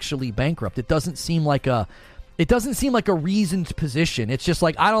intellectually bankrupt. It doesn't seem like a reasoned position. It's just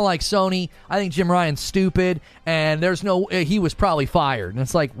like, I don't like Sony. I think Jim Ryan's stupid, and he was probably fired. And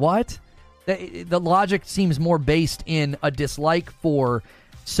it's like, what? The logic seems more based in a dislike for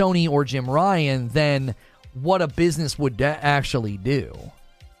Sony or Jim Ryan than what a business would actually do.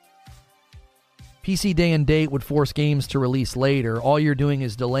 PC day and date would force games to release later. All you're doing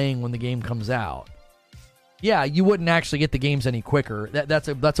is delaying when the game comes out. Yeah, you wouldn't actually get the games any quicker. That's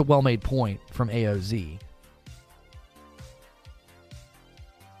a well-made point from AOZ.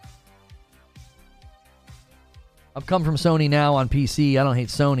 I've come from Sony now on PC. I don't hate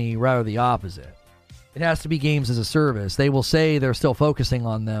Sony, rather the opposite. It has to be games as a service. They will say they're still focusing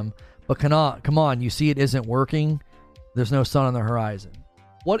on them, but come on, you see it isn't working? There's no sun on the horizon.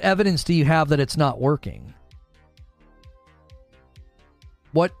 What evidence do you have that it's not working?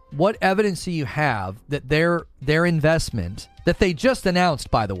 What evidence do you have that their investment, that they just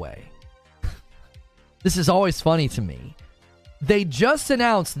announced, by the way? This is always funny to me. They just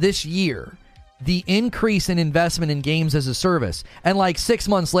announced this year the increase in investment in games as a service. And like 6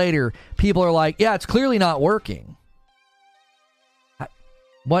 months later, people are like, yeah, it's clearly not working.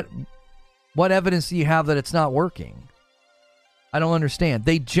 What evidence do you have that it's not working? I don't understand.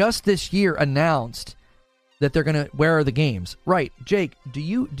 They just this year announced that they're going to, where are the games? Right. Jake, do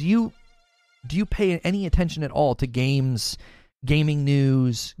you pay any attention at all to games, gaming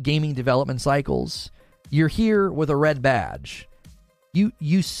news, gaming development cycles? You're here with a red badge.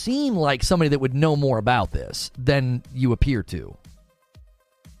 You seem like somebody that would know more about this than you appear to.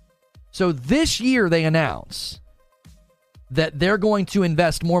 So this year they announce that they're going to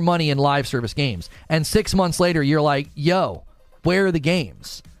invest more money in live service games. And 6 months later, you're like, yo, where are the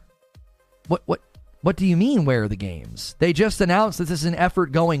games? What do you mean, where are the games? They just announced that this is an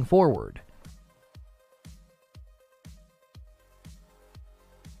effort going forward.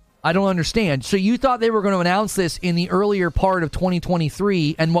 I don't understand. So you thought they were going to announce this in the earlier part of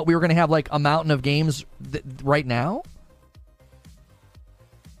 2023 and what we were going to have like a mountain of games right now?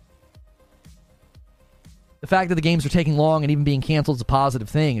 The fact that the games are taking long and even being canceled is a positive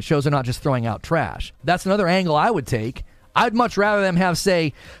thing. It shows they're not just throwing out trash. That's another angle I would take. I'd much rather them have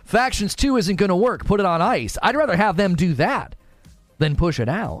say, Factions 2 isn't going to work, put it on ice. I'd rather have them do that than push it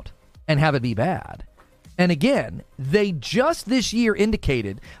out and have it be bad. And again, they just this year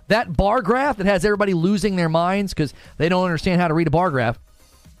indicated that bar graph that has everybody losing their minds because they don't understand how to read a bar graph.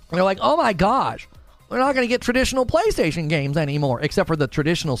 They're like, oh my gosh, we're not going to get traditional PlayStation games anymore, except for the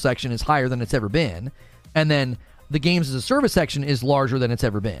traditional section is higher than it's ever been. And then the games as a service section is larger than it's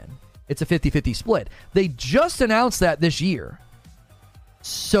ever been. It's a 50-50 split. They just announced that this year.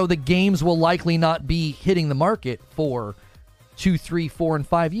 So the games will likely not be hitting the market for 2, 3, 4, and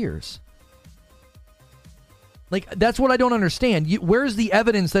 5 years. Like, that's what I don't understand. Where's the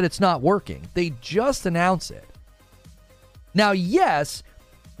evidence that it's not working? They just announced it. Now, yes,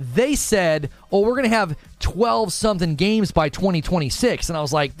 they said, oh, we're going to have 12-something games by 2026. And I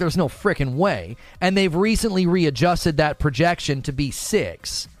was like, there's no frickin' way. And they've recently readjusted that projection to be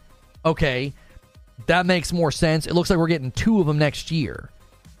 6. Okay, that makes more sense. It looks like we're getting 2 of them next year.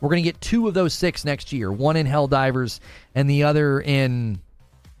 We're going to get 2 of those 6 next year. One in Helldivers and the other in...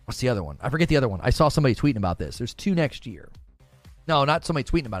 What's the other one? I forget the other one. I saw somebody tweeting about this. There's 2 next year. No, not somebody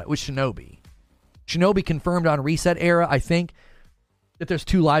tweeting about it. It was Shinobi. Shinobi confirmed on Reset Era, I think, that there's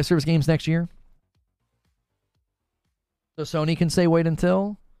 2 live service games next year. So Sony can say wait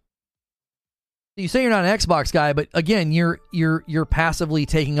until. You say you're not an Xbox guy, but again, you're passively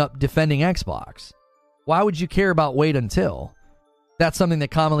taking up defending Xbox. Why would you care about wait until? That's something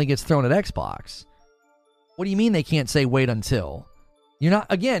that commonly gets thrown at Xbox. What do you mean they can't say wait until? You're not,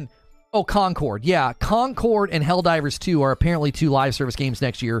 again, Concord. Yeah, Concord and Helldivers 2 are apparently 2 live service games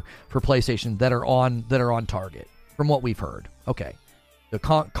next year for PlayStation that are on target, from what we've heard. Okay. The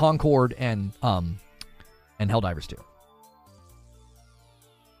Concord and Helldivers 2.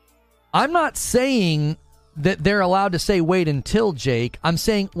 I'm not saying that they're allowed to say wait until, Jake. I'm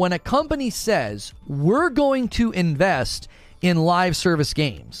saying when a company says we're going to invest in live service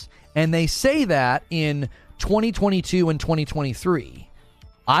games, and they say that in 2022 and 2023,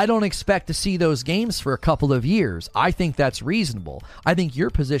 I don't expect to see those games for a couple of years. I think that's reasonable. I think your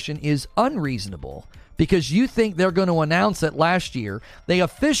position is unreasonable because you think they're going to announce it last year. They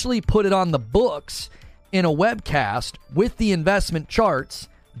officially put it on the books in a webcast with the investment charts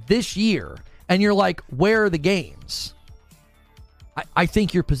this year, and you're like, where are the games? I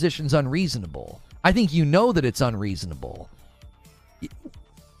think your position's unreasonable. I think you know that it's unreasonable.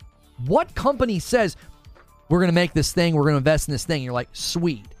 What company says, we're going to make this thing, we're going to invest in this thing? You're like,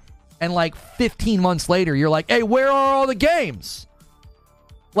 sweet. And like 15 months later, you're like, hey, where are all the games?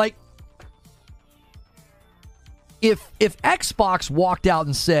 Like, if Xbox walked out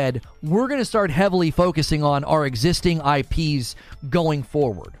and said, we're going to start heavily focusing on our existing IPs going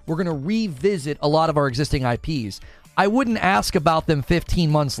forward, we're going to revisit a lot of our existing IPs, I wouldn't ask about them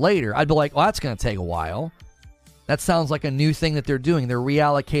 15 months later. I'd be like, well, that's going to take a while. That sounds like a new thing that they're doing. They're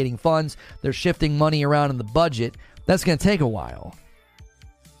reallocating funds. They're shifting money around in the budget. That's going to take a while.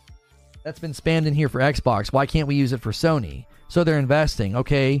 That's been spammed in here for Xbox. Why can't we use it for Sony? So they're investing.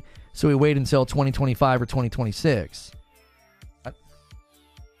 Okay, so we wait until 2025 or 2026.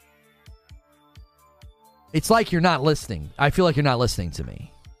 It's like you're not listening. I feel like you're not listening to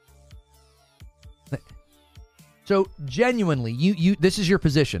me. So genuinely, you this is your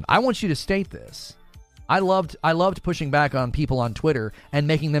position. I want you to state this. I loved pushing back on people on Twitter and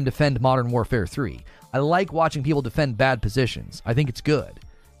making them defend Modern Warfare 3. I like watching people defend bad positions. I think it's good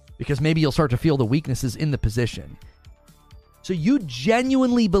because maybe you'll start to feel the weaknesses in the position. So you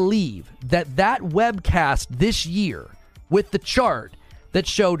genuinely believe that webcast this year with the chart that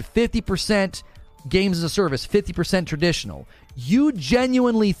showed 50% games as a service, 50% traditional, you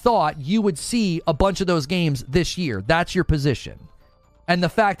genuinely thought you would see a bunch of those games this year. That's your position. And the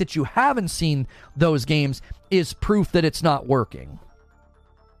fact that you haven't seen those games is proof that it's not working.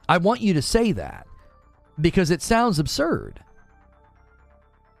 I want you to say that because it sounds absurd.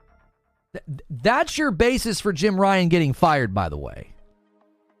 That's your basis for Jim Ryan getting fired, by the way.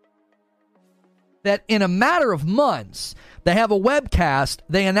 That in a matter of months, they have a webcast,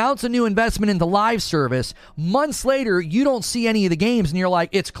 they announce a new investment into live service. Months later, you don't see any of the games, and you're like,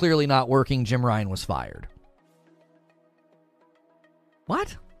 it's clearly not working. Jim Ryan was fired.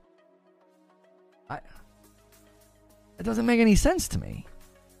 What? It doesn't make any sense to me.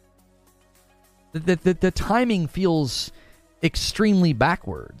 The timing feels extremely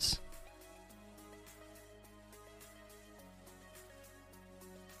backwards.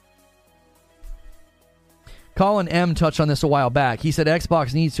 Colin M. touched on this a while back. He said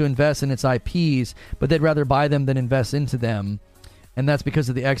Xbox needs to invest in its IPs, but they'd rather buy them than invest into them. And that's because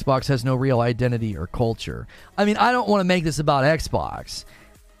of the Xbox has no real identity or culture. I mean, I don't want to make this about Xbox.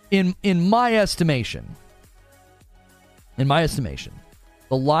 In my estimation, the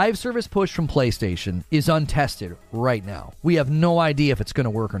live service push from PlayStation is untested right now. We have no idea if it's going to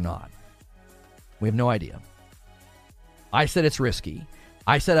work or not. We have no idea. I said it's risky.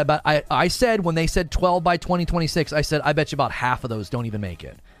 I said when they said 12 by 2026, I said I bet you about half of those don't even make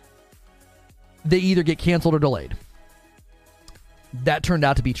it. They either get canceled or delayed. That turned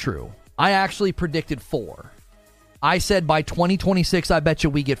out to be true. I actually predicted 4. I said by 2026, I bet you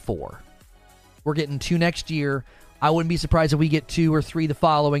we get 4. We're getting 2 next year. I wouldn't be surprised if we get 2 or 3 the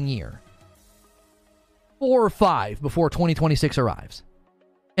following year. 4 or 5 before 2026 arrives.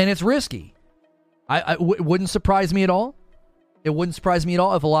 And it's risky. It wouldn't surprise me at all. It wouldn't surprise me at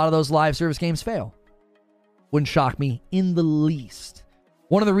all if a lot of those live service games fail. Wouldn't shock me in the least.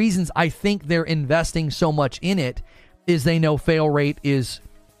 One of the reasons I think they're investing so much in it is they know fail rate is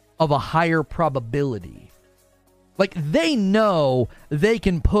of a higher probability. Like, they know they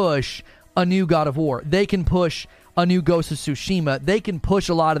can push a new God of War. They can push a new Ghost of Tsushima. They can push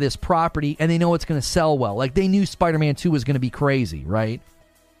a lot of this property, and they know it's going to sell well. Like, they knew Spider-Man 2 was going to be crazy, right?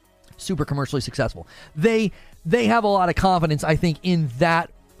 Super commercially successful. They have a lot of confidence, I think, in that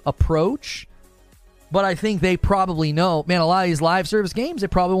approach. But I think they probably know, man, a lot of these live service games, they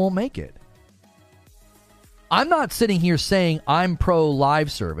probably won't make it. I'm not sitting here saying I'm pro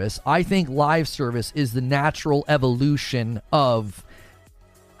live service. I think live service is the natural evolution of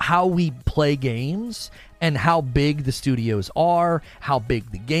how we play games and how big the studios are, how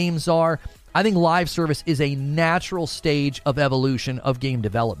big the games are. I think live service is a natural stage of evolution of game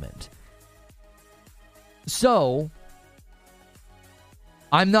development. So,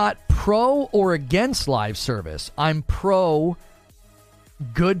 I'm not pro or against live service. I'm pro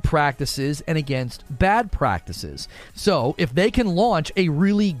good practices and against bad practices. So, if they can launch a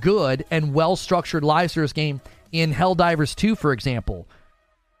really good and well-structured live service game in Helldivers 2, for example,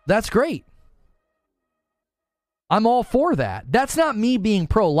 that's great. I'm all for that. That's not me being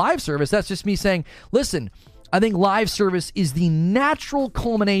pro live service. That's just me saying, listen, I think live service is the natural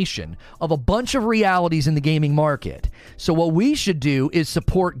culmination of a bunch of realities in the gaming market. So what we should do is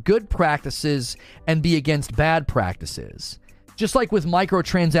support good practices and be against bad practices. Just like with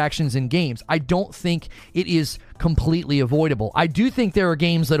microtransactions in games, I don't think it is completely avoidable. I do think there are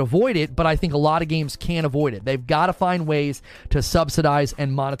games that avoid it, but I think a lot of games can't avoid it. They've got to find ways to subsidize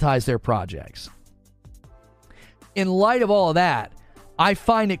and monetize their projects. In light of all of that, I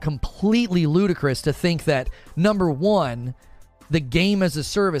find it completely ludicrous to think that, number one, the game as a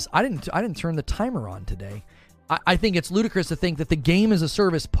service... I didn't turn the timer on today. I think it's ludicrous to think that the game as a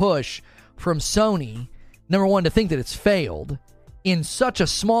service push from Sony, number one, to think that it's failed in such a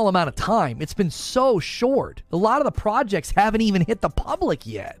small amount of time. It's been so short. A lot of the projects haven't even hit the public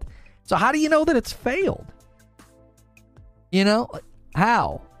yet. So how do you know that it's failed? You know,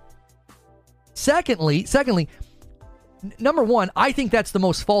 how? Secondly, number one, I think that's the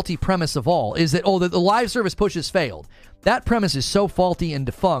most faulty premise of all, is that, the live service push has failed. That premise is so faulty and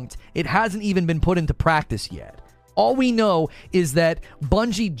defunct, it hasn't even been put into practice yet. All we know is that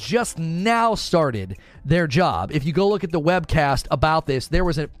Bungie just now started their job. If you go look at the webcast about this, there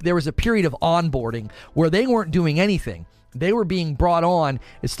was a period of onboarding where they weren't doing anything. They were being brought on,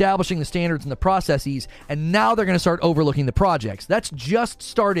 establishing the standards and the processes, and now they're going to start overlooking the projects. That's just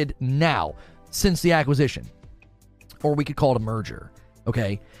started now, since the acquisition. Or we could call it a merger,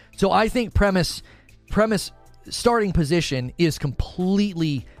 okay? So I think premise starting position is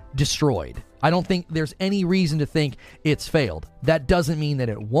completely destroyed. I don't think there's any reason to think it's failed. That doesn't mean that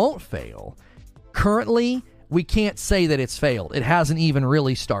it won't fail. Currently, we can't say that it's failed. It hasn't even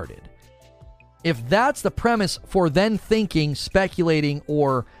really started. If that's the premise for then thinking, speculating,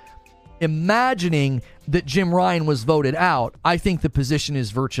 or imagining that Jim Ryan was voted out, I think the position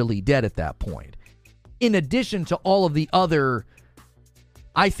is virtually dead at that point. In addition to all of the other,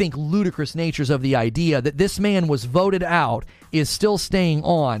 I think, ludicrous natures of the idea that this man was voted out, is still staying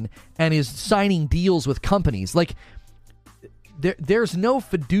on, and is signing deals with companies. Like, there's no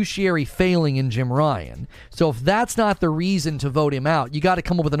fiduciary failing in Jim Ryan. So if that's not the reason to vote him out, you got to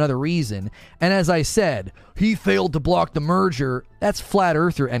come up with another reason. And as I said, he failed to block the merger. That's flat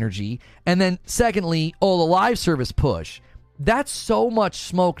earther energy. And then secondly, the live service push. That's so much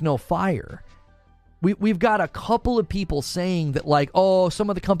smoke, no fire. We've got a couple of people saying that, like, some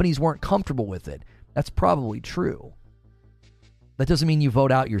of the companies weren't comfortable with it. That's probably true. That doesn't mean you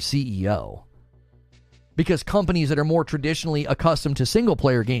vote out your CEO. Because companies that are more traditionally accustomed to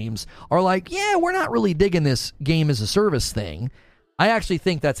single-player games are like, yeah, we're not really digging this game as a service thing. I actually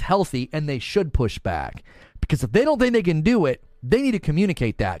think that's healthy, and they should push back. Because if they don't think they can do it, they need to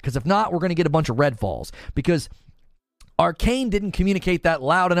communicate that. Because if not, we're going to get a bunch of redfalls. Because Arcane didn't communicate that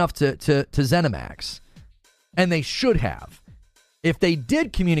loud enough to ZeniMax. And they should have. If they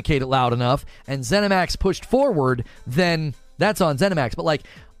did communicate it loud enough and ZeniMax pushed forward, then that's on ZeniMax. But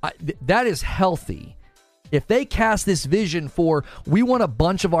that is healthy. If they cast this vision for, we want a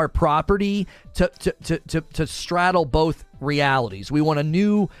bunch of our property to straddle both realities. We want a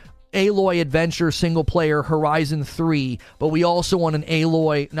new Aloy adventure single player Horizon 3, but we also want a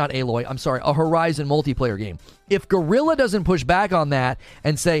Horizon multiplayer game. If Guerrilla doesn't push back on that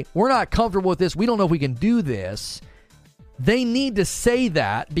and say, we're not comfortable with this, we don't know if we can do this, they need to say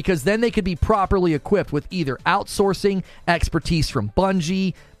that, because then they could be properly equipped with either outsourcing, expertise from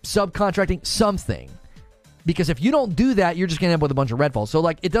Bungie, subcontracting, something. Because if you don't do that, you're just going to end up with a bunch of redfalls. So,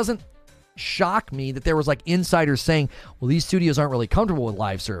 it doesn't shock me that there was, insiders saying, well, these studios aren't really comfortable with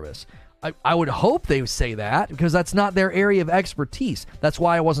live service. I would hope they would say that, because that's not their area of expertise. That's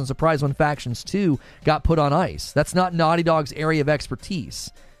why I wasn't surprised when Factions 2 got put on ice. That's not Naughty Dog's area of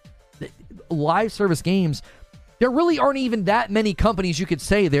expertise. Live service games, there really aren't even that many companies you could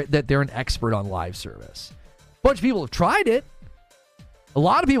say that they're an expert on live service. A bunch of people have tried it. A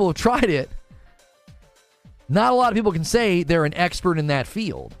lot of people have tried it. Not a lot of people can say they're an expert in that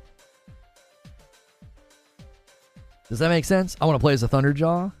field. Does that make sense? I want to play as a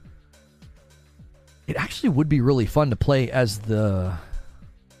Thunderjaw. It actually would be really fun to play as the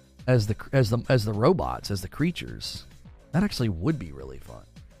robots, as the creatures. That actually would be really fun.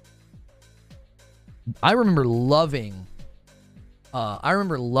 I remember loving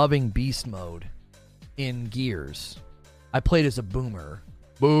Beast Mode in Gears. I played as a boomer.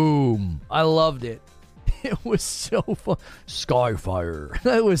 Boom. I loved it. It was so fun. Skyfire.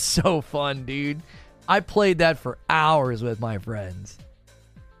 That was so fun, dude. I played that for hours with my friends.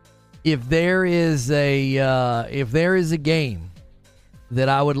 If there is a game that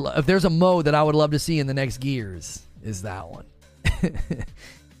I would, if there's a mode that I would love to see in the next Gears, is that one.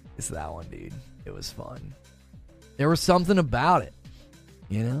 It's that one, dude. It was fun. There was something about it,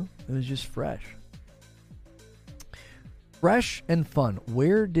 you know. It was just fresh, fresh and fun.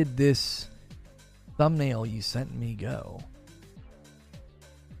 Where did this thumbnail you sent me go?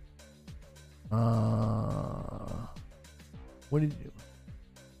 What did you?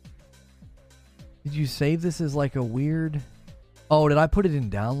 Did you save this as like a weird? Oh, did I put it in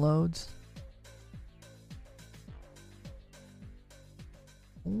downloads?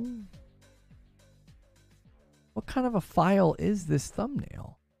 Ooh. What kind of a file is this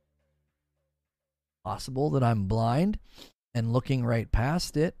thumbnail? Possible that I'm blind and looking right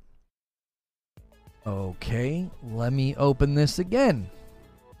past it. Okay, let me open this again.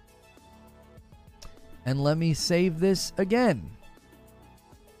 And let me save this again.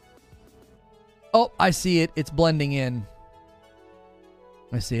 Oh, I see it. It's blending in.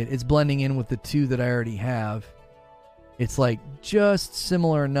 I see it. It's blending in with the two that I already have. It's like just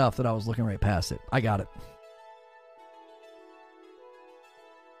similar enough that I was looking right past it. I got it.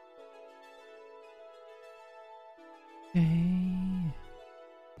 Okay.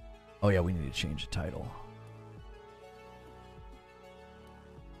 Oh yeah, we need to change the title.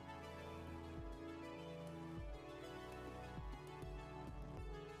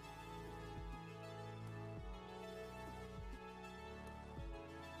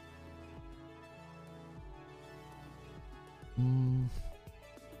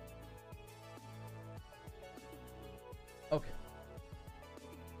 Okay.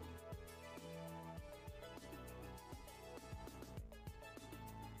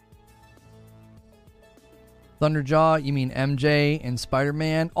 Thunderjaw, you mean MJ and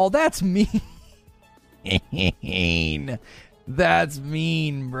Spider-Man? Oh, that's mean. That's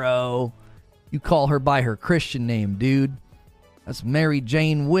mean, bro. You call her by her Christian name, dude. That's Mary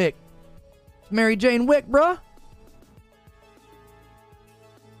Jane Wick. It's Mary Jane Wick, bruh.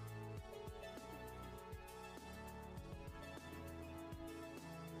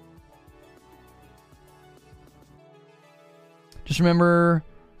 Just remember,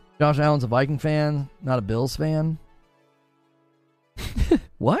 Josh Allen's a Viking fan, not a Bills fan.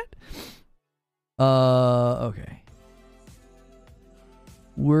 What? Okay.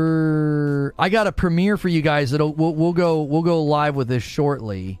 I got a premiere for you guys. We'll go live with this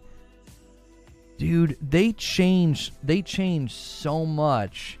shortly. Dude, they changed so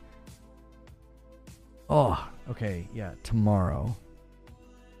much. Oh, okay, yeah, tomorrow.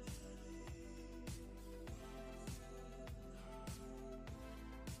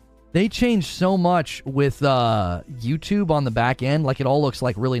 They changed so much with YouTube on the back end. Like, it all looks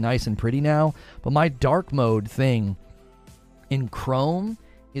like really nice and pretty now. But my dark mode thing in Chrome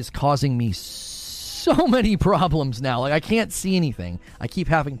is causing me so many problems now. Like, I can't see anything. I keep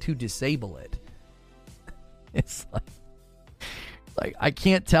having to disable it. It's like I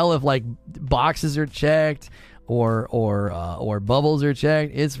can't tell if like boxes are checked or bubbles are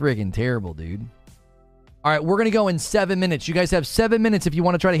checked. It's freaking terrible, dude. All right, we're going to go in 7 minutes. You guys have 7 minutes if you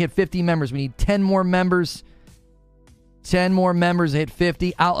want to try to hit 50 members. We need 10 more members. 10 more members to hit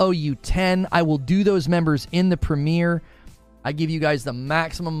 50. I'll owe you 10. I will do those members in the premiere. I give you guys the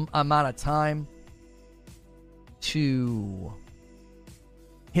maximum amount of time to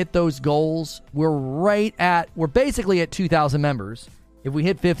hit those goals. We're basically at 2,000 members. If we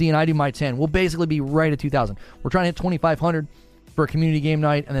hit 50 and I do my 10, we'll basically be right at 2,000. We're trying to hit 2,500 for a community game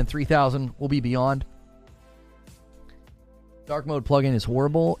night, and then 3,000 will be beyond. Dark mode plugin is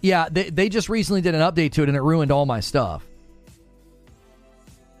horrible. Yeah, they just recently did an update to it, and it ruined all my stuff.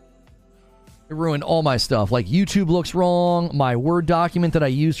 It ruined all my stuff. Like, YouTube looks wrong. My Word document that I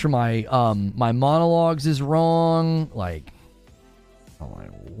used for my my monologues is wrong. Like, I'm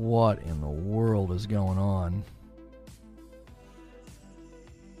like, what in the world is going on?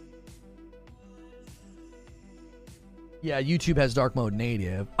 Yeah, YouTube has dark mode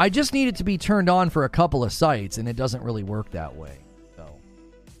native. I just need it to be turned on for a couple of sites, and it doesn't really work that way. So, all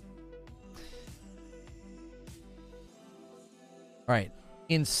right.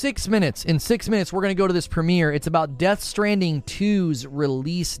 In 6 minutes, we're going to go to this premiere. It's about Death Stranding 2's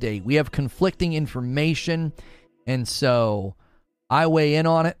release date. We have conflicting information, and so I weigh in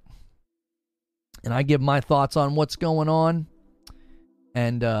on it, and I give my thoughts on what's going on.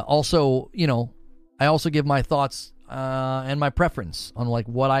 And also, you know, I also give my thoughts and my preference on like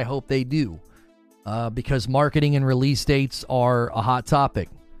what I hope they do, because marketing and release dates are a hot topic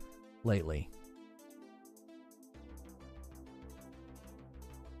lately.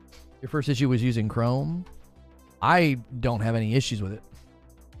 Your first issue was using Chrome? I don't have any issues with it.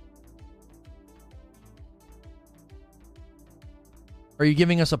 Are you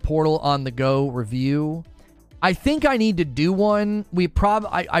giving us a Portal on the Go review? I think I need to do one.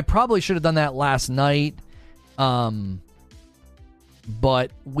 I probably should have done that last night.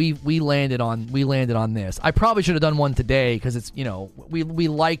 But we landed on this. I probably should have done one today because it's, you know, we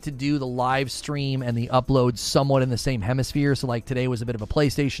like to do the live stream and the upload somewhat in the same hemisphere. So like today was a bit of a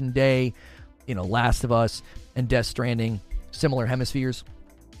PlayStation day, you know, Last of Us and Death Stranding, similar hemispheres.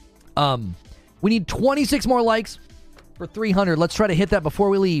 We need 26 more likes for 300. Let's try to hit that before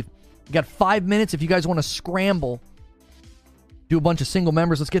we leave. We got 5 minutes if you guys want to scramble. Do a bunch of single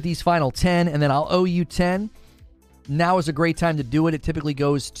members. Let's get these final 10 and then I'll owe you 10. Now is a great time to do it. It typically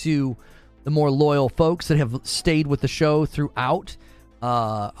goes to the more loyal folks that have stayed with the show throughout.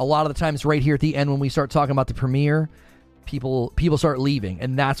 A lot of the times right here at the end when we start talking about the premiere, people start leaving,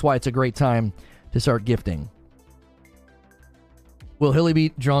 and that's why it's a great time to start gifting. Will Hilly be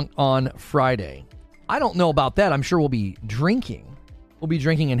drunk on Friday? I don't know about that. I'm sure we'll be drinking. We'll be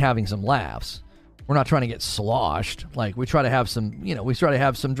drinking and having some laughs. We're not trying to get sloshed. Like, we try to have some, you know, we try to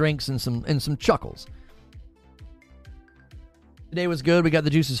have some drinks and some chuckles. Today was good. We got the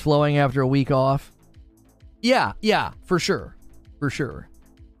juices flowing after a week off. Yeah, for sure.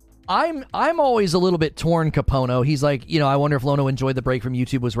 I'm always a little bit torn, Capono. He's like, you know, I wonder if Lono enjoyed the break from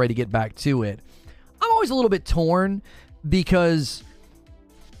YouTube, was ready to get back to it. I'm always a little bit torn because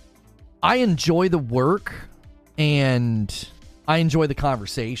I enjoy the work and I enjoy the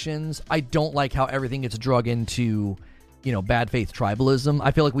conversations. I don't like how everything gets drug into, you know, bad faith tribalism.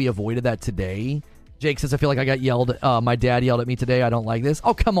 I feel like we avoided that today. Jake says, I feel like I got yelled. My dad yelled at me today. I don't like this.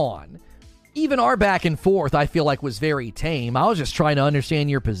 Oh, come on. Even our back and forth, I feel like, was very tame. I was just trying to understand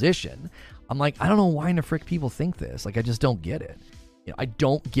your position. I'm like, I don't know why in the frick people think this. Like, I just don't get it. You know, I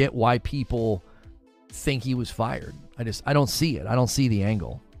don't get why people think he was fired. I don't see it. I don't see the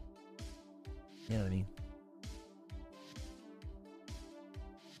angle. You know what I mean?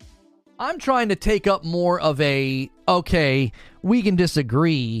 I'm trying to take up more of a, okay, we can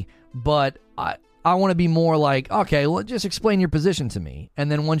disagree, but I want to be more like, okay, well, just explain your position to me.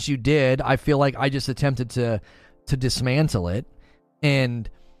 And then once you did, I feel like I just attempted to dismantle it. And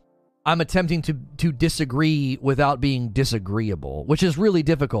I'm attempting to disagree without being disagreeable, which is really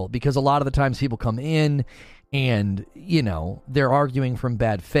difficult because a lot of the times people come in and, you know, they're arguing from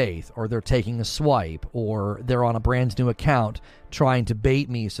bad faith, or they're taking a swipe, or they're on a brand new account trying to bait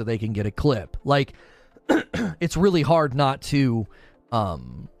me so they can get a clip. Like, it's really hard not to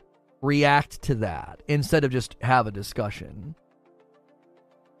react to that instead of just have a discussion.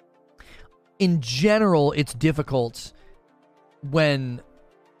 In general, it's difficult when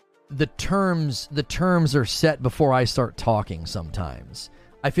the terms are set before I start talking sometimes.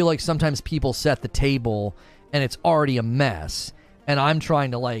 I feel like sometimes people set the table and it's already a mess, and I'm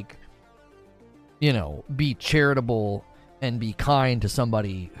trying to, like, you know, be charitable and be kind to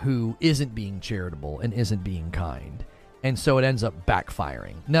somebody who isn't being charitable and isn't being kind. And so it ends up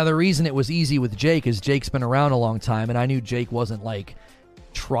backfiring. Now, the reason it was easy with Jake is Jake's been around a long time, and I knew Jake wasn't, like,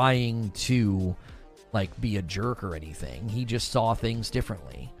 trying to, like, be a jerk or anything. He just saw things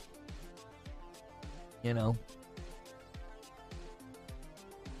differently. You know?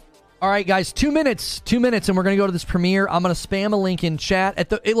 All right, guys, 2 minutes, and we're going to go to this premiere. I'm going to spam a link in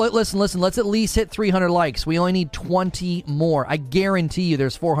chat. Listen, let's at least hit 300 likes. We only need 20 more. I guarantee you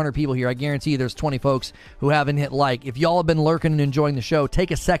there's 400 people here. I guarantee you there's 20 folks who haven't hit like. If y'all have been lurking and enjoying the show,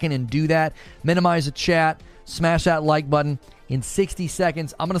 take a second and do that. Minimize the chat. Smash that like button. In 60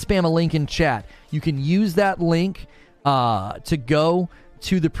 seconds, I'm going to spam a link in chat. You can use that link to go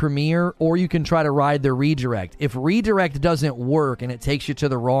to the premiere, or you can try to ride the redirect. If redirect doesn't work and it takes you to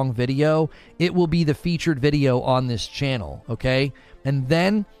the wrong video, it will be the featured video on this channel, okay? And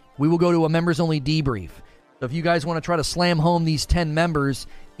then we will go to a members-only debrief. So if you guys want to try to slam home these 10 members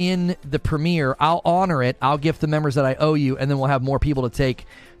in the premiere, I'll honor it. I'll gift the members that I owe you, and then we'll have more people to take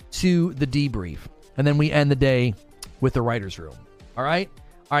to the debrief. And then we end the day with the writer's room. All right?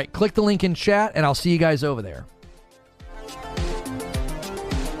 All right, click the link in chat, and I'll see you guys over there.